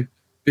that now,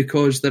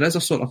 because there is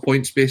a sort of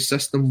points-based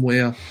system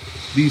where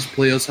these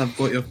players have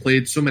got to have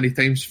played so many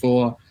times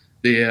for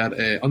their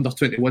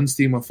under-21s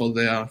team or for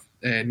their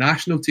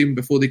national team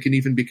before they can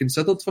even be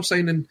considered for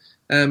signing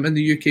in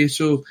the UK.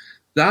 So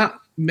that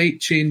might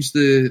change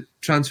the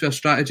transfer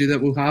strategy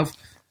that we'll have.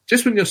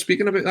 Just when you're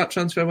speaking about that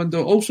transfer window,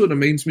 it also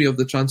reminds me of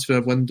the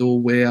transfer window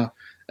where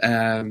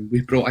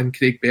we brought in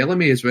Craig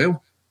Bellamy as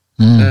well.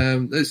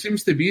 It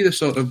seems to be the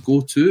sort of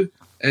go-to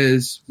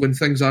is when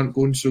things aren't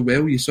going so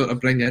well, you sort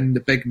of bring in the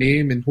big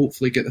name and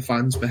hopefully get the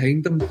fans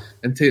behind them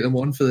and take them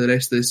on for the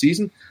rest of the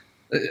season.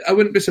 I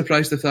wouldn't be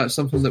surprised if that's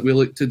something that we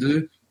look to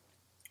do.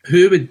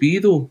 Who would be,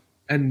 though,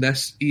 in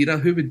this era?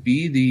 Who would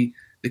be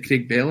the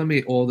Craig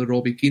Bellamy or the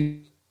Robbie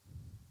Keane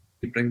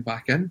to bring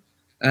back in?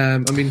 I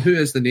mean, who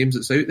is the names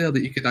that's out there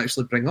that you could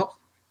actually bring up?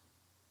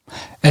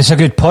 It's a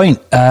good point,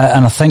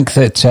 and I think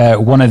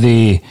that one of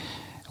the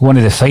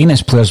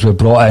finest players we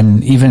brought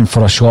in, even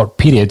for a short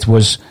period,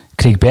 was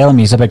Craig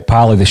Bellamy. He's a big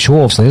pal of the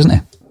show, obviously, isn't he?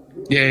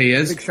 Yeah, he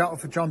is. Big shout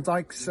out for John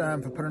Dykes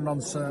for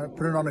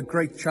putting on a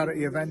great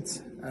charity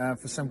event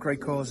for some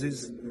great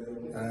causes.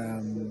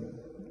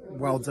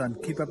 Well done.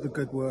 Keep up the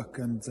good work,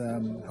 and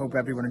hope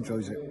everyone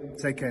enjoys it.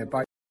 Take care.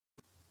 Bye.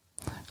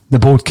 The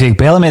bold Craig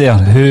Bellamy there,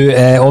 who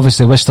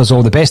obviously wished us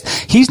all the best.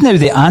 He's now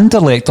the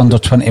Anderlecht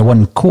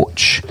under-21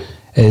 coach,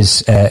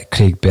 is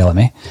Craig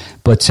Bellamy.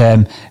 But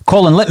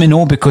Colin, let me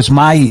know, because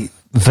my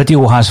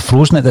video has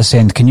frozen at this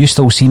end. Can you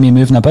still see me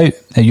moving about?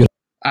 You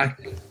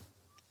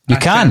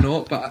can?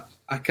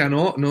 I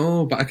cannot,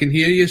 no, but I can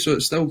hear you, so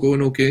it's still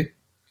going okay.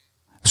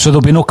 So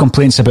there'll be no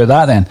complaints about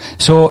that then.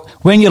 So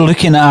when you're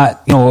looking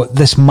at,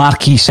 this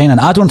marquee signing,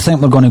 I don't think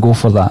we're going to go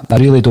for that. I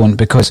really don't,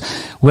 because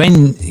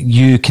when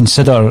you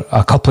consider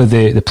a couple of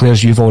the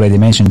players you've already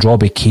mentioned,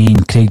 Robbie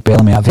Keane, Craig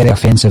Bellamy, are very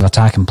offensive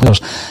attacking players,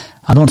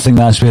 I don't think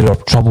that's where our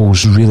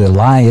troubles really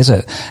lie, is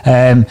it?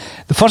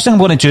 The first thing I'm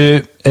going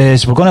to do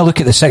is we're going to look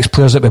at the 6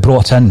 players that we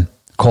brought in,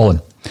 Colin.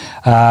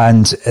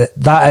 And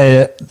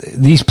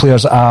these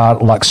players are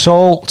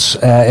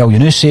Laxalt, El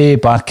Yunusi,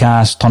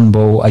 Barkas,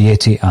 Turnbull,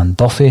 Ayeti and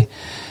Duffy.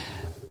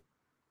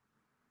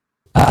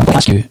 I'm going to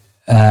ask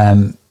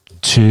you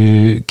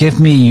to give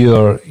me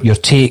your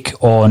take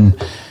on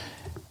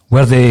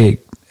have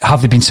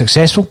they been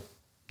successful?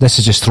 This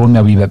has just thrown me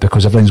a wee bit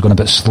because everything's going a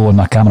bit slow on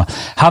my camera.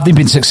 Have they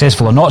been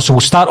successful or not? So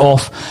we'll start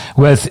off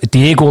with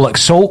Diego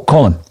Laxalt,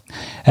 Colin.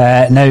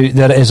 Now,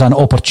 there is an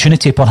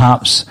opportunity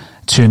perhaps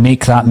to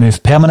make that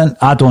move permanent.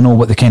 I don't know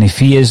what the kind of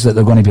fee is that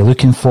they're going to be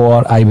looking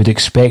for. I would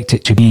expect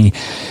it to be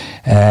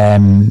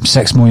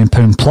 £6 million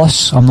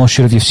plus. I'm not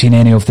sure if you've seen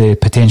any of the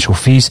potential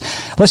fees.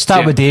 Let's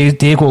start with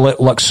Diego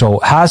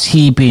Laxalt. Has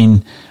he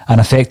been an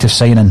effective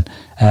signing?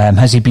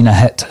 Has he been a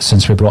hit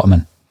since we brought him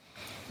in?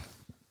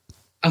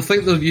 I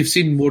think that you've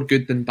seen more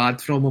good than bad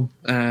from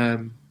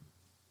him.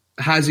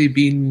 Has he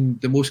been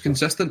the most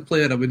consistent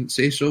player? I wouldn't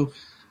say so.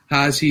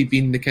 Has he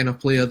been the kind of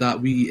player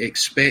that we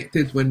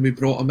expected when we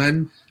brought him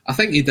in? I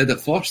think he did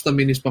at first. I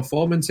mean, his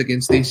performance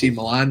against AC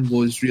Milan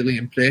was really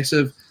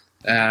impressive.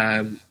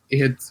 He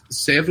had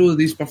several of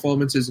these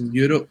performances in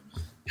Europe.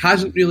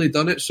 Hasn't really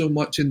done it so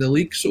much in the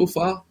league so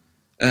far.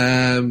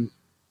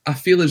 I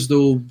feel as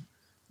though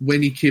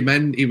when he came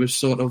in, he was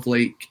sort of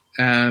like,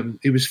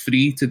 he was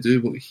free to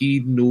do what he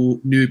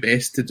knew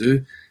best to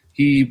do.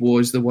 He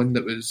was the one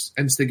that was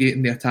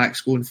instigating the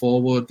attacks going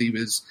forward. He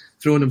was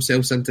throwing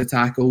himself into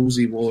tackles.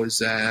 He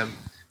was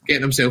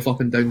getting himself up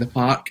and down the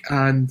park.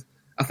 And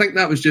I think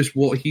that was just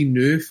what he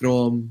knew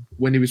from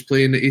when he was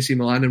playing at AC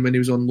Milan and when he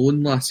was on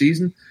loan last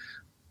season.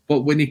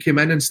 But when he came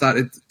in and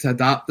started to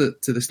adapt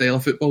it to the style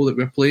of football that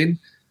we're playing,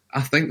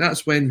 I think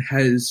that's when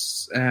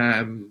his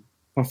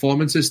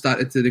performances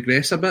started to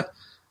regress a bit.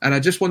 And I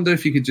just wonder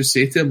if you could just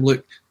say to him,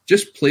 look,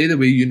 just play the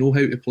way you know how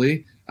to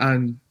play,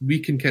 and we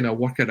can kind of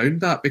work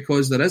around that,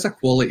 because there is a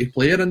quality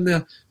player in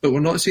there, but we're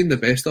not seeing the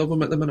best of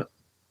him at the minute.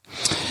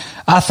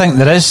 I think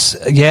there is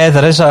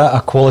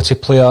a quality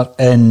player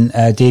in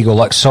Diego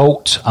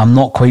Laxalt. I'm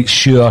not quite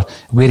sure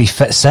where he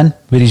fits in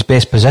where his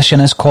best position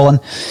is, Colin,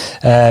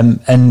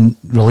 in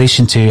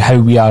relation to how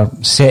we are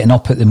setting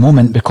up at the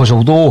moment, because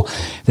although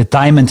the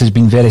Diamond has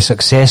been very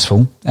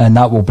successful, and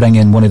that will bring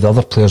in one of the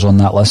other players on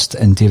that list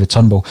in David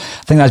Turnbull,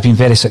 I think that's been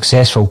very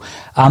successful.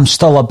 I'm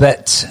still a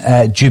bit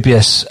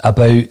dubious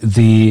about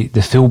the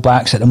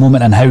fullbacks at the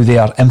moment and how they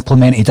are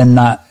implemented in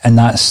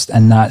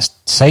that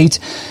side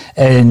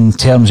in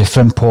terms of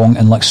Frimpong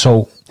and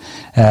Laxalt.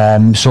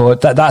 So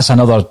that's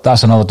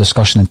another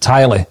discussion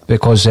entirely,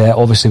 because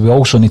obviously we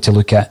also need to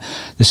look at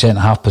the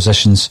centre half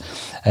positions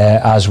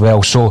as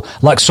well. So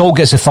Laxalt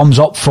gets a thumbs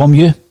up from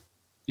you.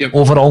 Yep.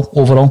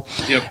 Overall.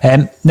 Yep.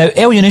 Now,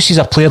 Elyounoussi is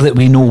a player that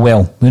we know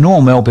well. We know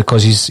him well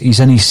because he's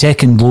in his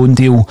second loan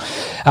deal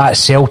at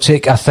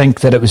Celtic. I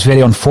think that it was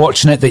very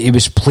unfortunate that he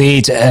was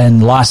played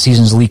in last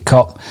season's League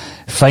Cup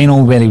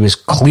final where he was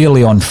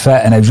clearly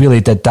unfit, and it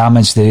really did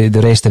damage the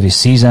rest of his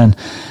season.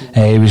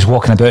 He was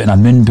walking about in a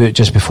moon boot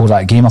just before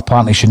that game.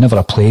 Apparently should never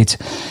have played.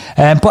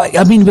 But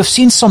I mean, we've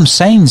seen some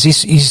signs.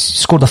 He's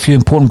scored a few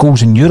important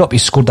goals in Europe.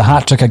 He's scored the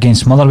hat-trick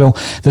against Motherwell.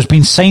 There's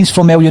been signs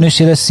from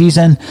Elyounoussi this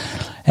season.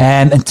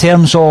 In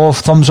terms of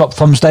thumbs up,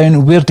 thumbs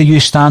down, where do you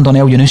stand on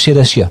Elyounoussi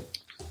this year?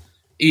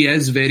 He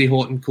is very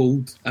hot and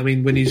cold. I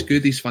mean, when he's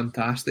good, he's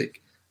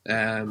fantastic.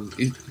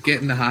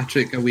 Getting the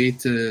hat-trick away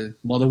to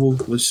Motherwell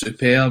was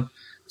superb.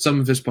 Some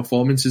of his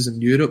performances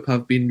in Europe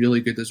have been really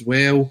good as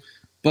well.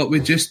 But we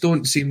just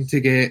don't seem to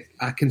get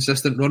a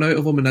consistent run out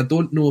of him. And I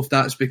don't know if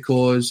that's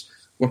because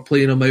we're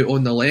playing him out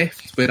on the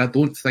left, where I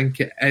don't think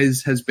it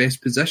is his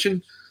best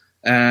position,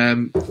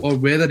 or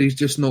whether he's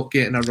just not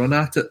getting a run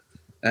at it.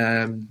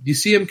 You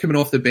see him coming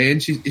off the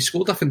bench. He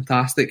scored a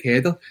fantastic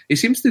header. He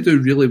seems to do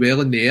really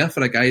well in the air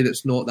for a guy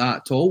that's not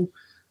that tall.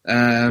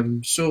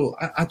 So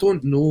I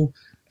don't know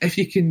if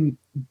you can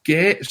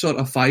get sort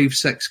of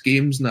 5-6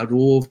 games in a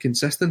row of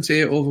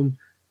consistency out of him.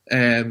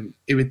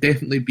 It would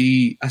definitely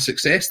be a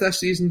success this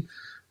season.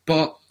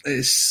 But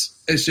it's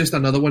just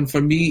another one.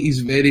 For me, he's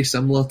very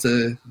similar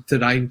to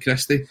Ryan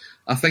Christie.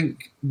 I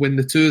think when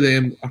the two of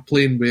them are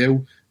playing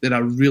well, they're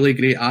a really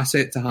great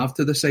asset to have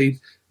to the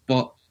side.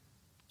 But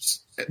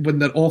when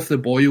they're off the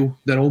boil,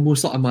 they're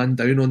almost like a man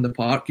down on the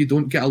park. You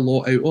don't get a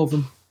lot out of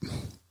them.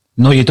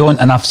 No, you don't.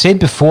 And I've said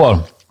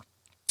before,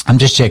 I'm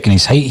just checking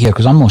his height here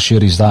because I'm not sure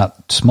he's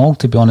that small,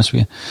 to be honest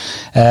with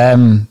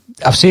you.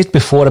 I've said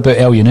before about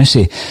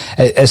Elyounoussi,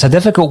 it's a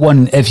difficult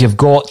one if you've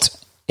got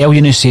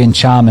Elyounoussi and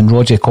Cham and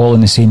Rogic all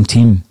in the same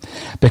team,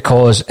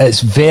 because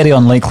it's very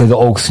unlikely that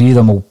all three of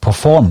them will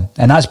perform.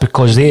 And that's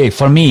because they,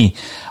 for me,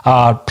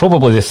 are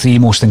probably the three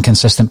most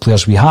inconsistent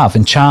players we have,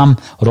 in Cham,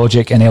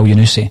 Rogic and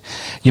Elyounoussi.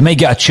 You might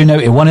get a tune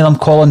out of one of them,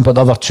 Colin, but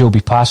the other two will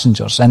be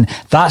passengers. And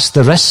that's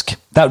the risk.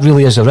 That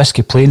really is a risk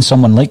of playing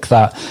someone like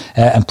that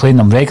and playing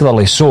them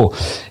regularly. So,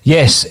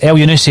 yes,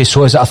 Elyounoussi,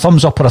 so is it a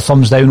thumbs up or a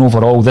thumbs down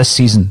overall this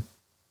season?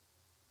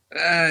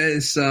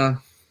 It's a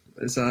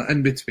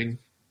in-between.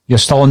 You're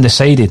still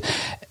undecided.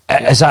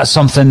 Is that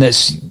something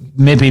that's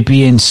maybe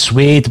being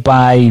swayed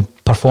by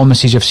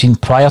performances you've seen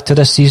prior to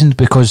this season?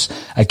 Because,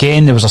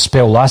 again, there was a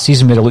spell last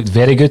season where it looked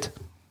very good.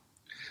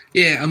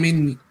 Yeah, I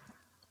mean,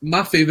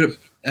 my favourite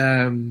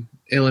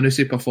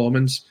Elyounoussi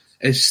performance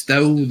is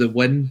still the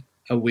win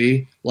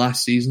away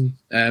last season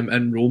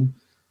in Rome.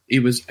 He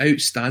was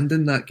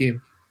outstanding that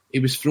game. He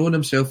was throwing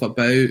himself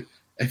about.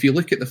 If you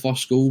look at the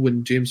first goal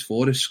when James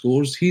Forrest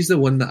scores, he's the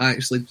one that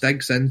actually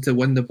digs in to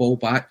win the ball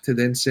back to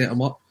then set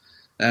him up.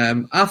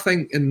 I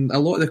think, and a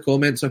lot of the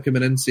comments are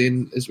coming in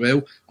saying as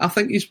well, I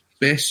think he's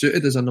best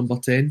suited as a number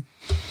 10.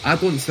 I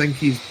don't think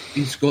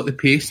he's got the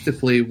pace to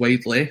play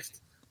wide left.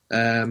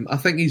 I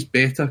think he's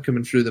better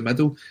coming through the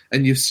middle.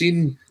 And you've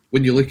seen,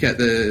 when you look at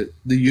the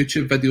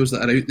YouTube videos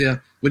that are out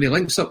there, when he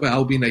links up with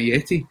Albion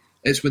Ayeti,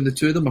 it's when the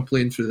two of them are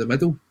playing through the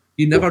middle.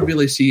 You never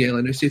really see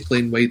Elyounoussi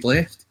playing wide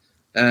left.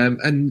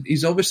 And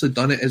he's obviously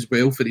done it as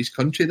well for his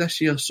country this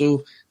year.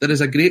 So there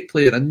is a great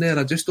player in there.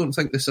 I just don't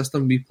think the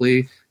system we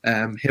play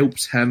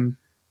helps him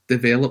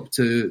develop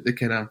to the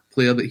kind of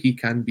player that he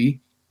can be.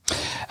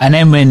 And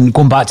then when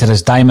going back to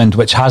this diamond,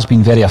 which has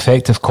been very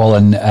effective,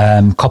 Colin,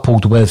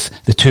 coupled with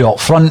the two up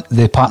front,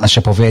 the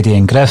partnership of Eddie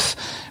and Griff,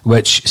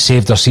 which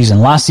saved their season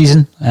last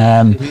season.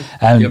 And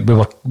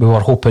we were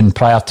hoping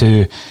prior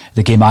to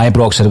the game at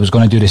Ibrox that it was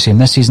going to do the same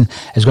this season.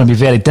 It's going to be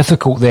very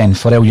difficult then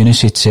for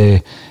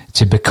Elyounoussi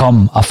to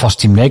become a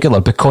first team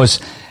regular, because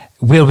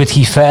where would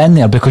he fit in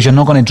there? Because you're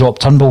not going to drop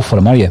Turnbull for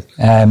him, are you?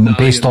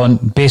 Based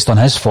on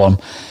his form.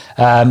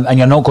 And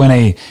you're not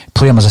going to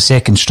play him as a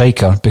second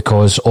striker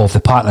because of the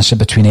partnership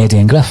between Eddie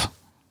and Griff.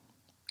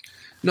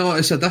 No,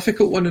 it's a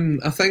difficult one,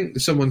 and I think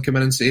someone came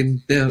in and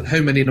saying, how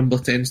many number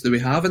 10s do we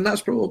have? And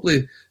that's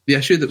probably the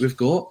issue that we've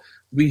got.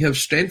 We have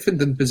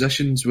strengthened in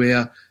positions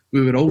where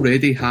we were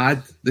already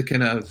had the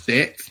kind of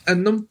depth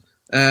in them,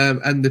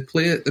 and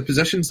the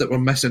positions that we're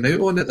missing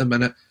out on at the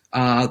minute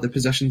are the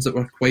positions that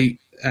we're quite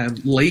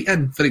light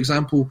in. For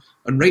example,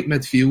 on right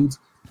midfield,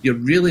 you're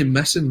really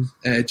missing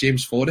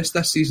James Forrest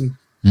this season.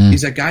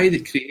 He's a guy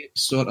that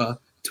creates sort of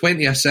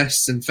 20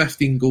 assists and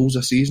 15 goals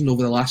a season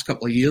over the last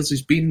couple of years.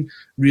 He's been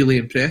really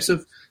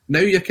impressive. Now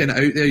you're kind of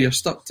out there, you're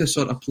stuck to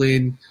sort of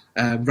playing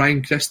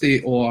Ryan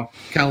Christie or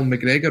Callum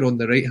McGregor on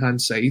the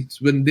right-hand side,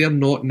 when they're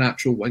not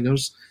natural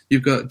wingers.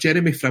 You've got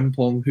Jeremy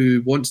Frimpong,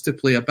 who wants to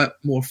play a bit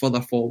more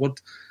further forward,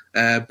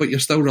 but you're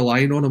still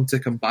relying on him to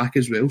come back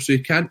as well. So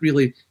you can't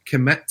really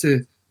commit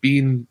to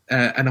being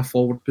in a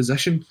forward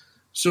position.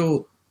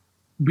 So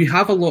we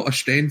have a lot of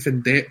strength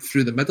and depth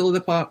through the middle of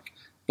the park,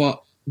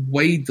 but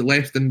wide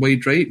left and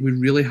wide right, we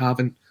really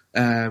haven't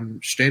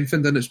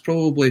strengthened. And it's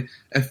probably,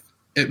 if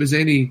it was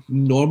any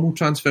normal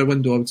transfer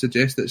window, I would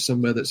suggest that it's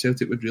somewhere that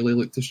Celtic would really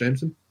look to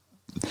strengthen.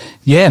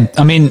 Yeah,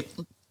 I mean,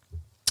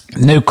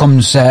 now it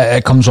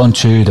comes on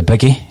to the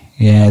biggie.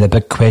 Yeah, the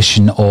big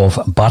question of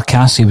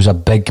Barkas. He was a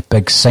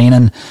big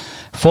signing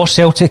for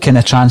Celtic in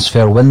the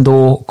transfer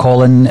window,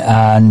 Colin,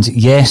 and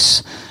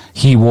yes,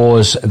 he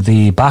was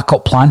the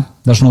backup plan.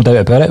 There's no doubt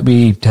about it.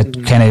 We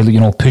had kind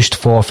of, pushed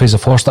for Fraser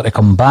Forster to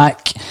come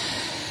back.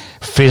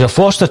 Fraser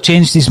Forster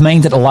changed his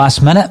mind at the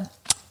last minute,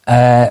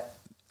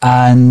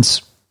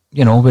 and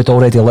we'd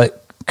already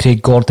let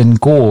Craig Gordon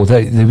go.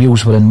 The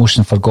wheels were in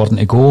motion for Gordon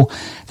to go.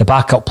 The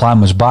backup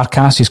plan was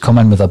Barkas. He's come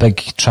in with a big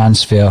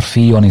transfer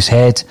fee on his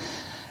head.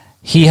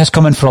 He has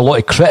come in for a lot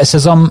of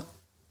criticism.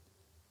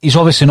 He's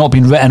obviously not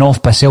been written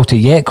off by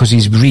Celtic yet because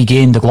he's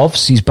regained the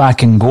gloves. He's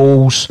back in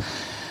goals.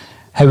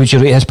 How would you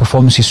rate his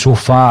performances so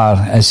far?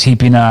 Has he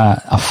been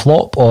a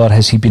flop or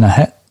has he been a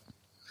hit?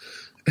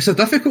 It's a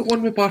difficult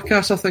one with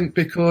Barkas, I think,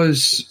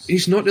 because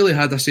he's not really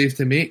had a save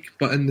to make,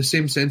 but in the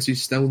same sense,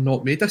 he's still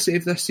not made a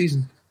save this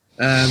season.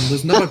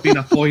 There's never been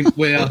a point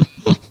where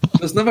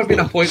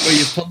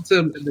you turn to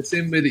him in the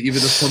same way that you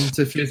would have turned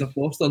to Fraser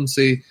Forster and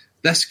say,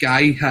 "This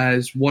guy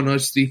has won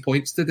us 3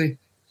 points today."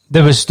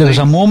 There was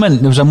a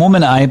moment at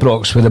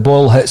Ibrox where the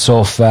ball hits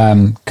off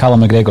Callum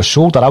McGregor's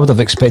shoulder. I would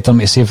have expected him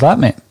to save that,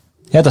 mate.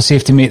 He had a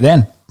save to make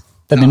then.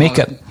 Didn't he make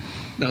it?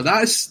 No,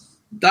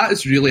 that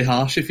is really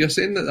harsh. If you're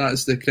saying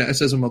that's the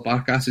criticism of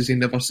Barkas, is he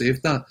never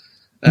saved that.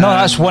 No,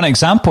 that's one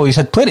example. He's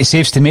had plenty of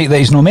saves to make that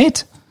he's not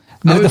made.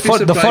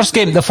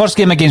 The first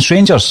game against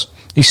Rangers,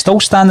 he's still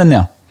standing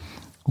there.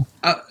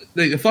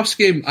 The first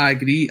game, I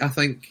agree. I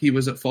think he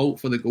was at fault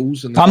for the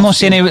goals. I'm not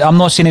saying he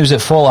was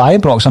at fault at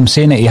Ibrox. I'm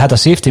saying that he had a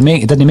save to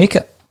make. He didn't make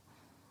it.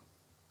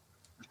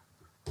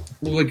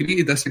 We'll agree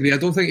to disagree. I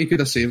don't think he could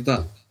have saved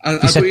that.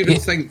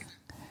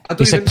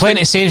 He said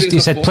plenty of saves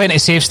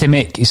to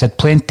make. He said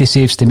plenty of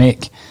saves to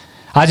make.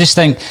 I just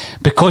think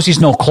because he's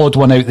not clawed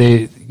one out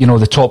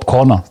the top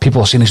corner,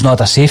 people are saying he's not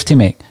had a save to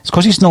make. It's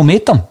because he's not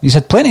made them. He's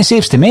had plenty of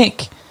saves to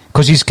make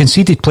because he's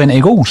conceded plenty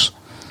of goals.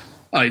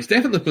 He's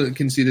definitely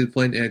conceded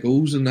plenty of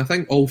goals, and I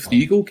think all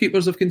three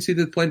goalkeepers have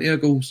conceded plenty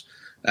of goals.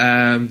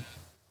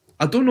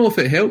 I don't know if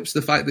it helps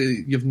the fact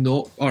that you've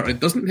not, or it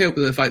doesn't help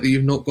the fact that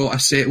you've not got a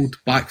settled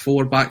back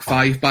four, back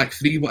five, back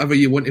three, whatever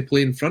you want to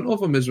play in front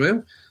of him as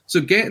well. So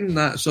getting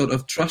that sort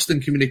of trust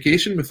and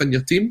communication within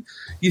your team,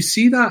 you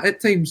see that at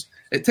times.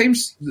 At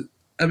times,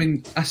 I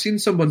mean, I've seen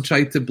someone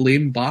try to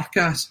blame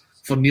Barkas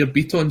for near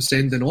Beaton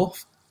sending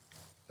off.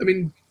 I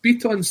mean,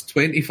 Beaton's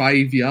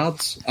 25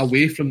 yards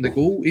away from the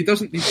goal. He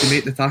doesn't need to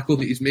make the tackle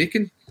that he's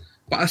making.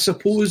 But I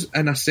suppose,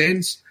 in a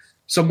sense,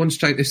 someone's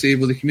trying to say,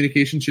 well, the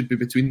communication should be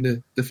between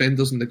the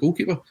defenders and the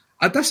goalkeeper.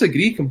 I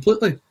disagree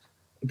completely,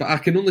 but I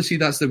can only see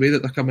that's the way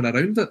that they're coming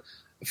around it.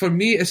 For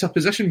me, it's a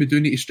position we do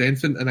need to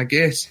strengthen, and I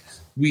guess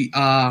we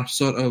are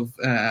sort of...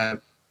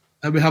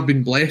 we have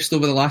been blessed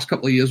over the last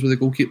couple of years with the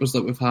goalkeepers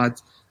that we've had,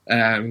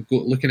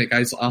 looking at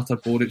guys like Artur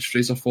Boruc,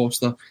 Fraser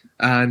Forster,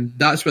 and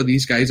that's where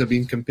these guys are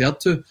being compared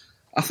to.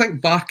 I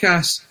think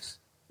Barkas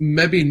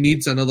maybe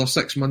needs another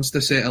 6 months to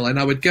settle in.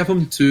 I would give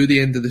him to the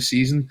end of the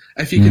season.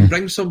 If you can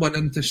bring someone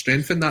in to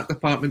strengthen that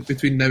department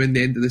between now and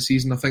the end of the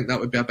season, I think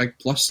that would be a big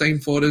plus sign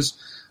for us.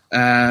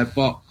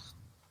 But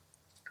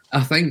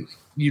I think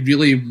you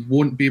really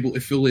won't be able to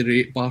fully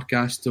rate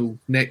Barkas till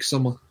next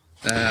summer.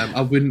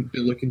 I wouldn't be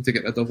looking to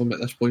get rid of him at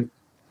this point.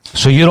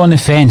 So you're on the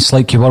fence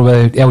like you were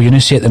with El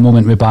Yunusi at the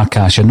moment with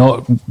Barkas. You're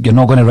not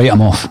going to write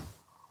him off?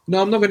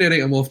 No, I'm not going to write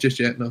him off just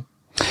yet, no.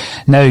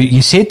 Now,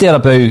 you said there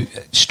about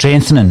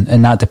strengthening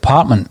in that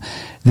department.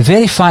 The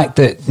very fact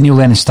that Neil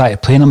Lennon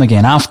started playing him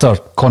again after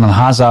Conor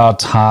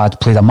Hazard had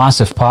played a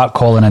massive part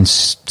calling in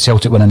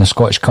Celtic winning the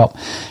Scottish Cup,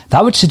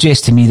 that would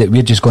suggest to me that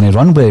we're just going to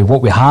run with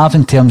what we have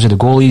in terms of the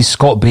goalies,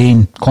 Scott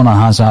Bain, Conor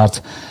Hazard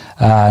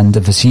and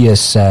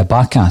Vasilis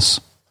Barkas.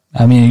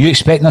 I mean, are you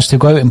expecting us to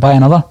go out and buy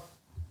another?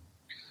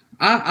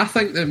 I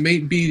think that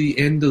might be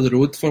the end of the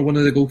road for one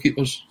of the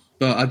goalkeepers,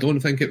 but I don't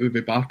think it would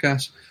be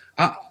Barkas.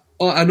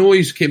 I know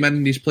he's came in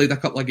and he's played a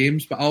couple of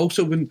games, but I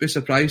also wouldn't be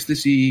surprised to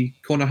see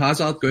Conor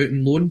Hazard go out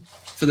on loan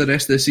for the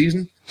rest of the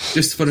season,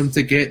 just for him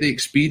to get the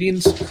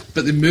experience.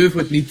 But the move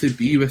would need to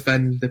be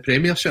within the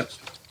Premiership,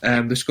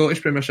 the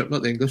Scottish Premiership,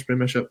 not the English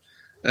Premiership.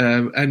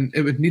 And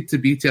it would need to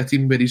be to a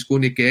team where he's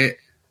going to get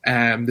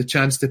the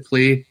chance to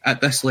play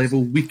at this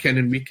level week in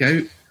and week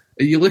out.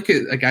 You look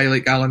at a guy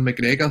like Alan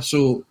McGregor,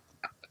 so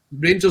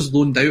Rangers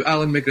loaned out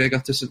Alan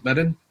McGregor to St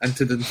Mirren and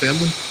to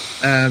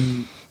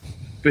Dunfermline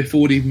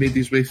before he made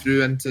his way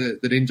through into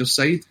the Rangers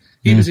side.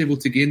 He was able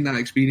to gain that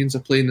experience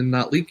of playing in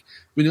that league.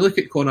 When you look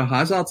at Conor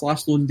Hazard's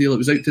last loan deal, it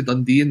was out to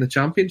Dundee in the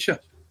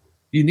Championship.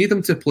 you need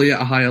him to play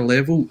at a higher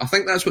level. I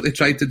think that's what they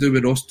tried to do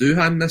with Ross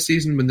Doohan this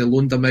season when they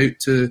loaned him out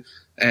to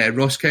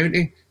Ross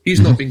County. He's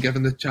not been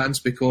given the chance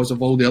because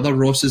of all the other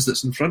Rosses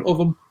that's in front of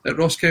him at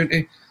Ross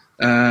County.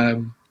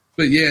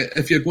 But yeah,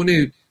 if you're going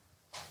to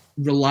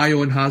rely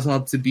on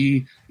Hazard to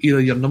be either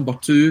your number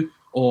 2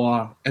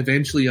 or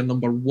eventually your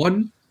number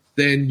 1,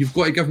 then you've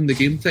got to give him the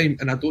game time,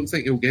 and I don't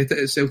think he'll get it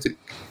at Celtic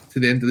to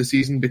the end of the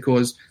season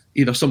because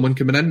either someone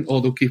coming in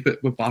or they'll keep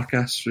it with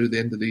Barkas through the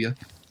end of the year.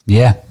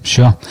 Yeah,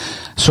 sure.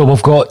 So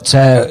we've got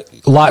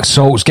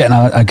Laxalt's getting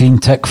a green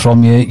tick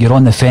from you. You're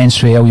on the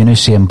fence with El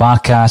Yunusi and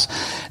Barkas.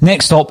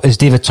 Next up is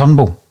David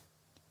Turnbull.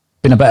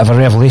 Been a bit of a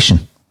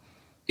revelation.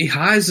 He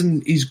has,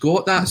 and he's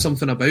got that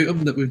something about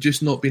him that we've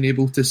just not been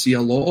able to see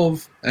a lot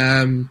of.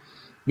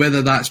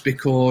 Whether that's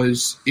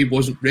because he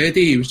wasn't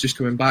ready, he was just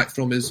coming back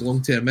from his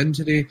long-term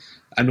injury.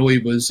 I know he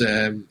was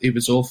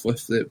off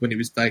when he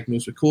was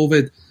diagnosed with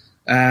COVID.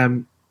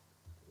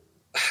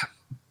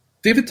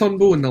 David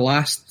Turnbull in the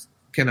last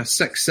kind of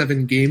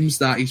 6-7 games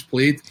that he's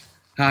played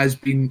has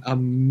been a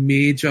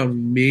major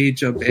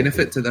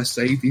benefit to this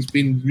side. He's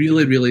been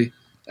really, really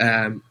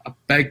a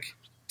big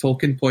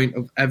talking point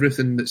of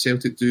everything that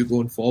Celtic do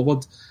going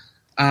forward.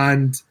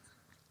 And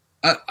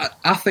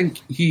I think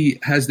he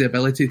has the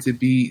ability to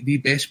be the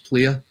best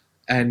player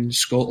in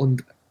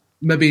Scotland.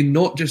 Maybe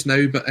not just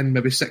now, but in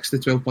maybe 6 to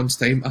 12 months'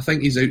 time. I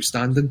think he's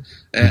outstanding.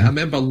 I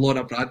remember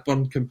Laura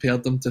Bradburn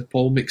compared him to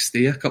Paul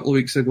McStay a couple of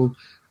weeks ago.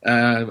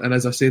 And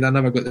as I said, I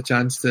never got the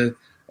chance to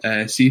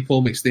see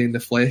Paul McStay in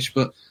the flesh,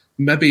 but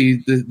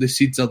maybe the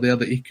seeds are there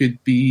that he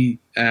could be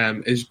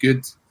as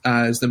good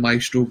as the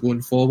maestro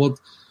going forward.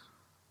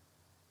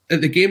 At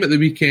the game at the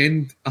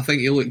weekend, I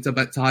think he looked a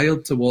bit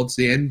tired towards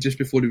the end, just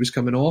before he was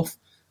coming off.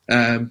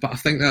 But I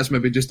think that's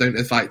maybe just down to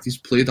the fact he's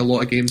played a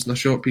lot of games in a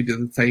short period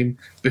of time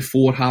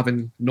before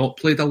having not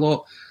played a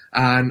lot.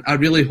 And I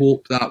really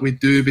hope that we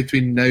do,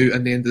 between now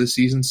and the end of the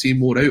season, see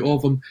more out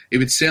of him. It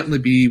would certainly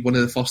be one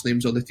of the first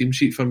names on the team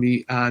sheet for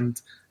me.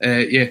 And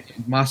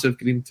massive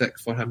green tick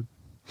for him.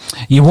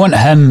 You want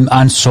him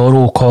and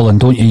Sorrell, Colin,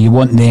 don't you? You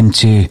want them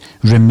to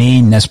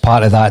remain as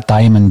part of that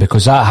diamond,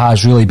 because that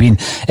has really been...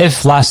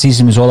 If last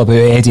season was all about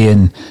Eddie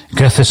and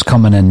Griffiths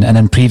coming in, and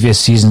in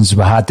previous seasons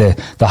we had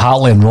the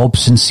Hartley and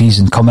Robson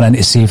season coming in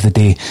to save the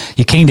day,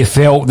 you kind of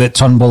felt that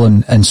Turnbull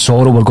and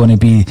Sorrell were going to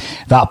be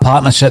that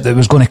partnership that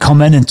was going to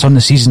come in and turn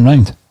the season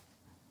round.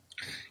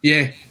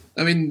 Yeah,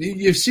 I mean,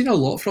 you've seen a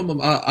lot from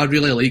him. I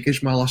really like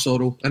Ismaila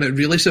Sorrell, and it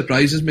really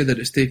surprises me that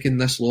it's taken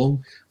this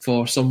long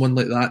for someone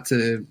like that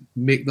to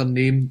make their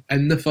name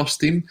in the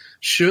first team.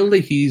 Surely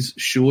he's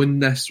shown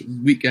this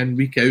week in,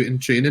 week out in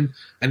training,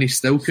 and he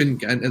still couldn't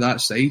get into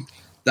that side.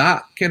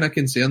 That kind of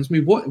concerns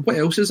me. What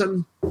else is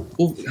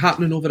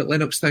happening over at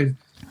Lennoxtown?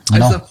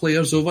 Is there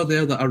players over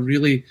there that are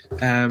really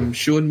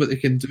showing what they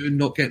can do and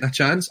not getting a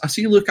chance? I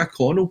see Luca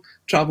Connell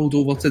travelled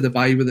over to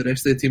Dubai with the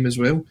rest of the team as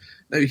well.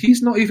 Now,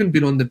 he's not even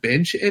been on the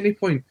bench at any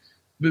point.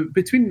 But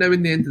between now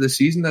and the end of the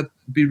season, I'd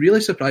be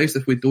really surprised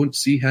if we don't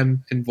see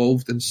him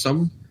involved in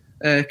some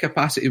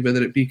capacity,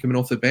 whether it be coming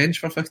off the bench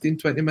for 15,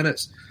 20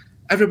 minutes.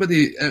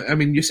 Everybody, I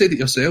mean, you said it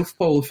yourself,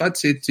 Paul. If I'd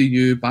said to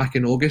you back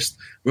in August,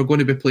 we're going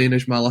to be playing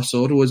Ismaila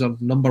Sorrell as our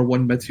number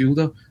 1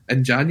 midfielder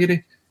in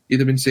January, you'd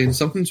have been saying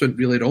something's went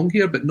really wrong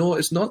here. But no,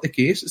 it's not the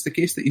case. It's the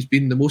case that he's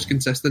been the most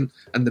consistent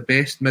and the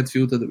best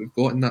midfielder that we've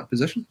got in that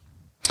position.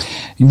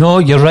 No,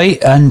 you're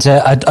right, and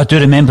I do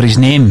remember his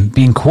name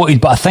being quoted,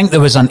 but I think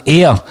there was an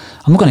air,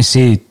 I'm not going to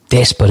say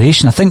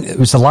desperation, I think it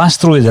was the last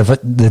throw of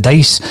the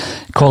dice,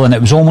 Colin. It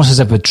was almost as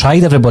if we'd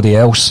tried everybody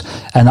else,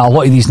 and a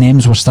lot of these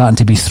names were starting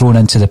to be thrown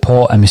into the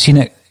pot, and we've seen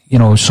it, you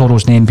know,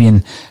 Sorrell's name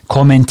being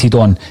commented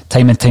on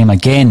time and time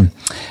again.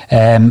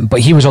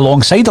 But he was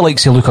alongside the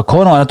likes of Luca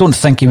Connell, and I don't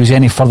think he was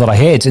any further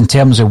ahead in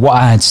terms of what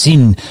I had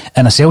seen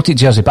in a Celtic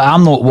jersey. But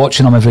I'm not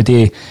watching him every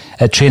day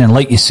at training,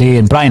 like you say.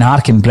 And Brian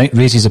Harkin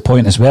raises a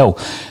point as well.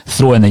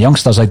 Throw in the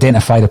youngsters,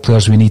 identify the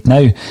players we need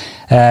now.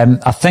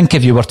 I think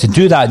if you were to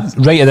do that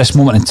right at this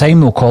moment in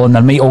time, though, Colin,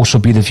 there might also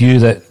be the view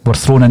that we're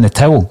throwing in the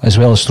towel as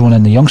well as throwing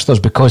in the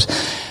youngsters, because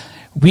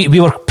we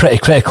were pretty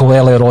critical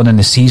earlier on in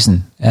the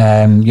season,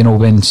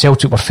 when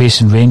Celtic were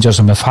facing Rangers,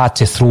 and we've had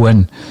to throw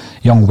in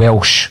young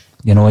Welsh.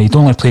 You know, he'd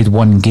only played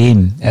 1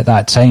 game at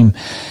that time.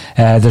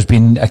 There's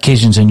been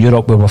occasions in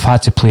Europe where we've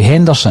had to play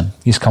Henderson.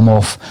 He's come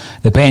off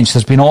the bench.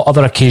 There's been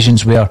other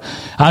occasions where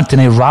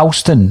Anthony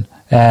Ralston,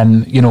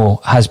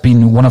 has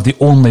been one of the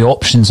only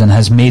options and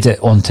has made it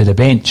onto the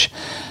bench.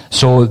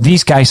 So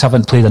these guys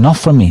haven't played enough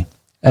for me.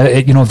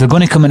 If they're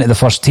going to come into the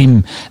first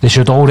team, they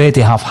should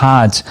already have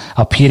had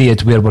a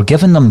period where we're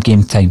giving them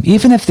game time,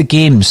 even if the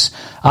games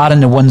are in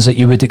the ones that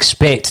you would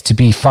expect to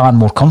be far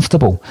more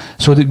comfortable.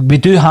 So we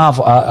do have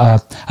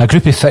a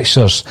group of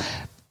fixtures,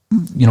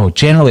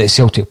 generally at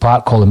Celtic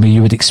Park, Colin, where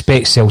you would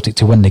expect Celtic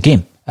to win the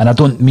game. And I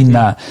don't mean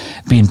that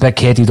being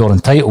big-headed or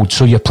entitled.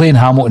 So you're playing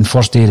Hamilton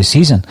first day of the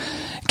season.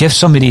 Give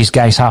some of these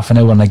guys half an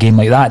hour in a game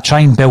like that. Try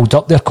and build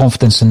up their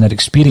confidence and their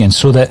experience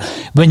so that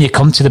when you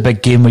come to the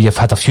big game where you've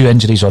had a few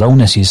injuries or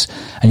illnesses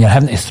and you're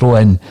having to throw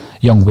in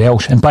young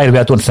Welsh. And by the way,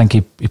 I don't think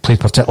he played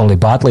particularly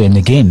badly in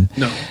the game.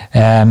 No.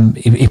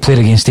 He played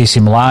against AC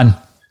Milan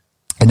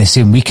in the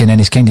same weekend and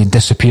he's kind of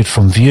disappeared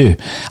from view.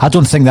 I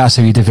don't think that's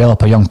how you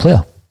develop a young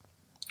player.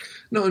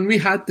 No, and we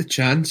had the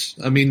chance.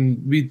 I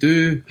mean, we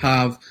do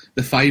have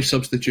the 5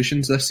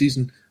 substitutions this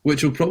season,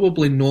 which will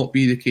probably not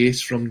be the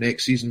case from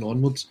next season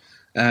onwards.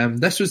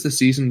 This was the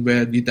season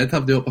where you did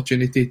have the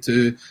opportunity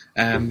to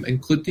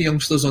include the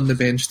youngsters on the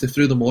bench, to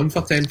throw them on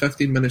for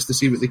 10-15 minutes to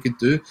see what they could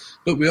do.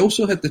 But we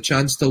also had the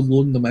chance to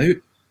loan them out.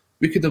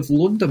 We could have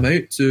loaned them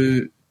out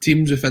to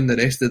teams within the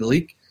rest of the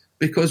league,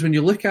 because when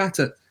you look at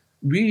it,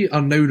 we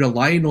are now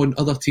relying on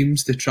other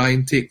teams to try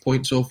and take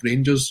points off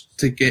Rangers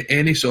to get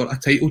any sort of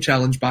title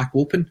challenge back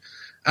open.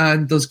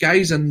 And there's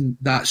guys in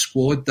that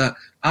squad that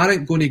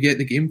aren't going to get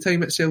the game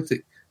time at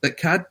Celtic that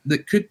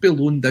could be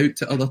loaned out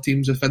to other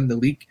teams within the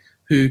league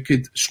who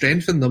could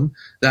strengthen them,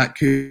 that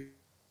could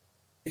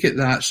make it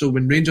that so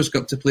when Rangers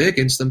got to play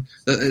against them,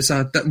 that it's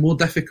a more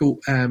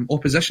difficult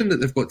opposition that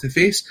they've got to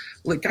face.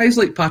 Like guys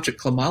like Patrick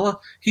Klimala,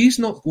 he's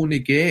not going to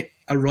get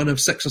a run of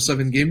 6 or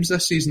 7 games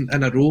this season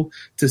in a row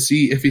to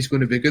see if he's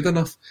going to be good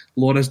enough.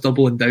 Laura's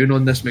doubling down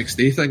on this mixed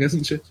day thing,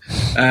 isn't she?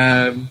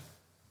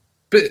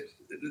 But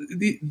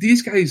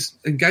these guys,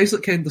 and guys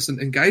like Henderson,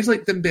 and guys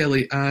like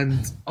Dembele,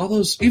 and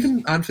others,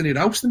 even Anthony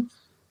Ralston,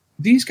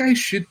 these guys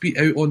should be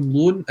out on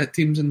loan at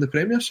teams in the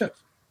Premiership.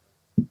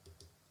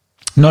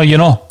 No,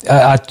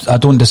 I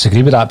don't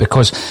disagree with that,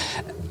 because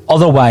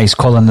otherwise,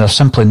 Colin, they're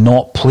simply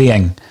not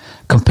playing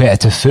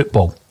competitive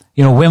football.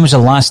 When was the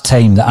last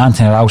time that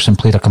Anthony Ralston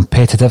played a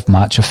competitive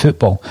match of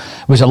football?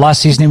 Was it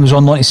last season he was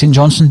on loan to St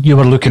Johnstone? You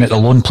were looking at the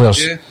loan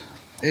players.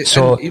 Yeah.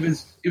 So he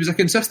was a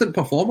consistent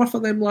performer for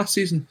them last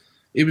season.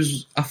 He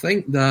was. I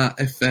think that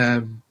if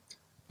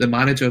the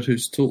manager,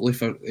 who's totally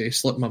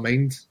slipped my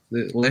mind,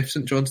 that left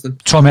St Johnstone,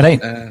 Tommy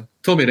Wright.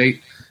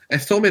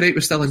 If Tommy Wright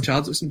was still in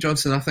charge at St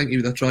Johnstone, I think he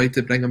would have tried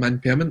to bring him in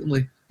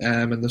permanently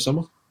in the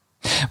summer.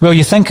 Well,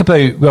 you think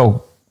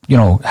about,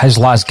 his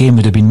last game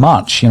would have been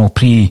March,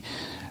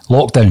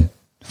 pre-lockdown,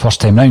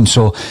 first time round.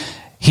 So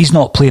he's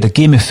not played a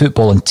game of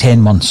football in 10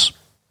 months.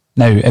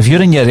 Now, if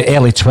you're in your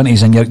early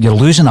 20s and you're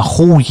losing a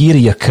whole year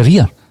of your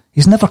career,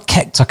 he's never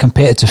kicked a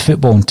competitive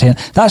football in 10.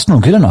 That's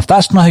not good enough.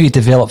 That's not how you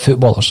develop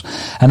footballers.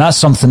 And that's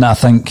something that I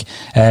think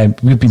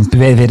we've been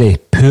very, very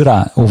poor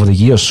at over the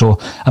years. So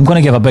I'm going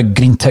to give a big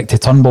green tick to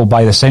Turnbull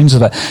by the sounds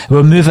of it.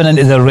 We're moving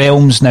into the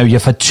realms now.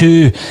 You've had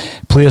 2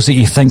 players that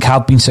you think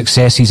have been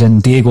successes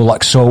in Diego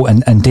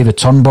Laxalt and David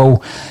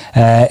Turnbull.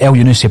 El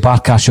Yunusi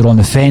Barkas, you're on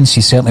the fence.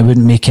 He certainly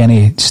wouldn't make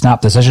any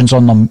snap decisions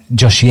on them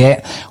just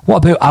yet.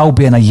 What about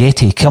Albion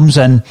Ayeti? Comes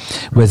in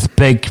with a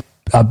big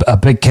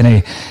kind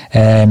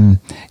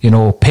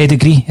of,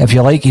 pedigree, if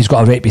you like. He's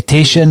got a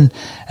reputation.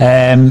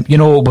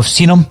 We've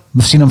seen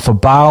him for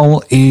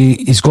Ball.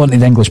 He's gone to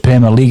the English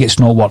Premier League. It's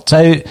not worked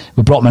out.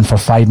 We brought him in for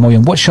 $5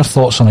 million. What's your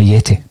thoughts on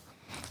Ayeti?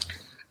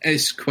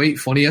 It's quite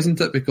funny, isn't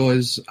it?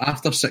 Because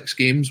after 6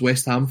 games,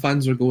 West Ham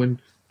fans are going,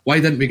 why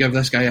didn't we give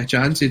this guy a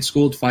chance? He'd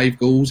scored 5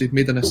 goals. He'd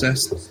made an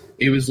assist.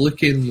 He was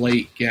looking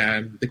like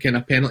the kind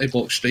of penalty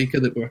box striker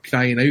that we were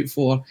crying out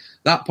for.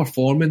 That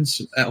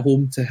performance at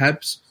home to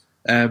Hibs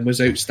was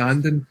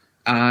outstanding,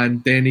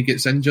 and then he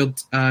gets injured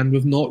and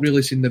we've not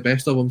really seen the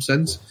best of him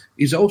since.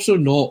 He's also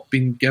not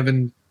been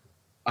given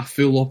a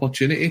full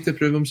opportunity to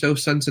prove himself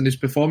since, and his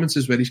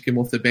performances where he's come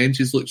off the bench,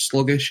 he's looked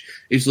sluggish,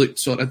 he's looked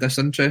sort of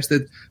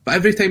disinterested, but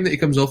every time that he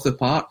comes off the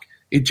park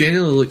he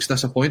genuinely looks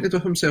disappointed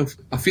with himself.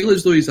 I feel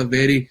as though he's a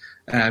very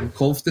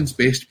confidence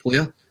based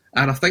player,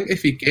 and I think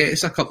if he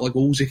gets a couple of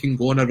goals he can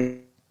go on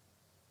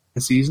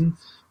a season.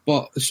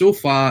 But so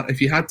far,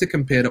 if you had to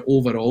compare it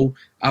overall,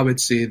 I would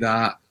say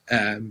that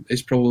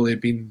it's probably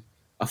been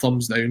a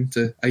thumbs down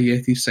to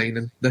Ayeti's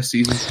signing this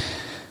season.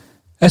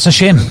 It's a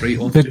shame.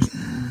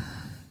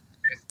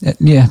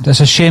 Yeah,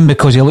 it's a shame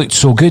because he looked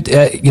so good,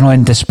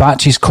 in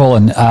dispatches,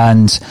 Colin,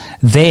 and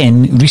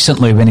then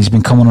recently when he's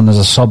been coming on as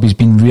a sub, he's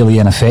been really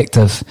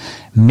ineffective.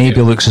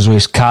 Maybe looks as though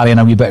he's carrying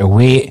a wee bit of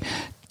weight.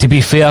 To be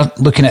fair,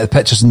 looking at the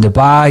pictures in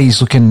Dubai, he's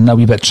looking a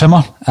wee bit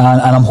trimmer,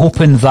 and I'm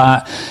hoping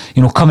that,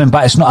 coming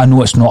back, I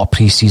know it's not a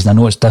pre-season, I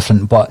know it's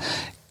different, but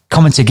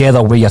coming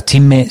together with your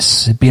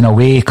teammates, being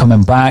away,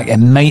 coming back, it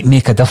might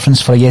make a difference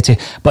for Ayeti.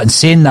 But in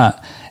saying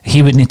that,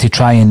 he would need to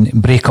try and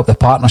break up the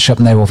partnership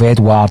now of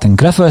Edouard and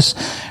Griffiths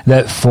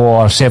that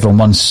for several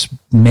months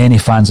many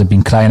fans have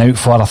been crying out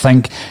for. I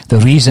think the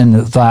reason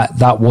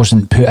that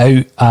wasn't put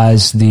out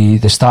as the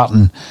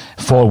starting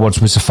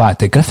forwards was the fact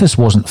that Griffiths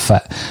wasn't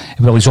fit.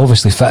 Well, he's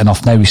obviously fit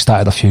enough now. He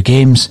started a few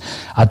games.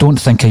 I don't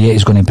think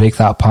Ayeti's going to break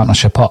that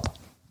partnership up.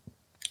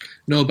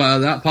 No, but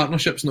that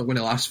partnership's not going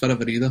to last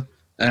forever either.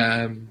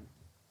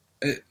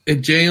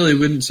 It genuinely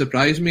wouldn't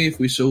surprise me if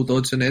we sold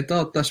Odsonne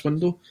Édouard this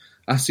window.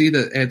 I see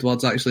that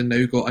Edward's actually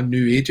now got a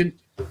new agent,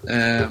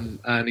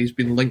 and he's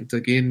been linked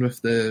again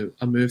with a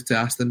move to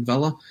Aston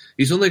Villa.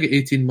 He's only got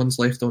 18 months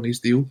left on his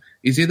deal.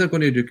 He's either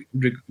going to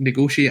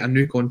negotiate a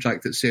new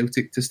contract at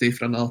Celtic to stay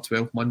for another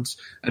 12 months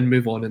and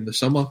move on in the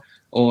summer,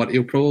 or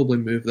he'll probably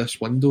move this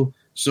window.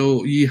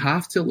 So you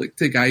have to look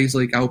to guys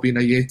like Albion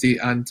Ajeti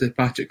and to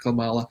Patrick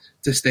Klimala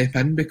to step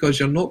in, because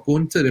you're not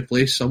going to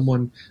replace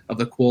someone of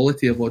the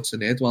quality of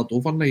Odsonne-Edouard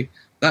overnight.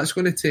 That's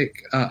going to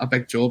take a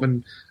big job,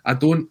 and I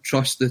don't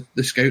trust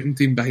the scouting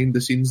team behind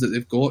the scenes that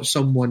they've got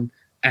someone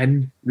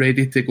in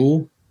ready to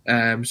go,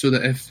 so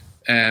that if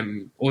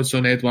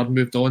Odsonne-Edouard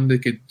moved on, they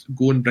could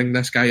go and bring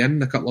this guy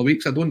in a couple of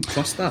weeks. I don't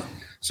trust that.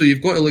 So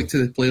you've got to look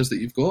to the players that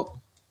you've got.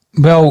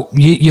 Well,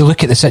 you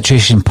look at the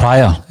situation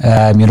prior.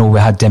 We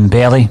had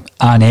Dembele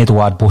and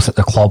Edouard both at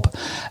the club,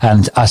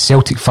 and as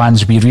Celtic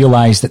fans, we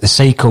realised that the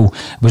cycle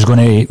was going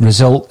to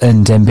result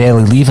in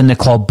Dembele leaving the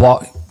club,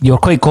 but you were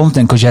quite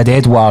confident because you had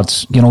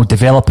Edwards,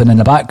 developing in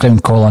the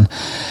background, Colin.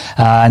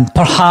 And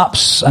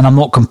perhaps, and I'm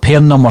not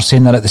comparing them or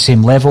saying they're at the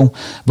same level,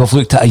 we've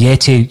looked at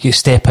Ajeti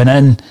stepping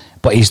in,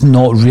 but he's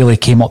not really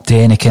came up to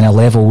any kind of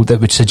level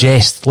that would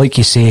suggest, like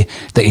you say,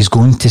 that he's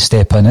going to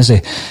step in, is he?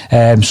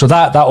 So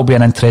that will be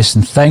an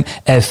interesting thing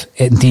if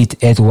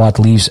indeed Edouard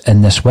leaves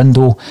in this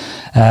window.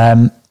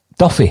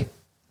 Duffy.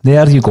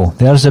 There you go.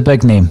 There's a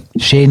big name.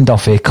 Shane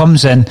Duffy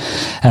comes in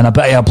a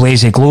bit of a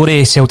blaze of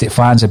glory. Celtic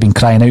fans have been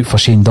crying out for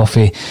Shane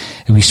Duffy.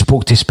 We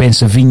spoke to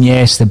Spencer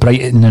Vignes, the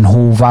Brighton and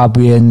Hove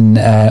Albion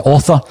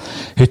author,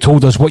 who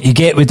told us what you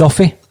get with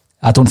Duffy.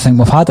 I don't think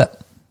we've had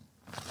it.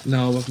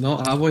 No, we've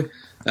not, have we?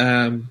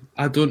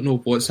 I don't know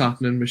what's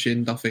happening with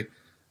Shane Duffy.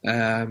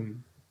 I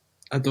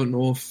don't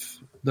know if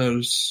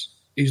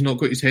he's not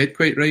got his head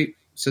quite right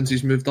since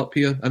he's moved up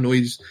here. I know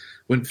he's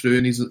went through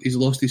and he's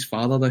lost his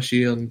father this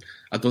year, and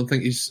I don't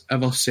think he's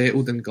ever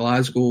settled in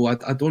Glasgow.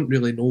 I don't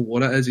really know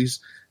what it is. He's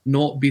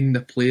not been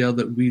the player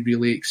that we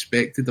really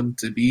expected him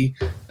to be.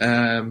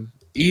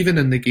 Even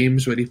in the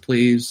games where he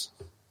plays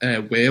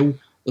well,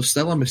 there's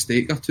still a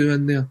mistake or two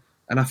in there,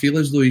 and I feel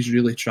as though he's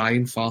really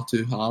trying far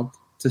too hard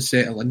to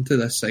settle into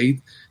this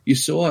side. You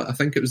saw it, I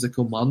think it was the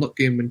Kilmarnock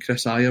game when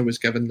Chris Ayer was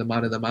given the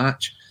man of the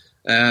match.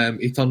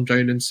 He turned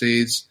round and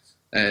says,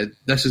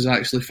 this is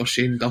actually for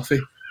Shane Duffy.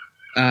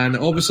 And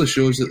it obviously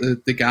shows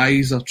that the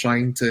guys are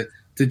trying to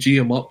G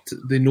him up.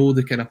 They know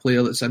the kind of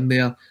player that's in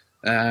there,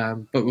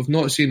 but we've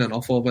not seen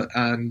enough of it.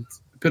 And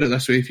put it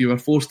this way, if you were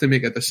forced to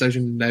make a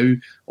decision now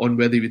on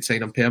whether you would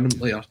sign him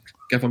permanently or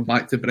give him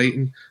back to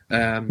Brighton,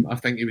 I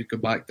think he would go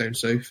back down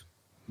south.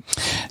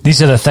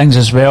 These are the things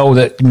as well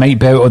that might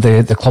be out of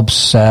the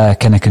club's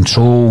kind of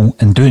control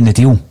in doing the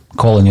deal,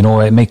 Colin.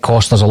 It may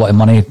cost us a lot of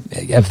money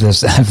if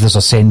there's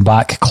a send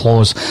back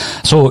clause.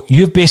 So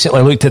you've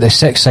basically looked at the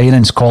 6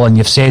 signings, Colin.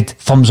 You've said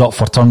thumbs up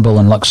for Turnbull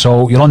and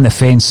Luxall. You're on the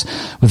fence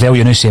with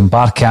Elyounoussi and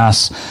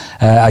Barkas.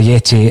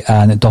 Ajeti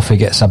and Duffy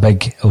gets a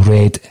big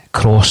red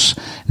cross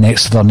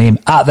next to their name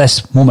at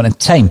this moment in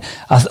time.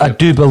 I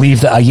do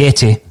believe that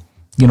Ajeti,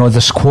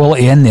 there's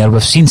quality in there.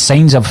 We've seen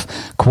signs of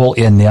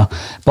quality in there,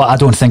 but I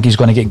don't think he's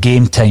going to get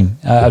game time.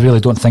 I really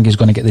don't think he's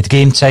going to get the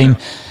game time,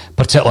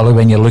 particularly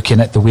when you're looking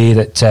at the way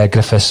that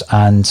Griffiths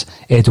and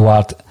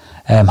Edouard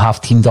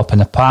have teamed up in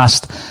the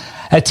past.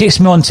 It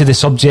takes me on to the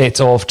subject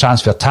of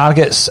transfer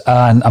targets,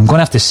 and I'm going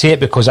to have to say it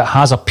because it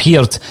has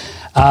appeared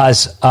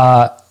as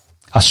a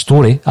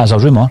story, as a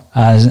rumour,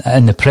 as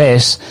in the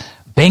press.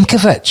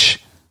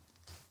 Benkovic.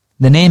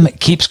 The name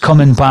keeps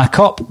coming back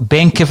up.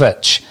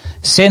 Benkovic,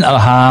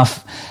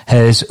 centre-half.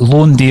 His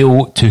loan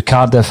deal to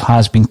Cardiff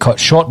has been cut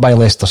short by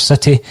Leicester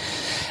City.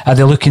 Are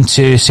they looking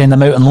to send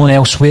him out on loan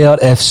elsewhere?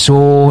 If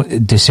so,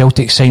 do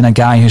Celtic sign a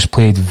guy who's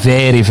played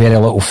very, very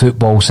little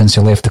football since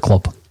he left the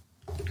club?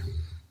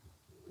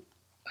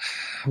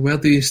 Where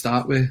do you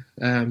start with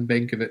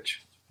Benkovic?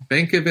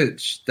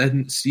 Benkovic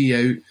didn't see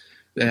out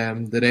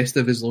the rest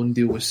of his loan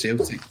deal with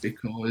Celtic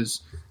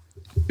because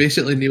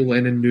basically Neil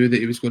Lennon knew that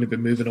he was going to be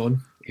moving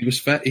on. He was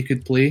fit, he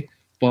could play,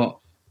 but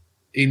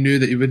he knew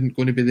that he wasn't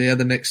going to be there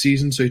the next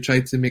season, so he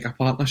tried to make a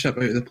partnership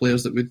out of the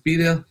players that would be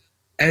there.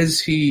 Is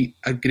he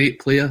a great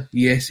player?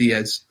 Yes, he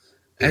is.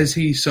 Is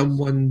he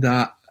someone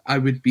that I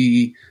wouldn't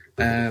be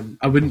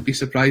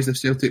surprised if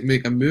Celtic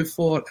make a move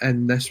for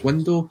in this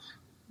window?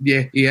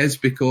 Yeah, he is,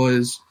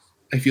 because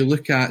if you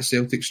look at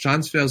Celtic's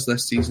transfers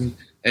this season,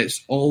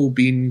 it's all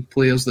been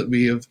players that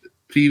we have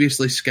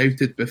previously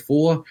scouted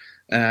before.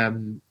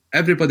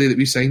 Everybody that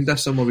we signed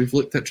this summer, we've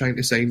looked at trying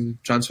to sign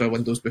transfer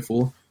windows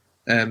before.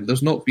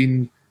 There's not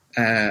been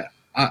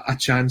a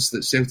chance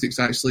that Celtic's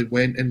actually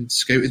went and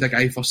scouted a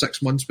guy for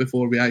 6 months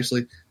before we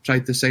actually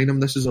tried to sign him.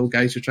 This is all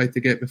guys who tried to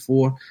get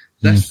before.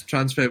 This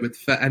transfer would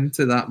fit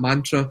into that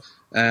mantra.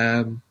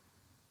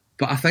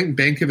 But I think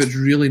Benkovic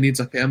really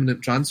needs a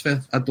permanent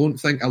transfer. I don't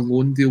think a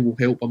loan deal will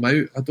help him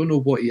out. I don't know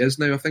what he is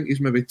now. I think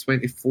he's maybe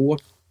 24.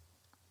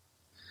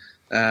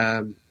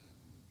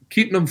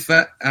 Keeping him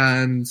fit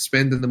and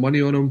spending the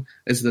money on him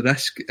is the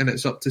risk, and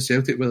it's up to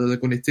Celtic whether they're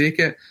going to take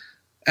it.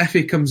 If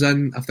he comes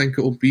in, I think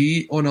it will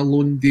be on a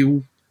loan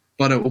deal,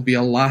 but it will be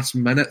a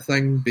last-minute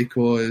thing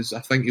because I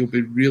think he'll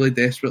be really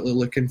desperately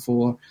looking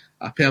for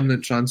a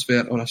permanent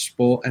transfer or a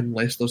spot in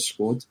Leicester's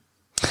squad.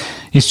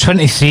 He's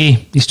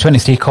 23. He's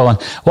 23, Colin.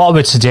 What I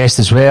would suggest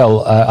as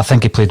well, I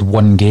think he played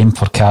one game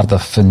for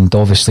Cardiff, and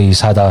obviously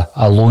he's had a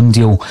loan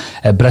deal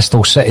at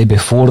Bristol City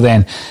before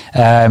then.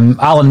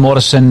 Alan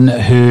Morrison,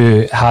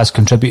 who has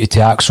contributed to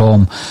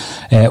Axom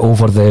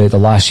over the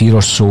last year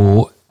or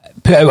so,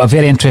 put out a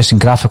very interesting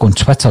graphic on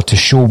Twitter to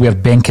show where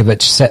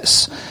Benkovic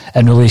sits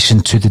in relation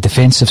to the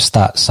defensive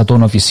stats. I don't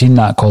know if you've seen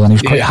that, Colin. He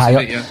was quite high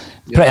up. Yeah.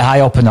 Pretty high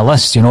up in the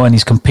list, you know, and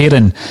he's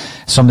comparing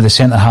some of the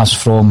centre halves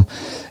from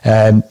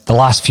the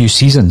last few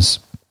seasons,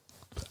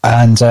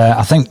 and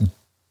I think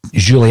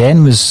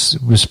Julien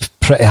was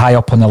pretty high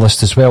up on the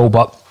list as well.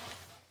 But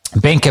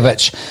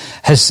Benkovic,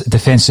 his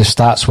defensive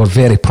stats were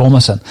very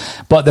promising.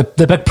 But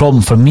the big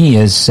problem for me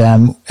is,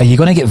 are you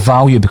going to get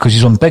value because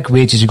he's on big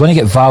wages? You're going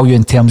to get value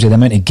in terms of the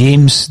amount of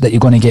games that you're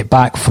going to get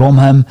back from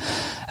him.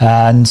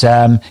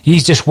 And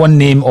he's just one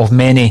name of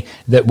many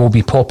that will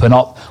be popping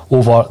up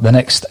over the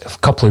next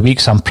couple of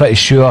weeks, I'm pretty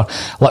sure.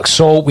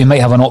 Luxalt, we might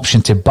have an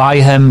option to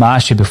buy him. I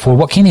asked you before,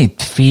 what kind of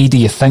fee do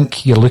you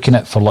think you're looking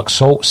at for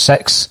Luxalt?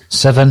 6,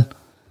 7?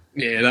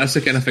 Yeah, that's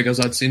the kind of figures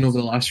I'd seen over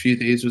the last few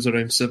days, was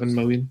around 7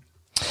 million.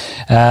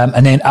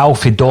 And then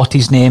Alfie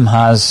Dottie's name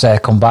has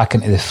come back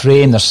into the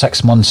frame. There's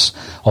 6 months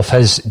of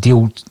his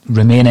deal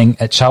remaining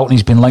at Charlton.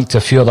 He's been linked to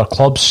a few other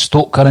clubs.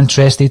 Stoke are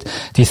interested.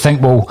 Do you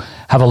think we'll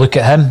have a look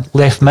at him,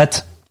 left mid?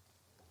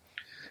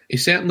 He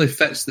certainly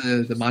fits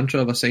the mantra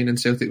of a signing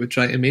Celtic would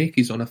try to make.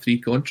 He's on a free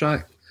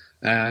contract.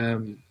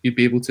 You'd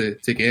be able to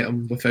get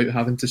him without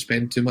having to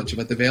spend too much of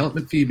a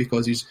development fee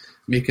because he's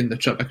making the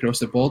trip across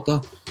the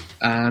border.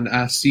 And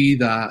I see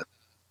that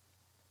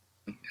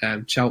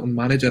Charlton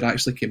manager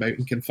actually came out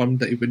and confirmed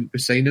that he wouldn't be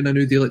signing a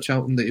new deal at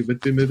Charlton, that he would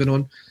be moving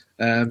on.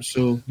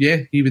 So yeah,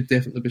 he would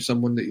definitely be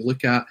someone that you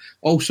look at.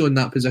 Also in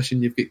that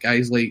position, you've got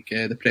guys like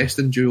the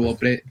Preston duo,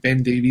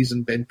 Ben Davies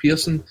and Ben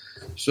Pearson.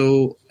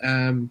 So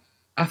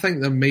I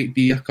think there might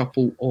be a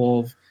couple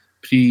of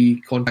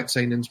pre-contract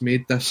signings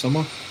made this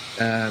summer,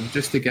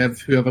 just to give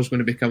whoever's going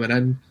to be coming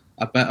in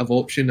a bit of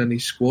option in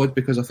his squad,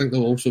 because I think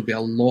there'll also be a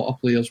lot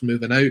of players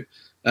moving out.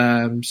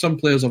 Some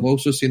players I've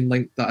also seen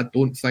linked that I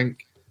don't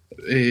think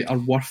are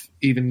worth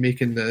even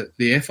making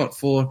the effort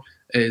for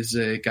is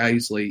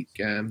guys like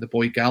the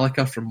boy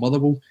Gallagher from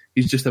Motherwell.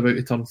 He's just about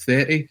to turn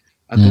 30.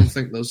 I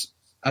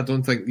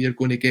don't think you're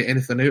going to get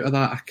anything out of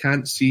that. I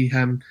can't see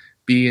him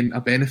being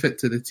a benefit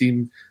to the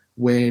team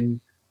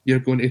when you're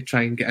going to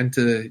try and get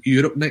into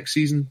Europe next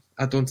season.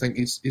 I don't think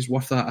he's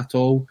worth that at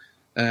all.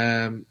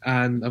 And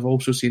I've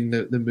also seen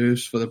the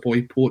moves for the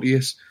boy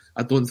Porteous.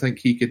 I don't think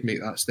he could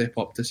make that step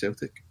up to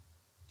Celtic.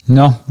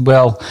 No,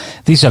 well,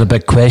 these are the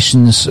big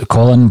questions,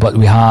 Colin, but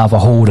we have a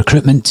whole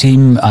recruitment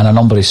team and a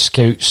number of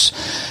scouts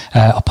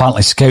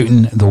apparently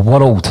scouting the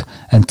world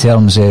in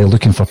terms of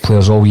looking for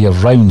players all year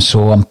round.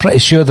 So I'm pretty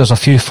sure there's a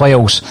few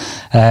files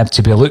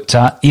to be looked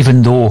at,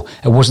 even though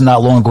it wasn't that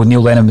long ago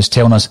Neil Lennon was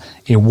telling us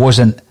he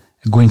wasn't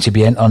going to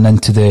be entering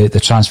into the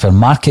transfer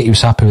market. He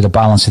was happy with the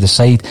balance of the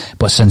side,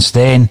 but since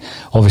then,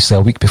 obviously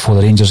a week before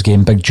the Rangers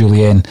game, Big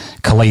Julien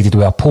collided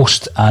with a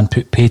post and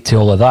put paid to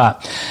all of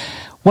that.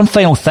 One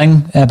final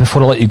thing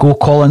before I let you go,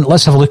 Colin,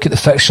 let's have a look at the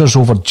fixtures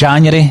over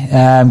January.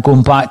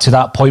 Going back to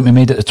that point we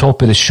made at the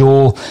top of the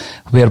show,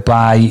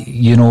 whereby,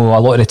 you know,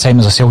 a lot of the time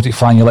as a Celtic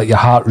fan, you let your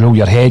heart rule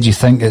your head. You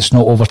think it's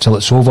not over till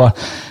it's over.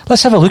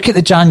 Let's have a look at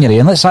the January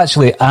and let's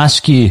actually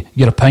ask you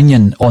your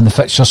opinion on the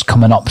fixtures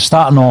coming up.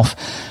 Starting off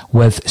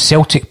with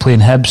Celtic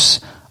playing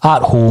Hibs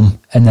at home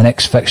in the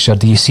next fixture.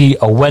 Do you see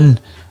a win,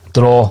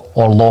 draw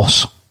or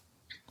loss?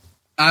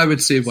 I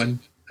would say win.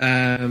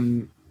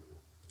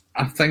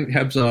 I think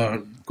Hibs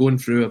are going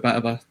through a bit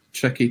of a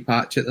tricky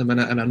patch at the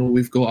minute, and I know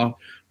we've got a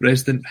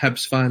resident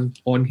Hibs fan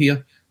on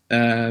here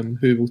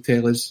who will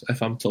tell us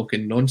if I'm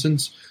talking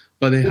nonsense,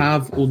 but they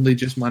have only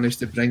just managed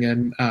to bring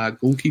in a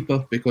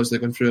goalkeeper because they're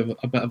going through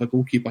a bit of a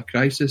goalkeeper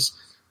crisis.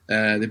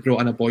 They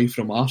brought in a boy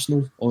from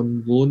Arsenal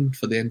on loan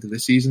for the end of the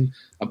season.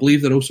 I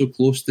believe they're also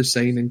close to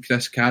signing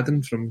Chris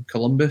Cadden from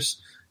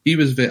Columbus. He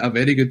was a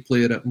very good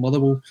player at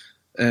Motherwell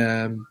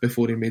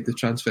before he made the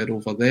transfer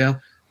over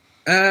there.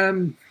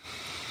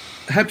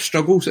 Hibs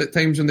struggles at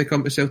times when they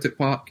come to Celtic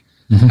Park,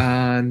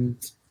 and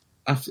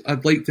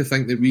I'd like to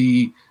think that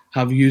we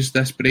have used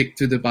this break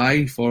to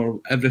Dubai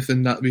for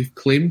everything that we've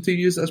claimed to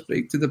use this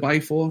break to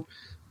Dubai for,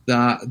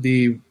 that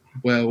they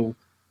will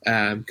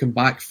come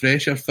back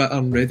fresher, fitter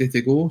and ready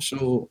to go.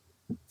 So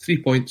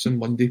 3 points on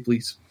Monday,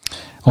 please.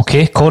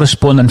 Okay,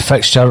 corresponding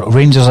fixture,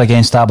 Rangers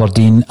against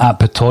Aberdeen at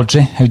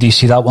Pittodrie. How do you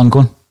see that one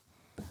going?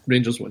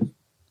 Rangers win.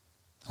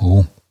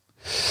 Oh.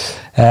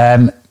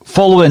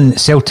 Following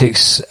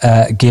Celtic's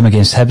game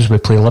against Hibs, we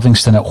play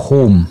Livingston at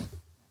home.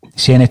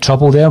 See any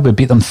trouble there? We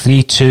beat them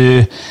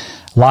 3-2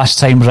 last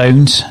time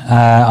round.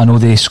 I know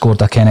they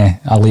scored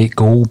a late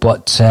goal,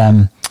 but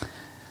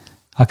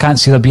I can't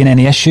see there being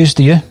any issues,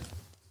 do you?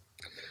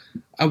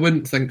 I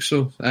wouldn't think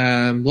so.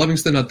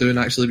 Livingston are doing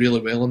actually really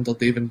well under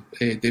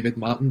David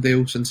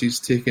Martindale since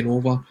he's taken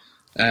over.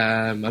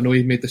 I know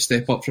he made the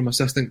step up from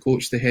assistant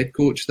coach to head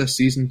coach this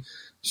season.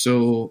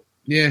 So,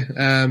 yeah,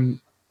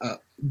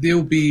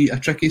 they'll be a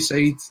tricky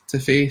side to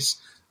face.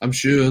 I'm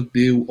sure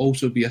they'll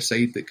also be a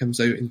side that comes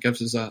out and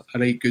gives us a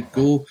right good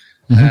go.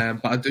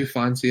 But I do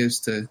fancy us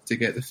to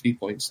get the 3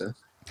 points there.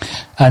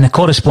 And the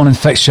corresponding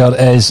fixture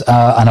is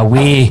an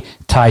away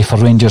tie for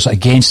Rangers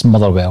against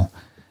Motherwell,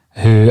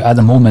 who at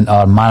the moment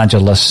are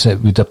managerless. It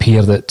would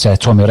appear that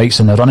Tommy Wright's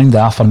in the running.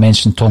 The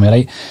aforementioned Tommy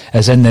Wright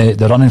is in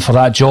the running for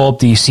that job.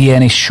 Do you see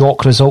any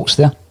shock results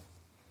there?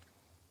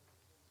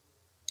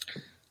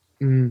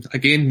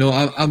 Again, no,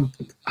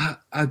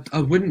 I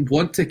wouldn't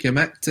want to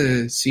commit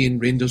to seeing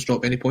Rangers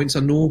drop any points.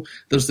 I know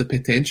there's the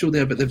potential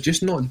there, but they've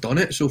just not done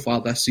it so far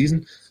this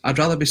season. I'd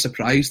rather be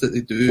surprised that they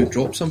do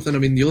drop something. I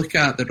mean, you look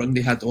at the run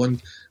they had on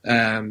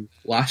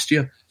last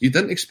year, you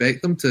didn't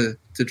expect them to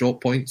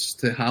drop points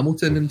to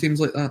Hamilton and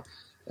teams like that.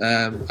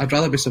 I'd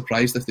rather be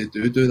surprised if they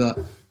do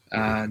that.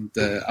 And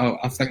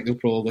I think they'll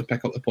probably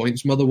pick up the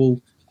points. Motherwell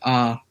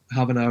are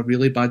having a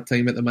really bad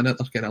time at the minute.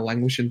 They're kind of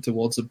languishing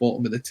towards the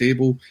bottom of the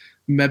table.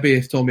 Maybe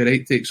if Tommy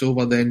Wright takes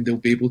over, then they'll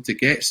be able to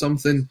get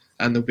something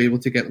and they'll be able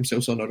to get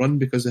themselves on a run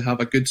because they have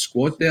a good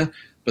squad there,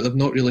 but they've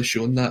not really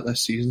shown that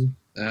this season.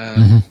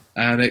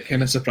 And it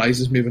kind of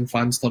surprises me when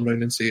fans turn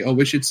around and say,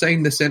 we should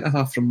sign the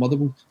centre-half from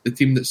Motherwell, the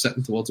team that's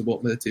sitting towards the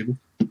bottom of the table.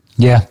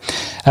 Yeah.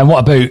 And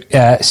what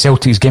about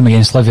Celtic's game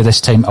against Livy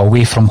this time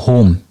away from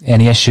home?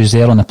 Any issues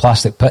there on the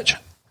plastic pitch?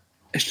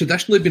 It's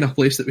traditionally been a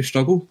place that we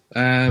struggle,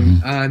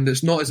 and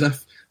it's not as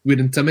if we're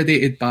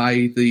intimidated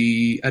by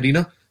the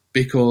arena,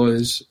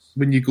 because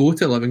when you go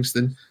to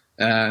Livingston,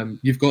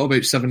 you've got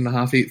about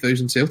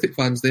 7,500-8,000 Celtic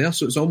fans there,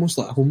 so it's almost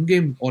like a home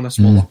game on a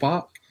smaller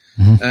park.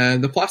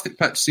 The plastic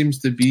pitch seems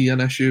to be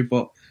an issue,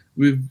 but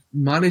we've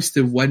managed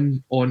to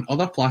win on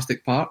other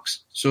plastic parks,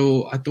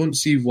 so I don't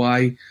see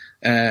why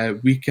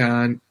we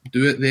can't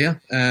do it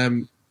there.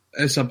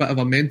 It's a bit of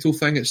a mental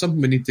thing. It's something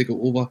we need to go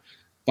over,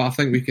 but I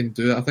think we can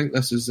do it. I think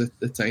this is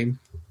the time.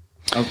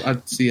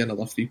 I'd see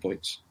another 3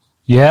 points.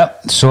 Yeah,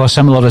 so a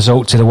similar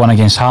result to the one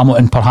against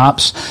Hamilton,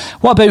 perhaps.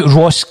 What about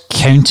Ross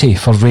County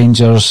for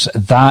Rangers?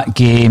 That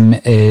game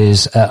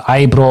is at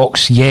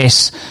Ibrox.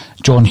 Yes,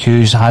 John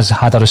Hughes has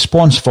had a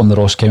response from the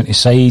Ross County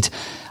side.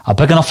 A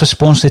big enough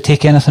response to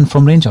take anything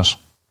from Rangers?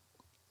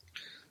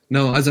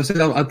 No, as I said,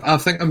 I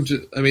think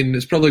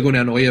it's probably going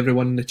to annoy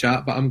everyone in the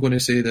chat, but I'm going to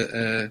say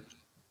that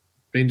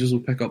Rangers will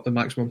pick up the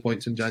maximum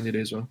points in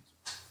January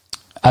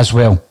as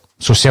well.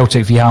 So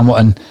Celtic v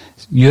Hamilton,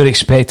 you're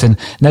expecting...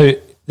 Now,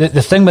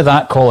 the thing with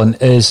that, Colin,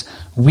 is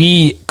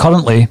we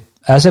currently,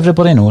 as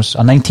everybody knows,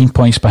 are 19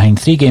 points behind,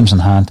 3 games in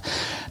hand.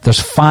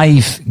 There's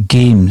 5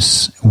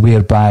 games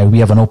whereby we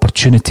have an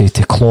opportunity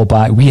to claw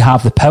back. We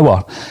have the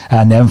power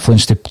and the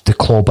influence to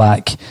claw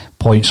back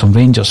points from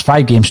Rangers.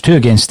 5 games, 2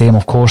 against them,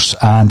 of course,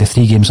 and the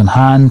 3 games in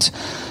hand.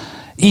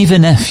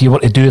 Even if you were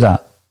to do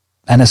that,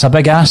 and it's a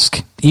big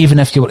ask, even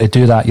if you were to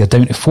do that, you're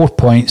down to 4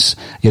 points.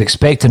 You're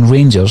expecting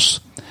Rangers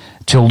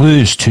to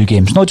lose 2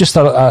 games, not just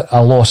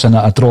a loss and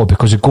a draw,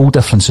 because the goal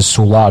difference is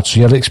so large. So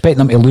you're expecting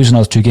them to lose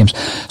another 2 games.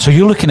 So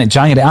you're looking at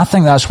January. I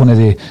think that's one of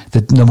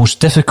the most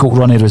difficult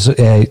running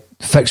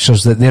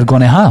fixtures that they're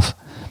going to have.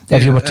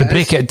 If you were to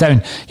break it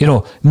down,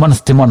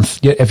 month to month,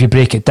 if you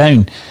break it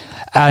down,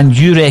 and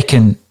you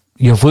reckon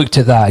you've looked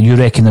at that, you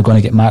reckon they're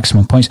going to get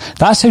maximum points.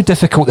 That's how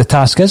difficult the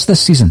task is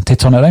this season to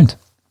turn it around.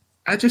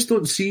 I just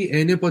don't see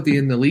anybody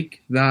in the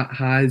league that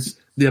has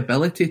the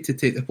ability to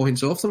take the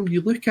points off them.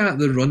 You look at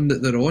the run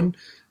that they're on.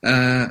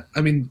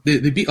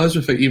 They beat us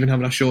without even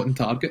having a shot on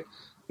target.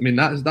 I mean,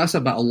 that's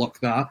a bit of luck,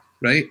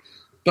 right?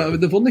 But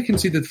they've only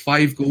conceded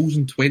 5 goals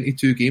in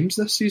 22 games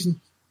this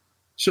season.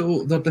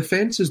 So their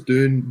defence is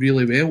doing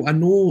really well. I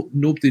know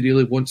nobody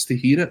really wants to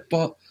hear it,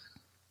 but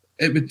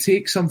it would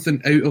take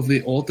something out of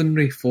the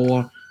ordinary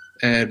for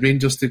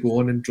Rangers to go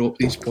on and drop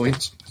these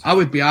points. I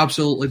would be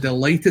absolutely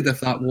delighted if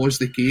that was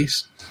the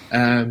case,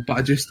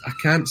 but I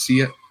can't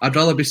see it. I'd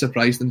rather be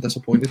surprised than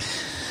disappointed.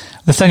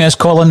 The thing is,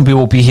 Colin, we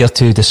will be here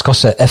to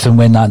discuss it if and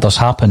when that does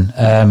happen.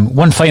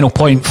 One final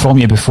point from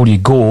you before you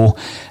go.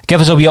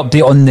 Give us a wee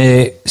update on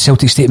the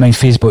Celtic State of Mind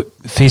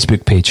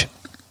Facebook page.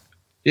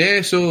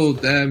 Yeah, so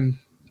the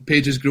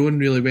page is growing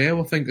really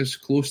well. I think there's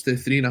close to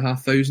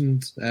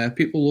 3,500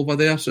 people over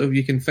there. So if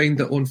you can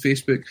find it on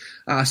Facebook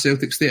at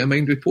Celtic State of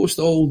Mind, we post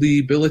all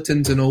the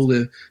bulletins and all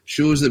the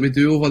shows that we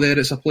do over there.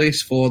 It's a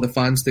place for the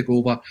fans to go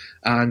over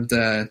and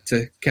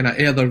to kind of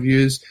air their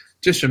views.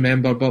 Just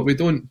remember, but we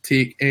don't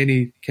take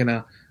any kind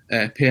of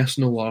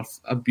personal or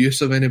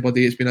abuse of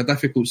anybody. It's been a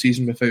difficult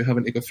season without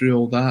having to go through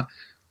all that.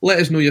 Let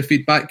us know your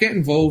feedback. Get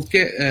involved.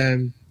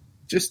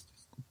 Just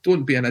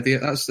don't be an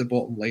idiot. That's the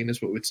bottom line, is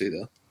what we'd say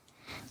there.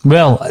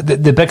 Well,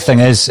 the big thing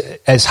is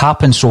it's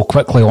happened so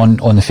quickly on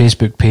the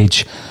Facebook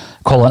page,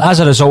 Colin. As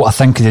a result, I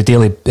think of the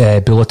daily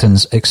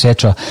bulletins,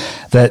 etc.,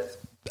 that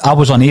I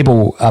was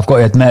unable, I've got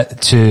to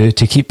admit,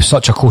 to keep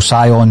such a close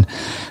eye on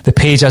the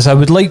page as I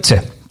would like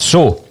to.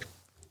 So,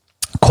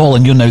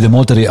 Colin, you're now the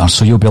moderator,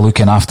 so you'll be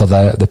looking after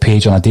the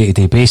page on a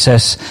day-to-day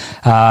basis.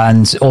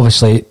 And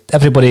obviously,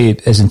 everybody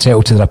is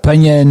entitled to their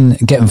opinion,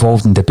 get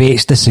involved in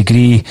debates,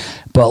 disagree,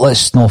 but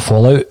let's not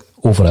fall out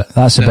over it.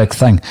 That's a big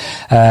thing.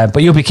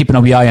 But you'll be keeping a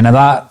wee eye on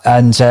that.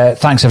 And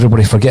thanks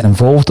everybody for getting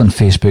involved on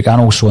Facebook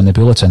and also on the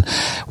Bulletin.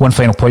 One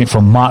final point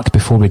from Mark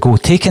before we go.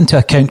 Take into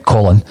account,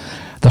 Colin,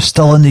 they're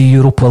still in the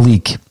Europa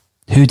League.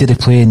 Who did they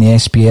play in the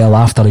SPL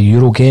after a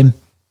Euro game?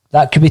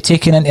 That could be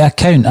taken into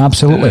account,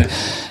 absolutely.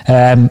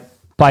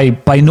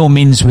 By no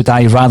means would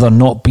I rather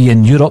not be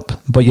in Europe,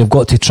 but you've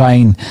got to try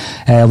and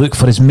look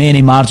for as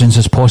many margins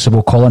as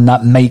possible, Colin.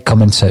 That might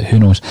come into it, who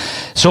knows.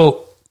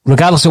 So,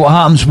 regardless of what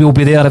happens, we'll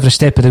be there every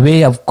step of the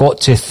way. I've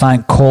got to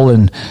thank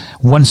Colin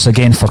once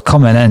again for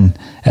coming in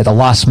at the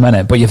last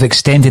minute, but you've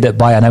extended it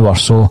by an hour,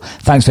 so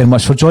thanks very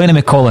much for joining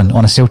me, Colin,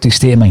 on A Celtic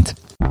State of Mind.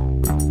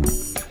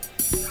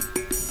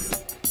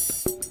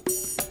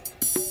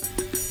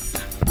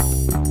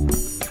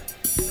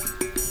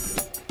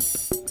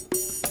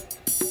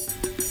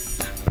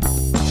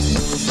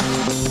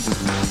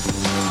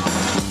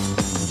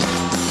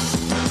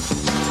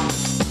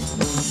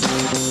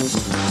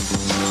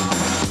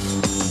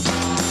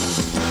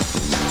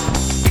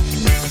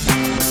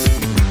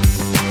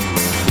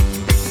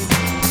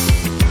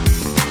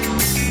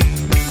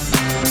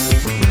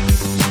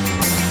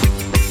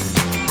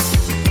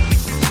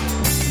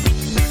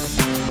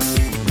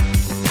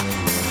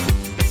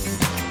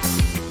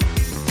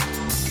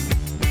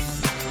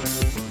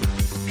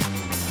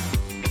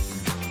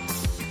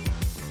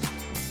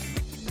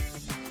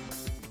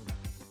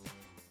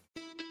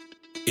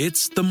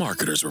 It's The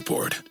Marketer's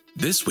Report.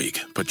 This week,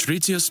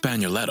 Patrizia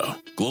Spagnoletto,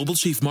 Global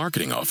Chief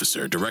Marketing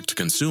Officer,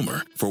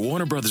 Direct-to-Consumer for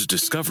Warner Brothers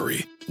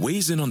Discovery,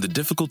 weighs in on the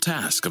difficult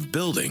task of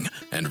building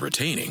and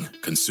retaining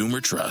consumer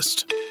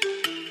trust.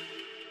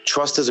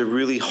 Trust is a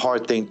really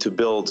hard thing to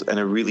build and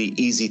a really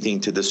easy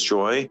thing to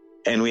destroy,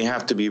 and we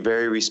have to be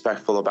very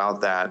respectful about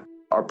that.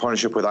 Our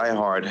partnership with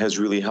iHeart has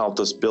really helped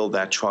us build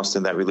that trust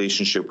and that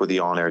relationship with the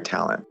on-air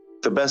talent.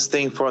 The best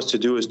thing for us to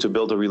do is to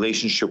build a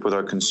relationship with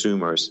our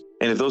consumers.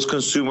 And if those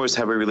consumers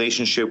have a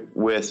relationship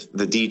with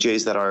the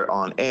DJs that are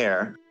on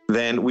air,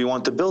 then we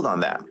want to build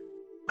on that.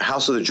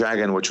 House of the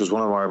Dragon, which was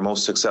one of our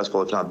most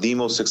successful, if not the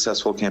most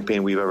successful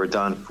campaign we've ever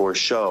done for a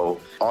show,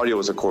 audio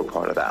was a core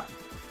part of that.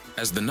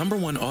 As the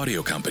 #1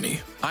 audio company,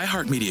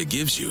 iHeartMedia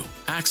gives you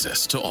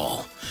access to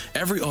all.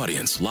 Every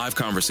audience, live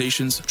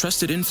conversations,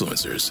 trusted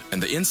influencers,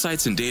 and the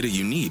insights and data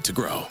you need to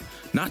grow.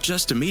 Not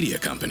just a media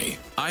company,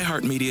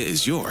 iHeartMedia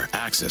is your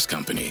access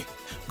company.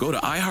 Go to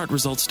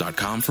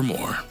iHeartResults.com for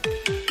more.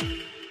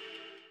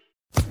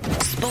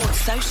 Sports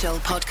Social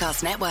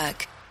Podcast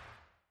Network.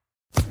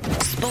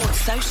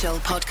 Sports Social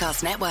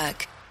Podcast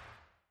Network.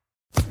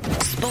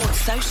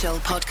 Sports Social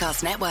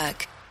Podcast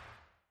Network.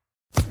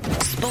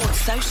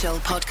 Sports Social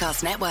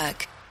Podcast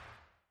Network.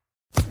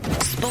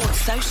 Sports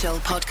Social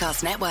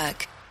Podcast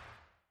Network.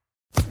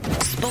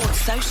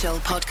 Sports Social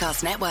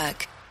Podcast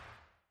Network.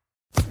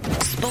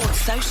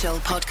 Sports Social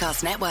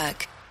Podcast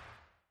Network.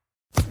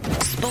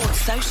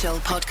 Sports Social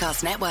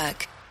Podcast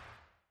Network.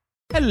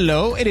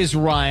 Hello, it is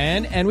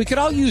Ryan, and we could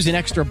all use an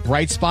extra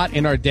bright spot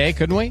in our day,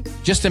 couldn't we?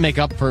 Just to make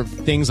up for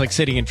things like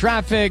sitting in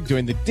traffic,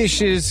 doing the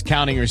dishes,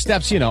 counting your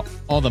steps, you know,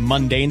 all the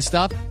mundane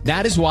stuff.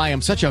 That is why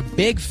I'm such a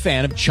big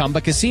fan of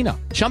Chumba Casino.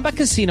 Chumba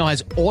Casino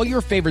has all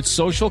your favorite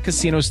social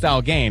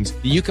casino-style games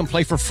that you can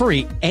play for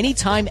free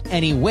anytime,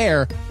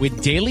 anywhere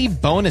with daily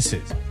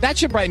bonuses. That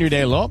should brighten your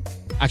day a little.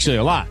 Actually,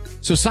 a lot.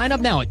 So sign up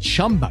now at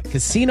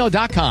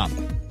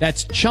ChumbaCasino.com.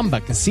 That's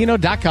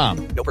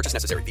ChumbaCasino.com. No purchase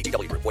necessary.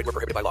 VGW Group. Void where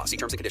prohibited by law. See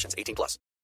terms and conditions. 18+.